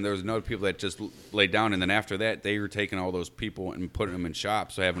Austria, and then there was another people that just laid down, and then after that, they were taking all those people and putting them in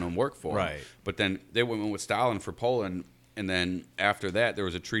shops, so having them work for them. Right. But then they went with Stalin for Poland, and then after that, there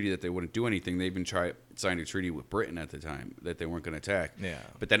was a treaty that they wouldn't do anything. They even signed a treaty with Britain at the time that they weren't going to attack. Yeah.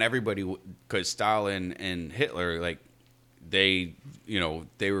 But then everybody, because Stalin and Hitler, like, they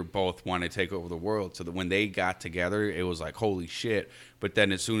were both wanting to take over the world. So that when they got together, it was like, holy shit. But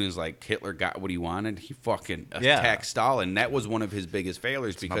then as soon as like Hitler got what he wanted, he fucking attacked Stalin. That was one of his biggest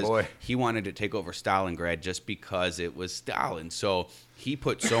failures my because boy. he wanted to take over Stalingrad just because it was Stalin. So he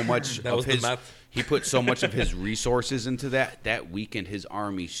put so much That of was the his meth. he put so much of his resources into that weakened his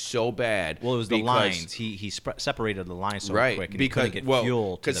army so bad. Well, it was the because- lines. He separated the lines so right quick, and because he couldn't get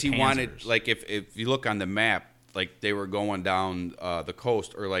fuel to because the he wanted, Panzers. like, if you look on the map, like they were going down the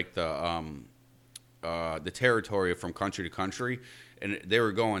coast, or like the territory from country to country, and they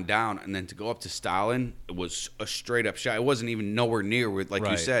were going down, and then to go up to Stalin, it was a straight up shot. It wasn't even nowhere near where, like you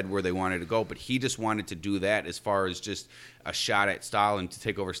Right. said, where they wanted to go, but he just wanted to do that as far as just a shot at Stalin to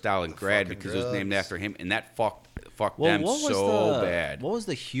take over Stalingrad fucking because it was named drugs. after him, and that fucked Well, them what was so the, bad. What was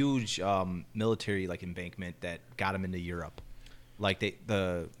the huge military like embankment that got him into Europe? Like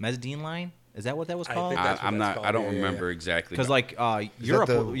the Mezzanine Line? Is that what that was I called? think that's what I'm that's not. called. I don't Yeah, yeah, remember exactly. Because like that Europe,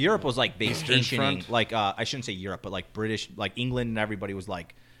 the Europe was like Eastern vacationing. Front? Like I shouldn't say Europe, but like British, like England and everybody was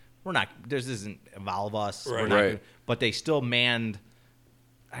like, we're not. This isn't involve us. We're Right. not Right. gonna-" But they still manned.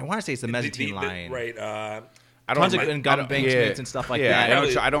 I want to say it's the Mezzanine Line. Right. I Tons of remember- gun I don't- embankments and stuff like yeah,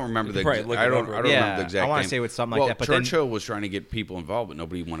 that. I don't remember You the. could probably exa- look I it don't. up I real don't quick. remember the Yeah, exact. I wanna name. say it was something like well, that, but then- Churchill was trying to get people involved, but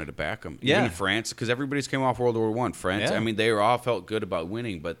nobody wanted to back him. Yeah. Even France, because everybody's came off World War I. France, Yeah. I mean, they were all felt good about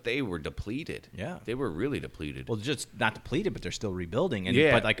winning, but they were depleted. Yeah. they were really depleted. Well, just not depleted, but they're still rebuilding. And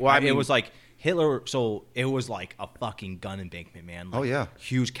Yeah, but like well, I it mean- was like Hitler. So it was like a fucking gun embankment, man. Like, Oh, yeah.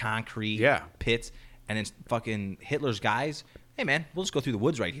 huge concrete Yeah. pits, and then fucking Hitler's guys. Hey man, we'll just go through the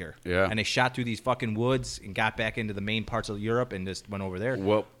woods right here. Yeah. And they shot through these fucking woods and got back into the main parts of Europe and just went over there.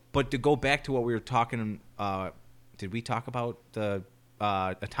 Well- but to go back to what we were talking, did we talk about the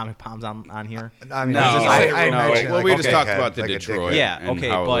atomic bombs on here? I mean, no, I no. mentioned, Well, like, we a just talked dickhead, about the like a Detroit, dickhead. Yeah, and okay,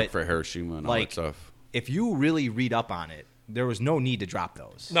 how it but, looked for Hiroshima and all that Like, stuff. if you really read up on it, there was no need to drop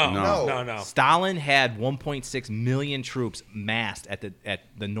those. No. No. No. No. Stalin had 1.6 million troops massed at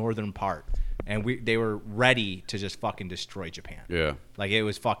the northern part, and they were ready to just fucking destroy Japan. Yeah, Like it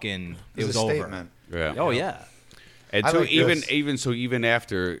was fucking. It It was was a over. statement. yeah. Oh yeah. And I so like this. even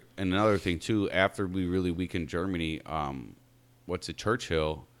after, and another thing too, after we really weakened Germany, what's it,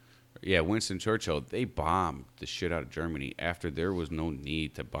 Churchill? Yeah, Winston Churchill. They bombed the shit out of Germany after there was no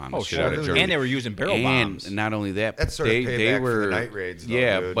need to bomb the Oh shit sure. out of Germany. And they were using barrel bombs. And not only that, That's but sort of they payback for were the night raids, though,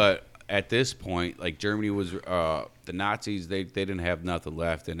 yeah, dude. but at this point, like Germany was the Nazis. They didn't have nothing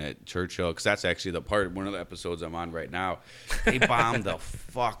left, and at Churchill, because that's actually the part one of the episodes I'm on right now. They bombed the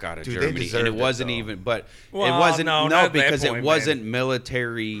fuck out of Dude, they Germany, and deserved it it, wasn't though. even. But Well, it wasn't no, not at that because point, it man. wasn't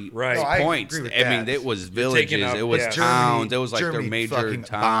military Right. No, I points. agree with I mean, that. it was You're taking villages. up- It was yeah. towns. It was like Germany their major fucking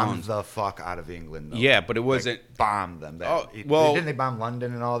towns. bombed the fuck out of England. Though. Yeah, but it Like, wasn't. bombed them. That, Oh, well- didn't they bomb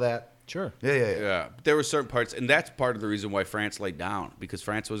London and all that? Sure. Yeah. Yeah, there were certain parts, and that's part of the reason why France laid down, because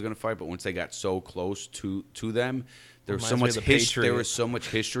France was going to fight, but once they got so close to them, there was so Reminds much me of the history. There Patriot. was so much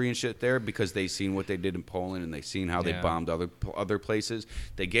history and shit there because they seen what they did in Poland and they seen how they Yeah. bombed other places.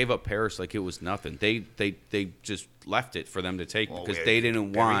 They gave up Paris like it was nothing. They just left it for them to take Well, because wait, they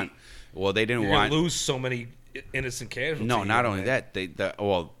didn't want. Well, they didn't You're want. gonna lose so many innocent casualties. No, not in only that,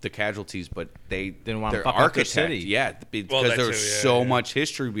 the casualties, but they Didn't wanna their fuck up their architect, city. yeah, because Well, that there too, was yeah, so yeah. much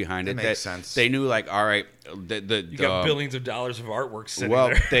history behind That it makes that sense. they knew like, all right, You got billions of dollars of artwork sitting well,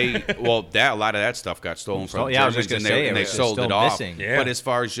 there. a lot of that stuff got stolen from yeah, I was Germans, just gonna and say, they, it and they was just sold it still off. missing. Yeah. But as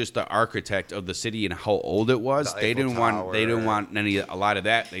far as just the architect of the city and how old it was, The they Eiffel didn't want Tower. a lot of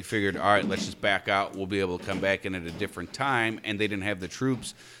that. They figured, all right, let's just back out. We'll be able to come back in at a different time, and they didn't have the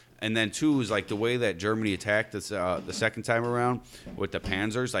troops. And then two is like the way that Germany attacked this the second time around with the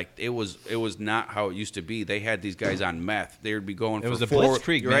Panzers. Like it was not how it used to be. They had these guys on meth. They would be going. It for was the 4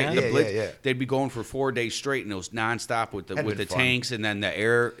 Blitzkrieg, right? man. The Yeah, Blitz, yeah. They'd be going for 4 days straight, and it was nonstop with the Had with the been fun. tanks and then the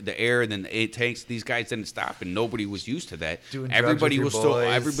air, and then the 8 tanks. These guys didn't stop, and nobody was used to that. Doing drugs Everybody with was your still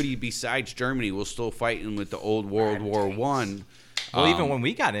boys. everybody besides Germany was still fighting with the old World War One. Well, even when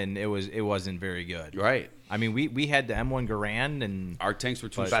we got in, it wasn't very good. Right. I mean, we had the M1 Garand and Our tanks were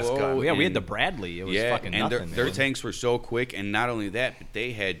too Best slow. gun. we had and- the Bradley. It was yeah, fucking and nothing. their man. tanks were so quick, and not only that, but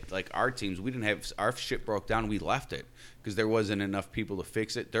they had like our teams. We didn't have our shit broke down. We left it because there wasn't enough people to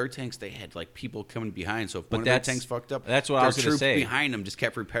fix it. Their tanks, they had like people coming behind. So if But one of their that's- tanks fucked up, that's what I their was gonna troops say. behind them just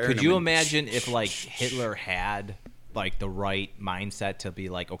kept repairing. Could them you and- imagine if like Hitler had like the right mindset to be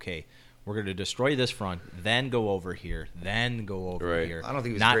like, okay, we're going to destroy this front, then go over here, then go over Right. here. I don't think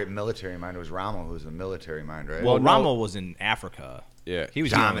he was Not- a great military mind. It was Rommel who was a military mind, right? Well, no. Rommel was in Africa. Yeah. he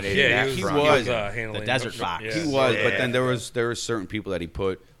was Dominated dealing with- yeah, that he front. was, was handling the Desert Fox. Yeah. He was, Yeah. but then there were certain people that he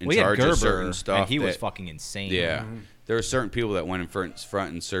put in We had charge Gerber, of certain stuff. and he was that- fucking insane. Yeah, there were certain people that went in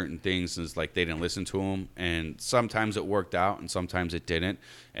front in certain things, and it's like they didn't listen to him. And sometimes it worked out, and sometimes it didn't.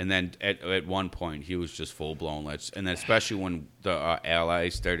 And then at one point, he was just full blown. And then especially when the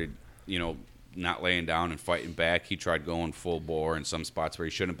Allies started, not laying down and fighting back, he tried going full bore in some spots where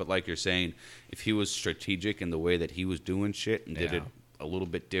he shouldn't. But like you're saying, if he was strategic in the way that he was doing shit and did Yeah. it a little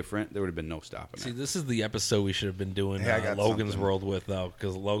bit different, there would have been no stopping See, it. this is the episode we should have been doing Yeah, I got Logan's something. World with, though,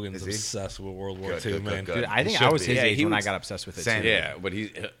 because Logan's Is he? obsessed with World War Good, II, good, man. good, Dude, I He think should I was be. his Yeah, age he when I was- got obsessed with it. Same. Too. Yeah, but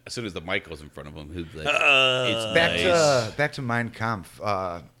as soon as the mic was in front of him, he'd be like, it's Back to Mein Kampf.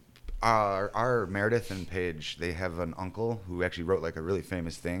 Our Meredith and Paige, they have an uncle who actually wrote like a really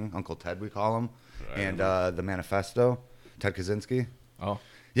famous thing, Uncle Ted we call him, and the Manifesto, Ted Kaczynski. Oh,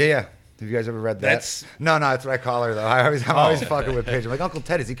 Yeah. Have you guys ever read that? That's- No, that's what I call her though. I'm always fucking with Paige. I'm like, Uncle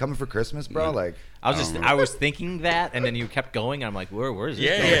Ted, is he coming for Christmas, bro? Like, I was thinking that, and then you kept going. And I'm like, where is this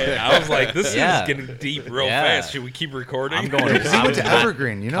going? Yeah, I was like, this Yeah. is getting deep real Yeah. fast. Should we keep recording? I'm going. he went to I'm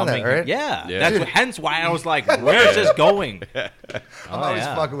Evergreen. You know that, coming- right? Yeah, Yeah. that's Dude. hence why I was like, where is this going? I'm Oh, always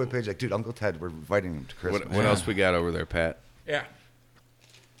yeah. fucking with Paige. Like, dude, Uncle Ted, we're inviting him to Christmas. what else we got over there, Pat? Yeah.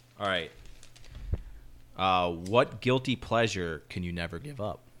 All right. What guilty pleasure can you never give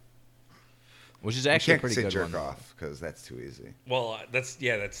up? Which is You actually a can't pretty say good jerk one. off because that's too easy. Well, that's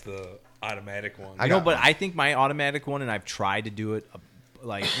the automatic one. I No, got but one. I think my automatic one, and I've tried to do it,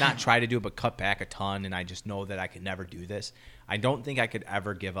 like not try to do it, but cut back a ton, and I just know that I could never do this. I don't think I could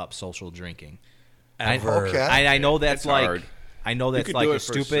ever give up social drinking. Ever. Okay. I know that's It's like, hard. I know You that's could like do a it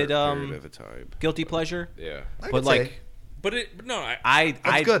for a stupid certain period of a time. guilty pleasure. Yeah. I But could like, say. But no,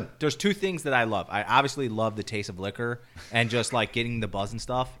 I good. There's two things that I love. I obviously love the taste of liquor and just like getting the buzz and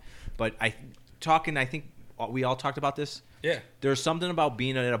stuff. But I think we all talked about this. yeah. There's something about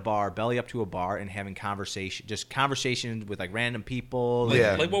being at a bar, belly up to a bar, and having conversations with like random people. Like,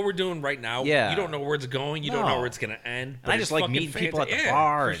 Yeah. like what we're doing right now. Yeah. You don't know where it's going. You don't know No. where it's going to end. And I it's just like fucking meeting people at the fantastic.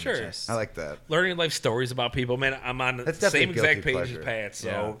 bar Yeah, and for sure. just I like that. Learning life stories about people. Man, I'm on the That's definitely same a guilty exact page pleasure. as Pat. So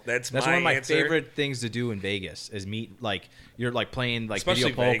Yeah. that's one my of my answer. favorite things to do in Vegas is meet like you're like playing like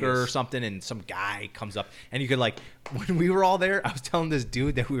Especially video poker Vegas. or something, and some guy comes up and you could like when we were all there, I was telling this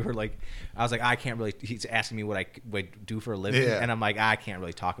dude that we were like, I was like, I can't really. He's asking me what I would do for a living, Yeah. and I'm like, I can't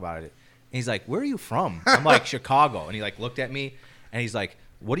really talk about it. And he's like, where are you from? I'm like, Chicago, and he like looked at me and he's like,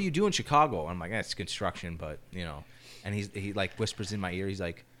 what do you do in Chicago? I'm like, it's construction, but you know, and he like whispers in my ear, he's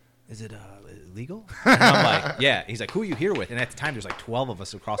like, is it legal? And I'm like, yeah. He's like, who are you here with? And at the time, there's like 12 of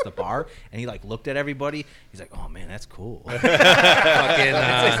us across the bar. And he like looked at everybody. He's like, oh man, that's cool. Fucking,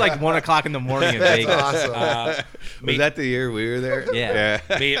 it's like 1 o'clock in the morning in Vegas. Awesome. Was that the year we were there? Yeah.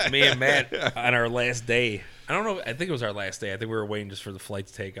 me and Matt on our last day. I don't know. I think it was our last day. I think we were waiting just for the flight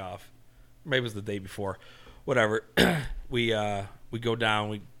to take off. Maybe it was the day before. Whatever. we go down.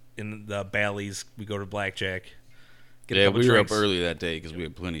 We in the Bally's. We go to Blackjack. get a Yeah, couple we were drinks. up early that day because we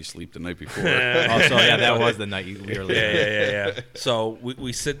had plenty of sleep the night before. Oh, so yeah, that was the night we were leaving. Yeah. So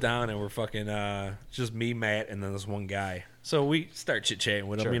we sit down and we're fucking just me, Matt, and then this one guy. So we start chit chatting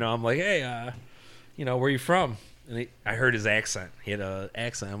with him. Sure. You know, I'm like, hey, where are you from? And I heard his accent. He had an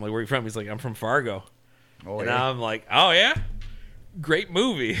accent. I'm like, where are you from? He's like, I'm from Fargo. Oh, And yeah. I'm like, oh yeah, great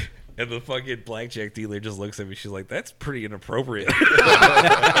movie. And the fucking blackjack dealer just looks at me. She's like, that's pretty inappropriate.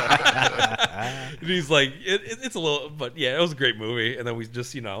 And he's like, it's a little, but yeah, it was a great movie. And then we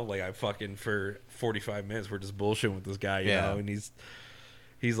just, I fucking for 45 minutes, we're just bullshitting with this guy, you know, and he's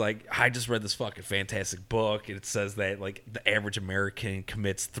like, I just read this fucking fantastic book, and it says that like the average American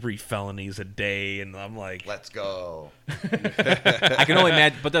commits 3 felonies a day, and I'm like, Let's go. I can only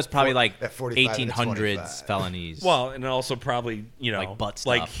imagine, but that's probably like At 45 and 1800s 25. felonies. well, and also probably Like butt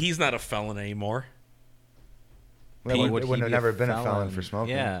like stuff. he's not a felon anymore. Well, Pete, it would he wouldn't have be a never been a felon felon? for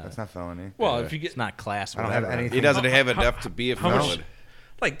smoking. Yeah. That's not felony. Well, Yeah. if you get it's not class. I don't have whatever. anything. He doesn't have enough to be a how much- felon.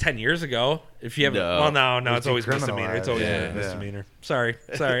 like 10 years ago, if you have No. no, it's always misdemeanor. It's always Yeah. a misdemeanor. Sorry.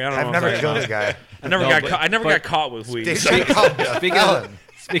 I don't know. I've what never I'm killed talking a guy. about. I never No, got but- caught. I never but- got caught with weed. They called me a felon.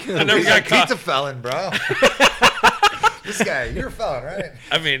 Speaking I of, never He's got like, caught. Pete's a felon, bro. This guy, you're a felon, right?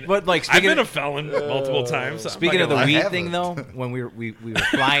 I mean, But, like, I've speaking been of- a felon multiple times. I'm speaking not of the gonna lie. I weed haven't. thing, though, when we were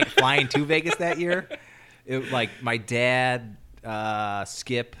flying to Vegas that year, like my dad,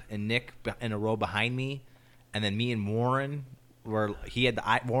 Skip, and Nick in a row behind me, and then me and Warren were.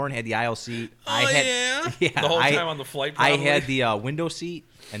 Warren had the aisle seat. I had, The whole time on the flight. I Probably. had the window seat,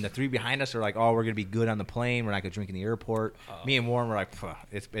 and the 3 behind us are like, "Oh, we're gonna be good on the plane. We're not gonna drink in the airport." Me and Warren were like, "Pff,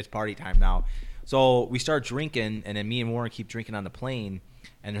 "It's party time now." So we start drinking, and then me and Warren keep drinking on the plane.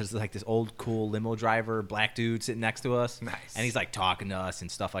 And there's like this old cool limo driver, black dude sitting next to us. Nice. And he's like talking to us and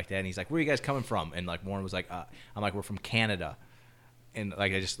stuff like that. And he's like, "Where are you guys coming from?" And like Warren was like, "I'm like, we're from Canada." And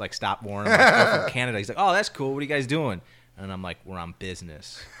like I just like stopped Warren. I'm like, "We're from Canada." He's like, "Oh, that's cool. What are you guys doing?" And I'm like, "We're on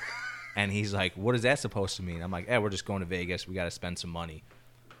business." And he's like, "What is that supposed to mean?" I'm like, "We're just going to Vegas. We got to spend some money."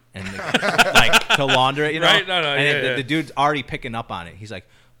 And like to launder it, you know. Right, no, and yeah, yeah. the dude's already picking up on it. He's like,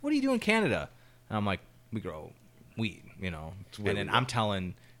 "What do you do in Canada?" And I'm like, "We grow weed, you know." And then I'm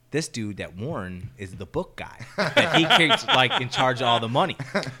telling this dude that Warren is the book guy, that he keeps like in charge of all the money.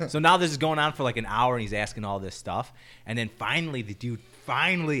 So now this is going on for like an hour, and he's asking all this stuff. And then finally, the dude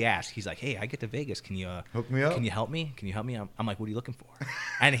finally asked. He's like, "Hey, I get to Vegas. Can you Hook me up? Can you help me? Can you help me?" I'm like, "What are you looking for?"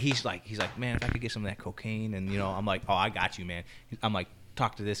 And he's like, "Man, if I could get some of that cocaine." And I'm like, "Oh, I got you, man." I'm like,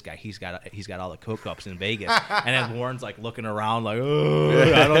 "Talk to this guy. He's got all the coke ups in Vegas." And then Warren's like looking around like, "Oh,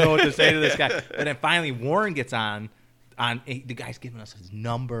 I don't know what to say to this guy." But then finally Warren gets on. The guy's giving us his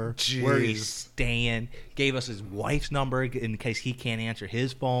number, where he's Jeez. staying, gave us his wife's number in case he can't answer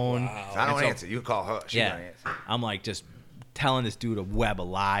his phone. So I don't And so- answer. You call her. She Yeah, don't answer. I'm like just telling this dude a web of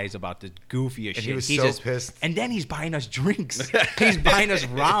lies about the goofiest shit. he was He's so just, pissed. And then he's buying us drinks. He's buying us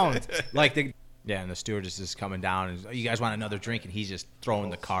rounds. Like and the stewardess is coming down and "Oh, you guys want another drink?" And he's just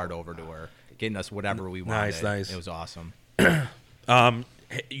throwing the card over to her, getting us whatever we wanted. Nice. It was awesome.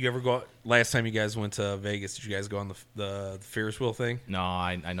 Hey, you ever go? Last time you guys went to Vegas, did you guys go on the Ferris wheel thing? No,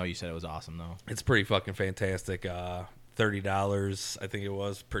 I know you said it was awesome though. It's pretty fucking fantastic. $30, I think it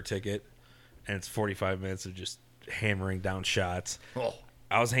was, per ticket, and it's 45 minutes of just hammering down shots. Oh.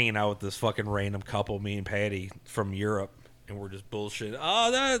 I was hanging out with this fucking random couple, me and Patty from Europe, and we're just bullshit.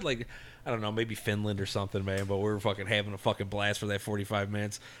 Oh, that like I don't know, maybe Finland or something, man. But we were fucking having a fucking blast for that 45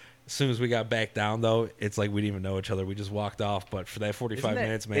 minutes. As soon as we got back down, though, it's like we didn't even know each other. We just walked off. But for that 45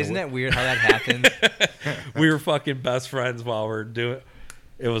 minutes, man, Isn't that weird how that happens? we were fucking best friends while we are doing.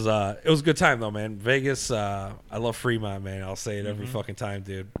 It was a good time though, man. Vegas, I love Fremont, man. I'll say it every fucking time,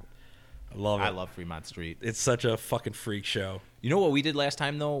 dude. I love it. I love Fremont Street. It's such a fucking freak show. You know what we did last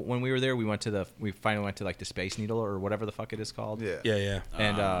time though? When we were there, we finally went to like the Space Needle or whatever the fuck it is called. Yeah. Yeah.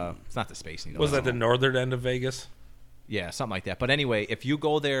 And it's not the Space Needle. Was that the no. northern end of Vegas? Yeah, something like that. But anyway, if you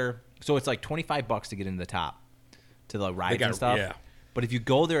go there, so it's like $25 to get into the top, to the rides and stuff. Yeah. But if you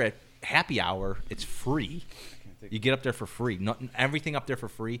go there at happy hour, it's free. You get up there for free. Everything up there for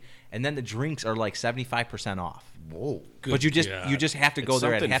free, and then the drinks are like 75% off. Whoa. But you just God. have to go It's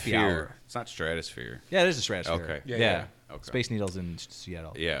there at something happy fear. hour. It's not Stratosphere. Yeah, it is a Stratosphere. Okay. Yeah. Okay. Space Needle's in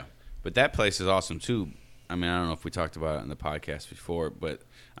Seattle. Yeah, but that place is awesome too. I mean, I don't know if we talked about it in the podcast before, but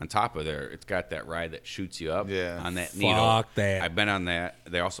on top of there, it's got that ride that shoots you up Yeah. on that Fuck needle. that. I've been on that.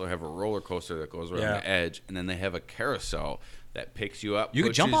 They also have a roller coaster that goes around Yeah. the edge, and then they have a carousel that picks you up. You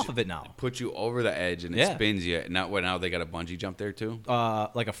can jump pushes- off of it now. Puts you over the edge and it Yeah. spins you. Now they got a bungee jump there too.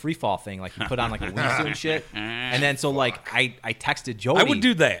 Like a free fall thing, like you put on like a wingsuit and shit. And then so like I texted Jody. I would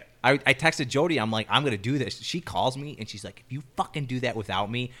do that. I texted Jody. I'm like, I'm gonna do this. She calls me and she's like, if you fucking do that without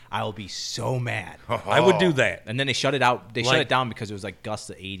me, I will be so mad. I would do that. And then they shut it out. They shut Like- it down because it was like gusts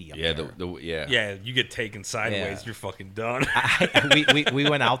of 80 up Yeah, there. yeah. Yeah, you get taken sideways, Yeah. you're fucking done. we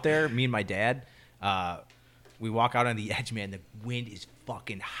went out there, me and my dad. We walk out on the edge, man. The wind is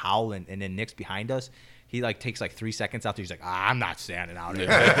fucking howling, and then Nick's behind us. He like takes like 3 seconds out there. He's like, I'm not standing out here.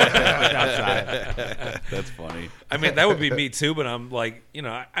 Outside. That's funny. I mean, that would be me too, but I'm like,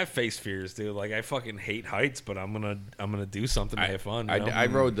 I face fears, dude. Like, I fucking hate heights, but I'm gonna do something to have fun. You know? I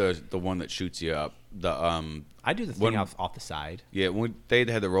rode the one that shoots you up. I do the thing When- off the side. Yeah, when they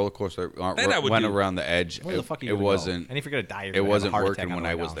had the roller coaster That I would went do. around the edge. Where the fuck are you it gonna wasn't. Go? And if you're gonna die, you're it gonna have a wasn't heart working attack on when the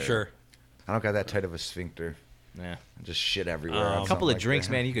I way was down. there. Sure. I don't got that tight of a sphincter. Yeah. I just shit everywhere. A on A couple of something like drinks,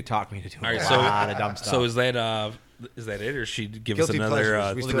 that. man. You could talk me into doing All right, a so- lot of dumb stuff. So is that it, or she give Guilty us another?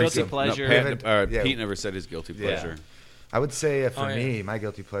 pleasures. We Well, still guilty have some- pleasure. No, haven't- yeah. Pete never said his guilty Yeah. pleasure. I would say for Oh, yeah. me, my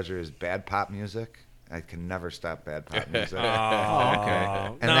guilty pleasure is bad pop music. I can never stop bad pop music. Oh, Okay.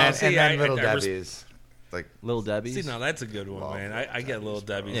 and then I Little res- Debbie's. Like Little Debbie's. See, now that's a good one, Love man. Little I get Little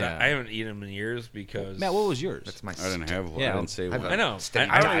Debbie's. Yeah. I haven't eaten them in years because Matt, what was yours? that's my. I didn't have one. Yeah. I didn't say I've- one. I know. Steady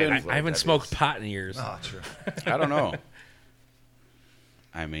I diet haven't of Little haven't Debbie's. smoked pot in years. Oh, true. I don't know.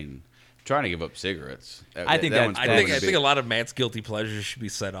 I mean, trying to give up cigarettes. I think that- one's I probably think gonna a lot of Matt's guilty pleasures should be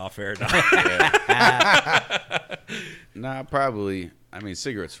set off air now. Nah, probably. I mean,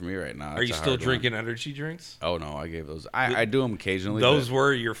 cigarettes for me right now. Are that's you a still hard one. drinking energy drinks? Oh no, I gave those. I do them occasionally. Those but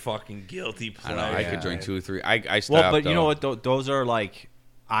were your fucking guilty I don't pleasure. know. I Yeah. could drink 2 or 3. I stopped. well, but you though. know what? Those are like,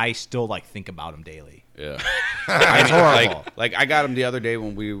 I still like think about them daily. Yeah. It's horrible. Like I got them the other day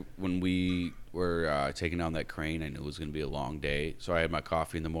when we were taking down that crane. I knew it was going to be a long day, so I had my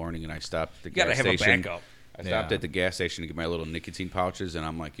coffee in the morning and I stopped at the You gotta gas have a station. backup. I stopped Yeah. at the gas station to get my little nicotine pouches, and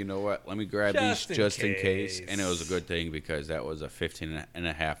I'm like, you know what? Let me grab Just these in just in case. case. And it was a good thing because that was a 15 and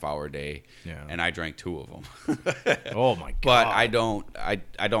a half hour day, Yeah. and I drank 2 of them. Oh my god! But I don't.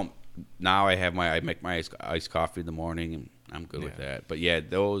 Now I make my iced coffee in the morning, and I'm good with Yeah. that. But yeah,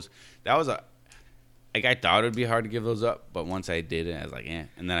 that was a. Like I thought it would be hard to give those up, but once I did it, I was like, eh.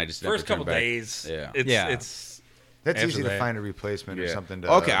 And then I just never First couple turned back. days, Yeah. it's That's After easy to that. find a replacement or Yeah. something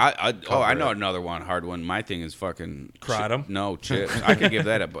to. Okay, I cover know it. another one hard one. My thing is fucking Kratom? No chips. I could give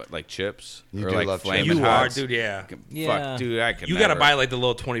that up, but like chips You or do like love Flamin' chips. you are, Hots. dude. Yeah, Yeah. Fuck, dude, I could. you got to never. buy like the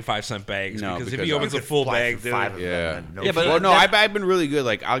little 25-cent bags No, because if because he I opens a could full fly bag, for dude, 5 of them Yeah. and no Yeah, but shit. Well, no, that- I've been really good.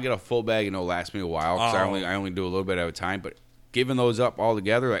 Like I'll get a full bag and it'll last me a while because Oh. I only do a little bit at a time. But giving those up all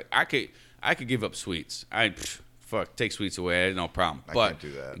together, like I could give up sweets. Fuck, take sweets away, I had no problem. I But can't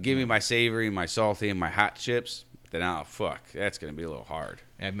do that. give me my savory, my salty, and my hot chips. Then fuck, that's gonna be a little hard.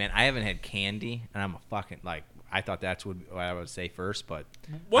 Yeah, man, I haven't had candy, and I'm a fucking like. I thought that's what I would say first, but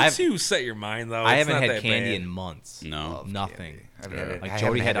once I've- you set your mind though, I it's haven't not had that candy bad. in months. No. Love nothing. candy. I haven't had it- Like I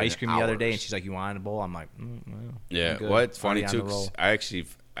Jody haven't had it ice in cream the other day, and hours. she's like, "You want a bowl?" I'm like, well, Yeah, I'm good. well, it's funny Already too. on the 'Cause roll.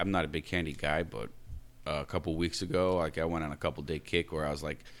 I'm not a big candy guy, but a couple weeks ago, like I went on a couple day kick where I was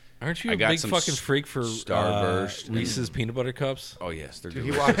like, Aren't you I a got big some fucking freak for Starburst and- Reese's peanut butter cups? oh yes, they're Dude, he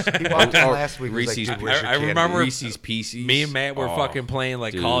delicious. walked in Or last week. Reese's- Was like, dude, I- where's your I candy? remember- Reese's Pieces. Me and Matt were Oh, fucking playing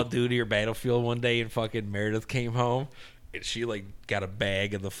like dude. Call of Duty or Battlefield one day, and fucking Meredith came home, and she like got a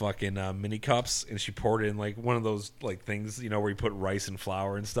bag of the fucking mini cups, and she poured it in like one of those like things, you know, where you put rice and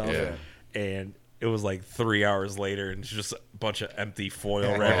flour and stuff. Yeah. And it was like 3 hours later, and it's just a bunch of empty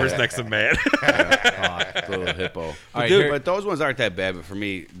foil wrappers next to Matt. Little hippo. All right, Dude, here- but those ones aren't that bad. But for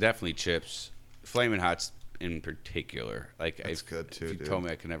me, definitely chips, Flamin' Hots in particular. Like That's good, too, If you dude. told me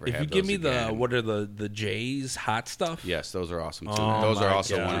I could never If have you give those me again. the what are the J's hot stuff? Yes, those are awesome too. Oh those are my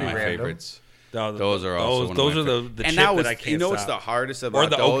also one of God. my Random. favorites. No, Those are also one those of my are fav- the and chip now that it's, I can't you know what's stop. the hardest about Or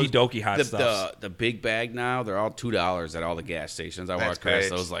the those? Okie Dokie hot stuffs. The big bag now, they're all $2 at all the gas stations. I That's walk past great.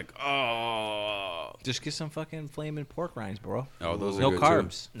 those like, oh. Just get some fucking flaming pork rinds, bro. Oh, those are no good, too.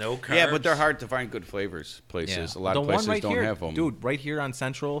 carbs. No carbs. Yeah, but they're hard to find good flavors places. A lot of places don't here, have them. dude. Right here on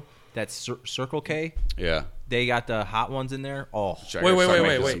Central, that's Circle K. Yeah. They got the hot ones in there. Oh, Sure, I Wait, gotta wait, start wait,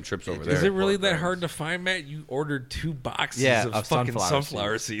 making wait. Some trips over Is there. it really pork that rinds. hard to find, Matt? You ordered 2 boxes Yeah, of of fucking sunflower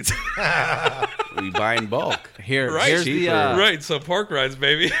sunflower seeds. We buy in bulk. here, Right, here's the cheaper. right, so pork rinds,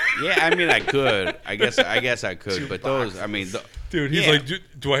 baby. Yeah, I mean, I could. I guess I could. But those, I mean, Dude, he's Yeah. like,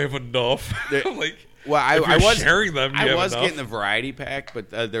 do I have enough? They- I'm like, well, if I you're was sharing them. I you have was enough. getting the variety pack, but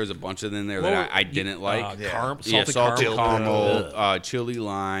there was a bunch of them in there that I didn't like. Yeah. Salted salted caramel. caramel, chili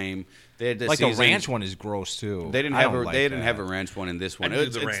lime. They had the like the seasoning- ranch one is gross too. They didn't I have don't a like they didn't that. have a ranch one in this one. I do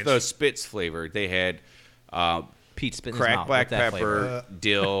It's the ranch. the Spitz flavor. They had Pete spit in his cracked mouth. black What's that pepper,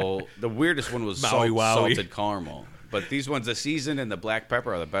 dill. The weirdest one was Maui Wowie. salted caramel. But these ones, the seasoned and the black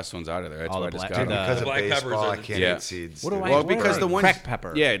pepper, are the best ones out of there. That's Oh, why the I just black- got them. Because of black peppers baseball, are I the- can't Yeah. eat seeds. What do dude. I- Well, what because are the they? ones, Cracked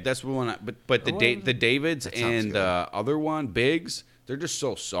pepper. Yeah, that's the one. But the the Davids sounds and good. other one, Bigs, they're just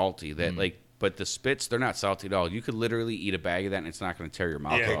so salty Mm. that like. But the Spits, they're not salty at all. You could literally eat a bag of that and it's not going to tear your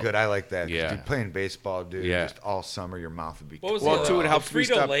mouth. Okay, up. good. I like that. 'Cause, Yeah. dude, playing baseball, dude, Yeah. just all summer, your mouth would be. What was Well, the, too, it helps the me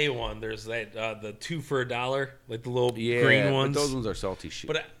stop- Frito-Lay one? There's that the 2 for $1, like the little Yeah, green ones. But those ones are salty shit.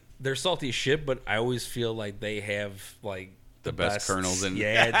 But they're salty as shit. But I always feel like they have like The best kernels in-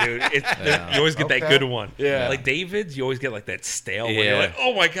 Yeah, dude. You always get that Okay. good one. Yeah. Like David's, you always get like that stale one. Yeah. You're like,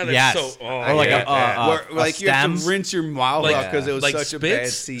 oh my god, that's Yes. so. Oh, Or like Yeah. Where, a like you have to stems. rinse your mouth like, out because it was like such a bad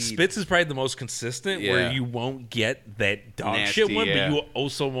Spitz. seed. Spitz is probably the most consistent, Yeah. where you won't get that dog Nasty, shit one, yeah. but you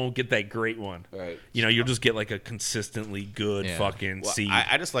also won't get that great one. Right. You know, you'll just get like a consistently good Yeah. fucking Well, seed.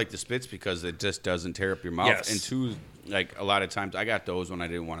 I just like the Spitz because it just doesn't tear up your mouth. Yes. And two, like a lot of times I got those when I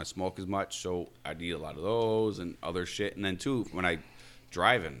didn't want to smoke as much, so I'd eat a lot of those and other shit. And then two, when I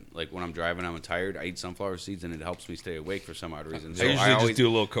driving, like when I'm driving, I'm tired. I eat sunflower seeds and it helps me stay awake for some odd reason. I usually just do a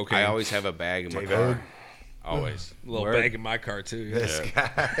little cocaine. I always have a bag in my David. car. Always. a little Word. bag in my car too. Yeah. This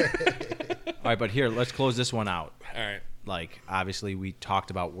guy. All right, but here, let's close this one out. All right. Like, obviously, we talked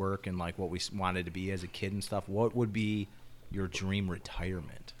about work and like what we wanted to be as a kid and stuff. What would be your dream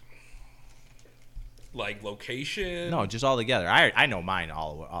retirement? Like location. No, just all together. I know mine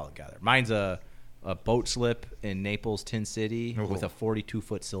all together. Mine's a boat slip in Naples, Tin City, with a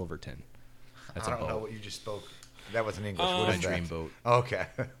 42-foot Silverton. That's I a don't know boat. what you just spoke. That wasn't English. What A is that? dream boat. Okay.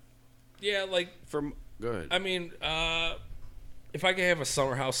 Yeah, like From good. I mean, if I could have a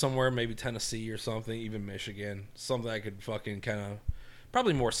summer house somewhere, maybe Tennessee or something, even Michigan, something I could fucking kind of,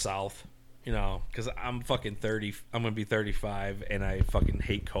 probably more south, you know, because I'm fucking 30. I'm gonna be 35, and I fucking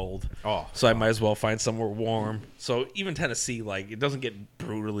hate cold. Oh. so I might as well find somewhere warm. So even Tennessee, like, it doesn't get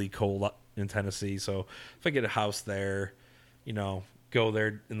brutally cold up in Tennessee. So if I get a house there, you know, go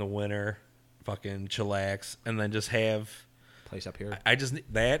there in the winter, fucking chillax, and then just have. Place up here. I just need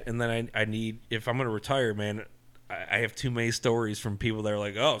that, and then I need, if I'm gonna retire, man, I have too many stories from people that are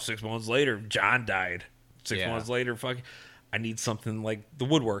like, oh, 6 months later, John died. 6 Yeah. months later, fucking, I need something like the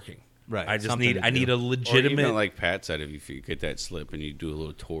woodworking. Right, I just something need, to I need do. a Or legitimate. even like Pat said, if you get that slip and you do a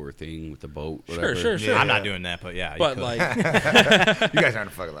little tour thing with the boat, whatever. sure. Yeah. I'm not doing that, but yeah. you but could. like, You guys aren't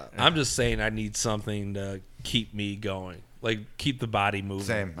a fucking lot. I'm just saying, I need something to keep me going, like keep the body moving.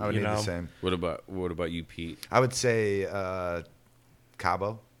 Same. I would you need know? the same. What about you, Pete? I would say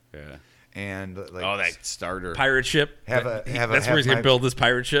Cabo Yeah. and like Oh, that starter. Pirate ship. Have a- That's where he's have gonna my- build this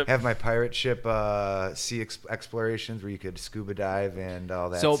pirate ship. have my pirate ship sea explorations where you could scuba dive and all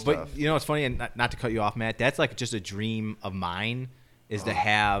that So, stuff. but you know what's funny, and not to cut you off, Matt. That's like just a dream of mine, is to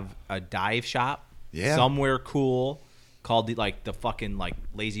have a dive shop Yeah. somewhere cool, called the fucking like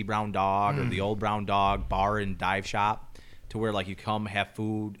Lazy Brown Dog or the Old Brown Dog bar and dive shop, to where like you come have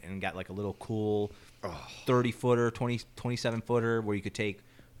food and got like a little cool 30-footer, 27-footer where you could take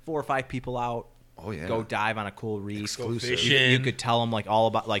 4 or 5 people out. Oh, yeah. Go dive on a cool reef. Exclusive. Go You fishing. could tell them like all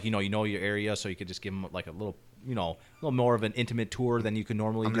about like you know your area, so you could just give them like a little little more of an intimate tour than you could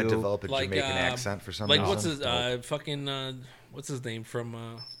normally I'm do. gonna develop a Like, Jamaican accent for some like reason. what's his what's his name from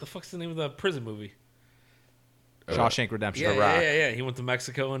the fuck's the name of the prison movie? Shawshank Redemption. Yeah, The Rock. yeah. He went to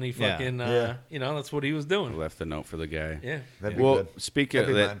Mexico and he Yeah. fucking Yeah. you know, that's what he was doing. Left a note for the guy. Yeah. That'd be Well, good. speaking of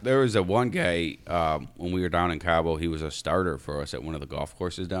That'd be that, mine. there was a one guy when we were down in Cabo. He was a starter for us at one of the golf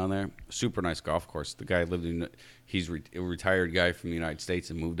courses down there. Super nice golf course. The guy lived in. He's a retired guy from the United States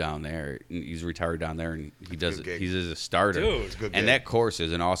and moved down there. And he's retired down there and he does good it. gig. He's a starter. Dude. It's a good and gig. that course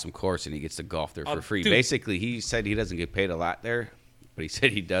is an awesome course, and he gets to golf there for Oh, free. dude. Basically, he said he doesn't get paid a lot there, but he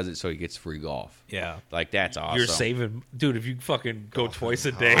said he does it so he gets free golf. Yeah. Like that's awesome. You're saving, dude. If you fucking go twice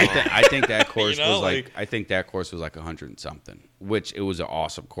a day, I think that course You know, was like- I think that course was like 100 and something, which it was an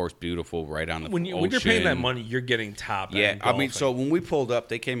awesome course, beautiful, right on the when you're paying that money, you're getting top. Yeah, end I mean, golfing. so when we pulled up,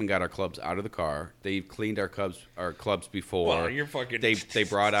 they came and got our clubs out of the car. They cleaned our clubs before. Well, you're fucking- They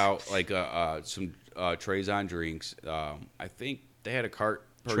brought out like some trays on drinks. I think they had a cart.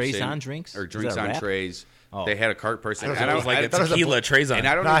 Person, Trays on drinks? or Is drinks that a on rap? trays. Oh. They had a cart person. I it was like I a thought it was a tequila trays on. And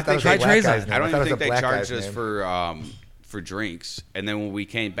I don't No, I even thought it think was a they black Trays on. guy's name. I don't thought even it think was a they black charged guy's us name. for drinks. And then when we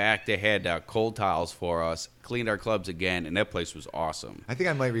came back, they had cold towels for us, cleaned our clubs again, and that place was awesome. I think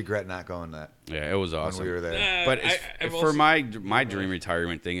I might regret not going that Yeah, it was when awesome. we were there. But I've for also- my dream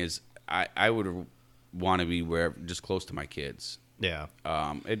retirement thing is I would want to be just close to my kids. Yeah.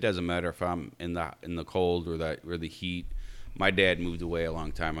 It doesn't matter if I'm in the cold or the heat. My dad moved away a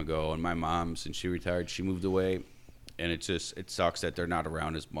long time ago, and my mom, since she retired, she moved away. and it sucks that they're not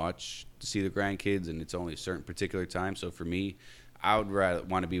around as much to see the grandkids, and it's only a certain particular time. So for me, I would rather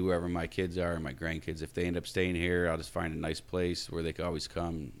want to be wherever my kids are and my grandkids. If they end up staying here, I'll just find a nice place where they can always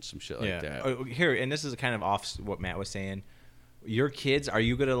come, some shit like that. Here, and this is kind of off what Matt was saying. Your kids, are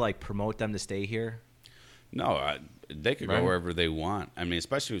you gonna like promote them to stay here? No, they could go wherever they want. I mean,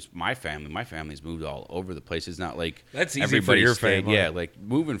 especially with my family. My family's moved all over the place. It's not like that's easy for your family. Yeah, like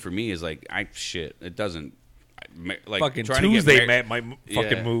moving for me is like it doesn't. Like fucking Tuesday, Matt might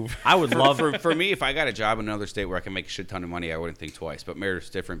fucking move. I would love for me if I got a job in another state where I can make a shit ton of money, I wouldn't think twice. But Meredith's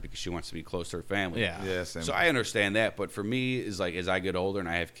different because she wants to be close to her family. Yeah, same. So I understand that. But for me, is like as I get older and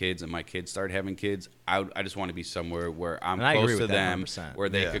I have kids and my kids start having kids, I just want to be somewhere where I'm close to them, 100%. where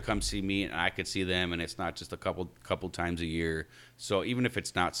they could come see me and I could see them, and it's not just a couple times a year. So even if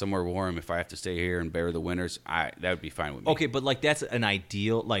it's not somewhere warm, if I have to stay here and bear the winters, that would be fine with me. Okay, but like that's an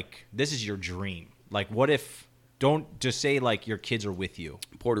ideal. Like this is your dream. Like what if? Don't just say like your kids are with you.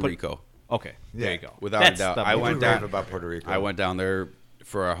 Puerto Rico. Okay, there you go. Without a doubt, I went down about Puerto Rico. I went down there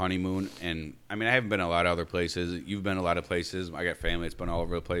for our honeymoon, and I mean I haven't been a lot of other places. You've been a lot of places. I got family that's been all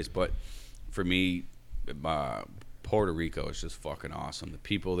over the place, but for me, Puerto Rico is just fucking awesome. The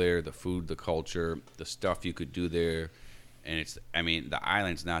people there, the food, the culture, the stuff you could do there, and the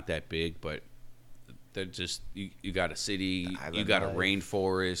island's not that big, but they're just you got a city, you got a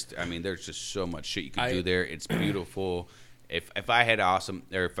rainforest. I mean, there's just so much shit you could do there. It's beautiful. If I had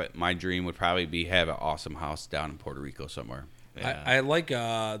my dream would probably be have an awesome house down in Puerto Rico somewhere. Yeah. I like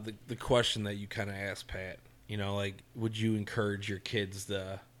the question that you kind of asked, Pat. You know, like, would you encourage your kids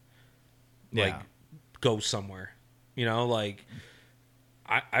to go somewhere? You know, like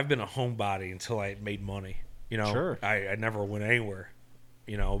I've been a homebody until I made money. You know, sure. I never went anywhere.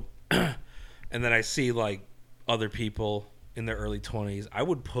 You know. And then I see, like, other people in their early 20s. I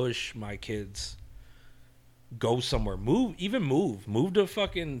would push my kids, go somewhere. Move to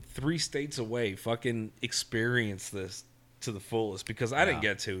fucking 3 states away. Fucking experience this to the fullest. Because I didn't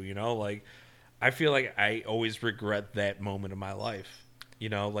get to, you know? Like, I feel like I always regret that moment in my life. You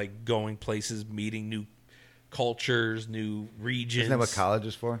know, like, going places, meeting new cultures, new regions. Isn't that what college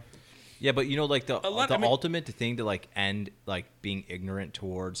is for? Yeah, but you know, like the ultimate thing to like end like being ignorant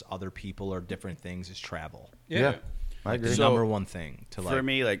towards other people or different things is travel. Yeah. I agree. The number one thing to like. For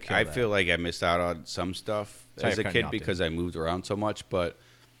me, like I feel like I missed out on some stuff as a kid because I moved around so much, but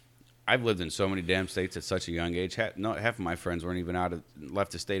I've lived in so many damn states at such a young age. Half of my friends weren't even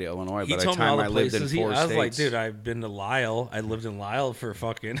left the state of Illinois. By the time I lived in 4 states, I was like, dude, I've been to Lisle. I lived in Lisle for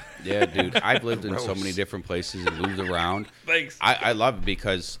fucking. Yeah, dude, I've lived in so many different places and moved around. Thanks. I love it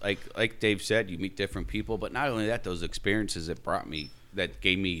because, like Dave said, you meet different people, but not only that, those experiences that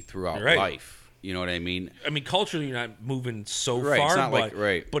gave me throughout life. You know what I mean? I mean, culturally, you're not moving so far, it's not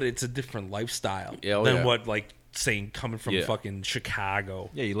but it's a different lifestyle than what like. Saying coming from fucking Chicago.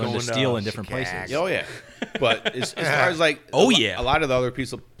 Yeah, you learn to steal in different places. Oh, yeah. But as far as like, a lot of the other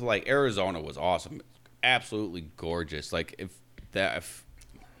people, like Arizona was awesome. Absolutely gorgeous. Like, if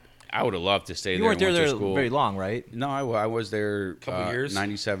I would have loved to stay there. You weren't there school. Very long, right? No, I was there couple years.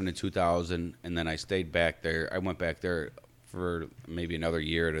 97 to 2000, and then I stayed back there. I went back there for maybe another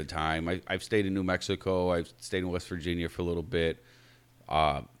year at a time. I've stayed in New Mexico. I've stayed in West Virginia for a little bit.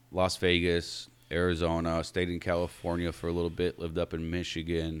 Las Vegas. Arizona, stayed in California for a little bit, lived up in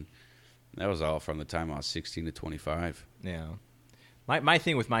Michigan. That was all from the time I was 16 to 25. Yeah. My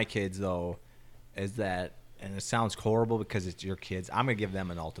thing with my kids, though, is that, and it sounds horrible because it's your kids, I'm going to give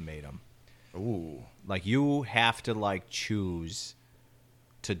them an ultimatum. Ooh. Like, you have to, like, choose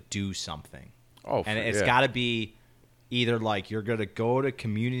to do something. Oh, and it's got to be either, like, you're going to go to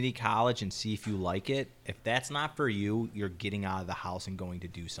community college and see if you like it. If that's not for you, you're getting out of the house and going to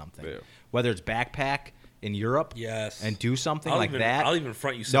do something. Yeah. Whether it's backpack in Europe and do something that. I'll even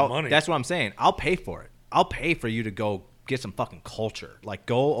front you some money. That's what I'm saying. I'll pay for it. I'll pay for you to go get some fucking culture. Like,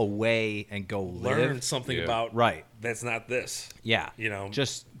 go away and go learn something about that's not this. Yeah. You know,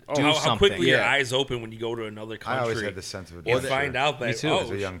 just do something. How quickly your eyes open when you go to another country. I always had the sense of you find out that as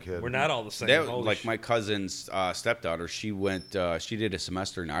a young kid, we're not all the same. Like my cousin's stepdaughter, she went. She did a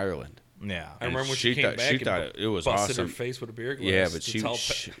semester in Ireland. Yeah, I remember when she came back. She thought it was busted awesome. Her face with a beer glass. Yeah, but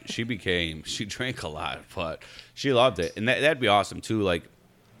she drank a lot, but she loved it, and that'd be awesome too.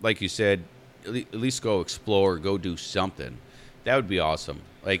 Like you said, at least go explore, go do something. That would be awesome.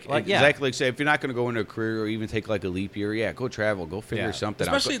 Like yeah. exactly like say if you're not going to go into a career or even take like a leap year, yeah, go travel, go figure Yeah. something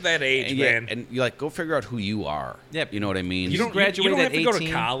Especially out. at that age, and, man. and you like go figure out who you are. Yep. You know what I mean? You don't graduated have at to go to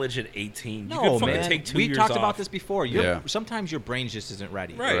 18. college at 18. You No, can fucking man. take 2 We years talked off. about this before. Yeah. Sometimes your brain just isn't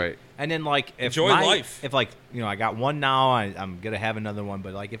ready. Right. And then like if Enjoy life. If like I got one now, I'm gonna have another one.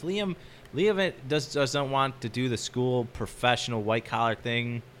 But like if Liam doesn't want to do the school professional white collar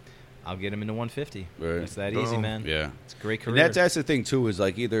thing, I'll get him into 150. Right. It's that easy, Boom. man. Yeah. It's a great And career. that's the thing too is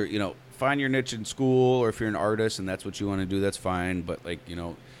like either find your niche in school or if you're an artist and that's what you want to do, that's fine. But like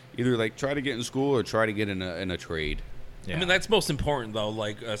either like try to get in school or try to get in a trade. Yeah. I mean, that's most important, though,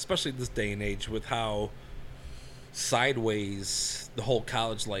 like, especially this day and age with how sideways the whole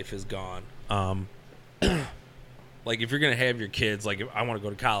college life has gone. Like, if you're going to have your kids, like, if I want to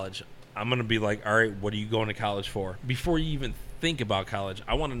go to college, I'm going to be like, all right, what are you going to college for? Before you even think about college,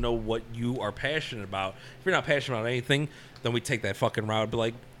 I want to know what you are passionate about. If you're not passionate about anything, then we take that fucking route. Be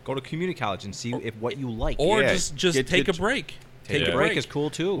like, Go to community college and see if what you like. or Yeah, just get- take get- a break. Take a break is cool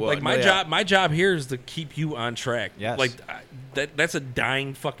too. Well, Like my job here is to keep you on track. Yes. Like that's a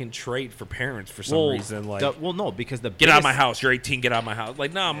dying fucking trait for parents for some reason. Like no, because the get out of my biggest- house. You're 18. Get out of my house.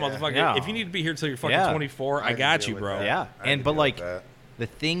 Like no, motherfucker. Yeah. If you need to be here till you're fucking Yeah. 24, I can got deal you, with bro. that. Yeah, I can and but deal like with that. the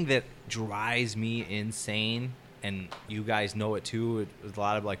thing that drives me insane, and you guys know it too. With a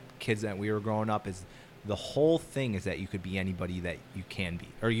lot of like kids that we were growing up, is the whole thing is that you could be anybody that you can be,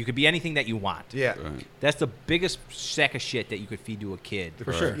 or you could be anything that you want. Yeah. Right. That's the biggest sack of shit that you could feed to a kid.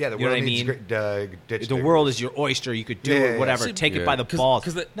 For sure. Yeah, the You know world what I needs mean? ditch The world is your oyster. You could do Yeah, it, yeah, whatever. yeah. Take Yeah. it by the 'Cause- balls.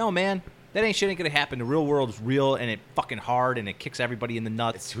 'cause No, man, that ain't shit ain't gonna happen. The real world is real, and it fucking hard, and it kicks everybody in the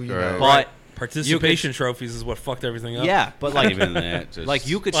nuts. It's who you Right. know. But Participation trophies is what fucked everything up. yeah, but Not like even that. Just, like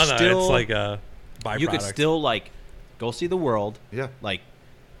you could Well, no, still it's like a byproduct. you could still like go see the world. Yeah. Like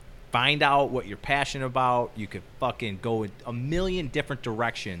find out what you're passionate about. You could fucking go in a million different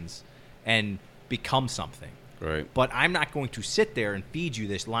directions and become something. right. But I'm not going to sit there and feed you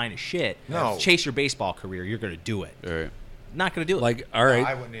this line of shit. No. Chase your baseball career. You're going to do it. Right. Not going to do it. Like all right.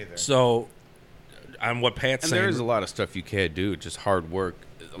 I wouldn't either. So on what Pat's And saying, there is a lot of stuff you can do, just hard work,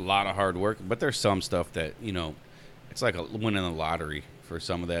 a lot of hard work. But there's some stuff that it's like winning the lottery for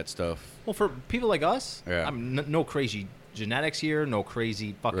some of that stuff. well, for people like us, Yeah. I'm no crazy genetics here. No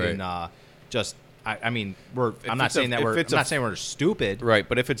crazy fucking. Right. Just. I mean, I'm not it's a- saying that if we're. it's I'm a not saying we're stupid. Right,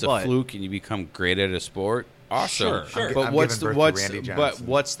 but if it's a But- fluke and you become great at a sport, awesome. Sure. But I'm what's giving the birth to what's Randy but Johnson.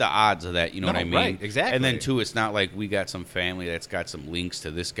 what's the odds of that? You know No, what I mean? right, exactly. And then too, it's not like we got some family that's got some links to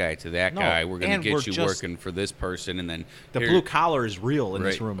this guy to that No, guy. We're gonna and get we're you just- working for this person, and then The here- blue collar is real in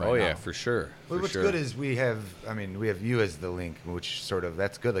this right. room right Oh now. yeah, for sure. Well, for what's sure. good is we have you as the link, which sort of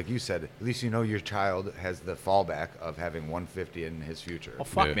that's good. Like you said, at least you know your child has the fallback of having 150 in his future. Oh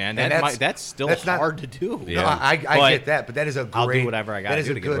fuck, Yeah. man, And that's still that's not- hard to do. Yeah. No, I But get that, but that is a great. I'll do whatever I gotta That is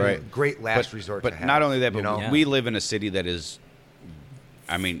do a to get good, it right. great last resort. But to have, not only that, but you know? Yeah. we live in a city that is.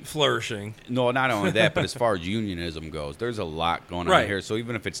 I mean, flourishing. no, not only that, but as far as unionism goes, there's a lot going on Right. here. So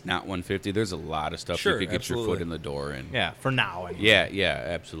even if it's not 150, there's a lot of stuff Sure, you could get your absolutely. foot in the door in. Yeah, for now. Anyway. Yeah,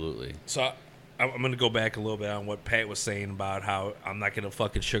 absolutely. So I'm going to go back a little bit on what Pat was saying about how I'm not going to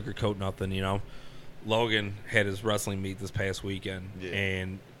fucking sugarcoat nothing, Logan had his wrestling meet this past weekend, Yeah.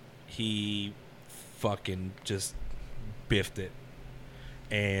 and he fucking just biffed it.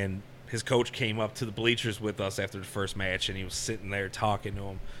 And his coach came up to the bleachers with us after the first match, and he was sitting there talking to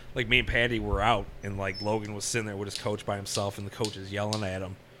him. Like, me and Patty were out, and, like, Logan was sitting there with his coach by himself, and the coach is yelling at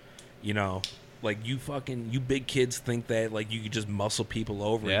him, Like, you big kids think that, like, you could just muscle people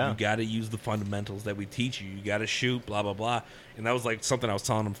over. Yeah. You got to use the fundamentals that we teach you. You got to shoot, blah, blah, blah. And that was, like, something I was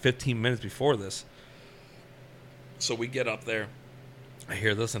telling him 15 minutes before this. So we get up there. I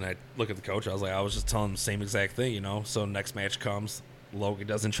hear this, and I look at the coach. I was like, I was just telling him the same exact thing, So next match comes. Logan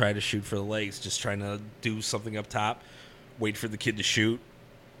doesn't try to shoot for the legs, just trying to do something up top, wait for the kid to shoot,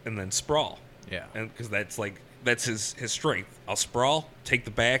 and then sprawl. Yeah. And because that's his strength. I'll sprawl, take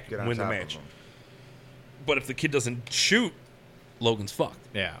the back, Get on win the top of match. him. But if the kid doesn't shoot, Logan's fucked.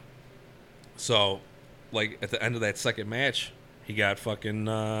 Yeah. So, like, at the end of that second match, he got fucking,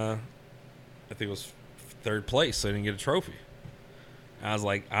 I think it was third place, so he didn't get a trophy. I was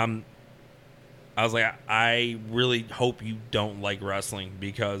like, I really hope you don't like wrestling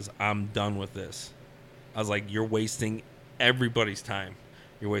because I'm done with this. I was like, you're wasting everybody's time.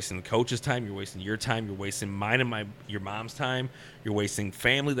 You're wasting the coach's time. You're wasting your time. You're wasting mine and your mom's time. You're wasting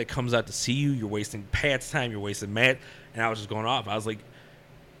family that comes out to see you. You're wasting Pat's time. You're wasting Matt. And I was just going off. I was like,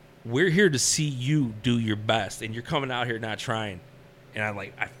 we're here to see you do your best, and you're coming out here not trying. And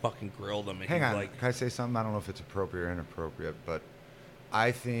I fucking grilled him. And Hang he was on, like, can I say something? I don't know if it's appropriate or inappropriate, but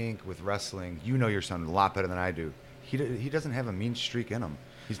I think with wrestling, you know your son a lot better than I do. he doesn't have a mean streak in him.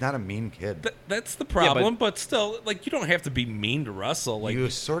 He's not a mean kid. That's the problem, but still, like, you don't have to be mean to wrestle. Like, you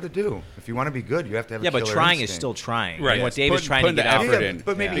sort of do. If you want to be good, you have to have. Yeah, a but killer trying is instinct. still trying. Right. And what Yes, David's trying to putting get the out. effort Yeah, in.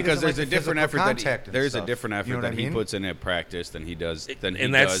 but maybe he because doesn't there's like a the different physical effort contact and there's a stuff. different effort You know that what I he mean? puts in at practice than he does than he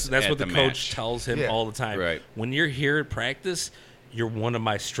and does that's at what the coach match. tells him Yeah. all the time. Right. When you're here at practice, you're one of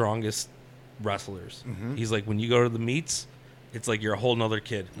my strongest wrestlers. Mm-hmm. He's like, when you go to the meets, it's like you're a whole nother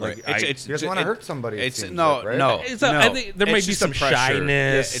kid. Like, Right. He doesn't want to hurt somebody. It It's seems no, like, right? no, I no. think there It's might be just some the pressure.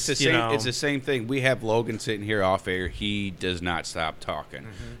 shyness. Yeah, it's the you same. know. It's the same thing. We have Logan sitting here off air. He does not stop talking.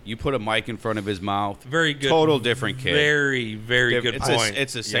 You put a mic in front of his mouth. Very good. Total different kid. Very, very good it's point.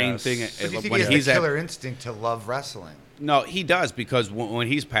 it's the same Yes. thing But do you think when he has he's the at. killer instinct to love wrestling? No, he does because when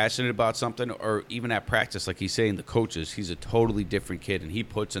he's passionate about something, or even at practice, like he's saying, the coaches, he's a totally different kid, and he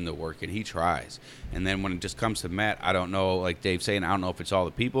puts in the work and he tries. And then when it just comes to Matt, I don't know, like Dave's saying, I don't know if it's all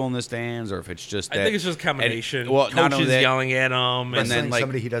the people in the stands or if it's just. I that, think it's just a combination. Well, not only Coaches that, yelling at him, and And then, Wrestling like-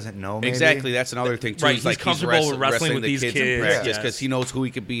 somebody he doesn't know. Maybe? Exactly, that's another thing too. Right, He's he's like comfortable with wrestling with the these kids in kids, practice yes. because he knows who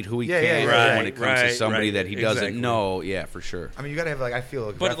he could beat, who he Yeah, can't. yeah, when it comes to right, somebody right, that he doesn't exactly. know, yeah, for sure. I mean, you gotta have like I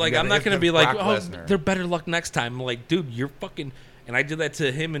feel. But like, I'm not gonna be like, oh, they're better luck next time. I'm like, dude, you're fucking. And I did that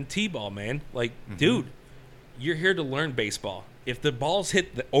to him in T-ball, man. Like, dude, you're here to learn baseball. If the ball's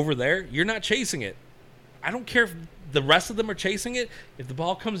hit over there, you're not chasing it. I don't care if the rest of them are chasing it. If the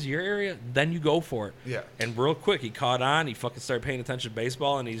ball comes to your area, then you go for it. Yeah. And real quick, he caught on. He fucking started paying attention to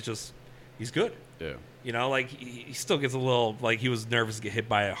baseball, and he's good. Yeah. You know, like he still gets a little like he was nervous to get hit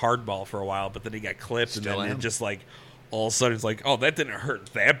by a hard ball for a while, but then he got clipped, Still and then am. it just like all of a sudden it's like, oh, that didn't hurt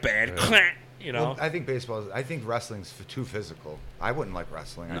that bad. You know. Well, I think I think wrestling's too physical. I wouldn't like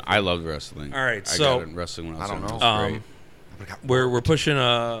wrestling. No, I loved wrestling. All right, I so- got in wrestling when I was I don't young. know. It was great. We're pushing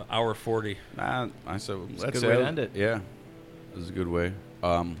hour 40. I said, It's a let's good way to end it. Yeah, this is a good way.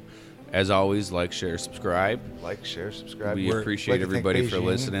 As always, like, share, subscribe. Like, share, subscribe. We We're- appreciate like to thank everybody for Beijing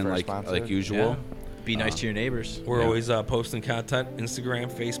listening, for our like sponsor. usual. Be nice to your neighbors. We're Yeah. always posting content,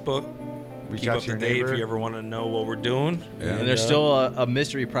 Instagram, Facebook. Reach Keep out up to to your date if neighbor. you ever want to know what we're doing. Yeah. And there's still a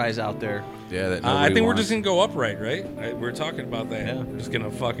mystery prize out there. Yeah, that I nobody think we're wants. just gonna go upright, right? We're talking about that. Yeah. We're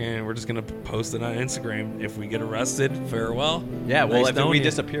just gonna post it on Instagram. If we get arrested, farewell. Yeah, well, Nice if knowing we you.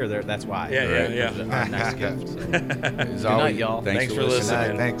 disappear, there, that's why. Yeah, Right. yeah, yeah. Our next gift. So. As Good always, night, y'all. Thanks Thanks for for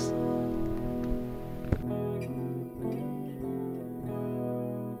listening. listening. Thanks.